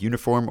piece of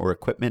uniform or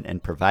equipment,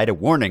 and provide a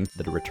warning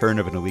that a return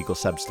of an illegal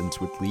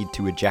substance would lead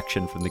to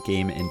ejection from the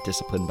game and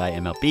discipline by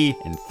MLB.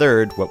 And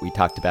third, what we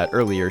talked about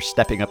earlier,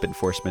 stepping up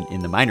enforcement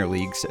in the minor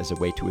leagues as a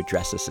way to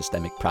address a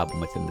systemic problem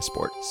within the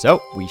sport.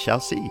 So we shall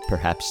see,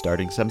 perhaps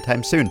starting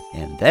sometime soon.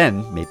 And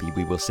then maybe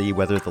we will see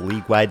whether the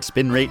league-wide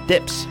spin rate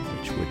dips,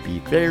 which would be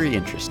very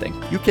interesting.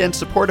 You can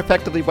support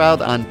Effectively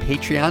Wild on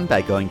Patreon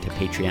by going to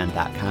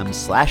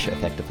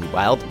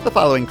patreon.com/effectivelywild. The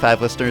following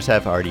 5 listeners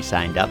have already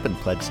signed up and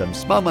pledged some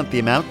small monthly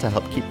amount to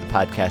help keep the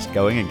podcast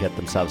going and get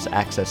themselves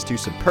access to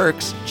some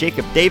perks.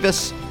 Jacob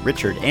Davis,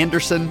 Richard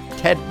Anderson,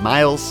 Ted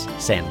Miles,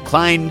 Sam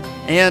Klein,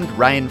 and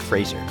Ryan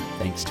Fraser.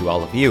 Thanks to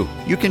all of you.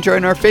 You can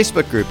join our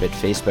Facebook group at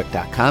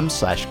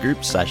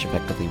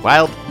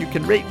facebook.com/groups/effectivelywild. You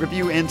can rate,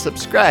 review, and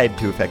subscribe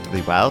to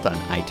Effectively Wild on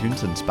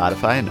iTunes and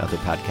Spotify and other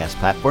podcast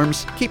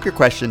platforms. Keep your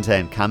questions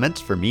and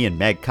comments for me and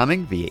Meg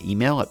coming via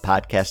email at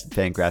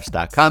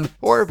podcast@fangraphs.com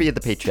or via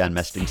the Patreon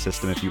messaging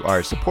system if you are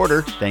a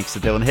supporter. Thanks to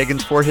Dylan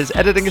Higgins for his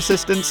editing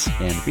assistance,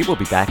 and we will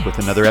be back with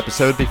another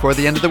episode before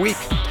the end of the week.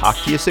 Talk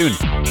to you soon.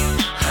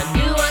 I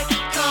knew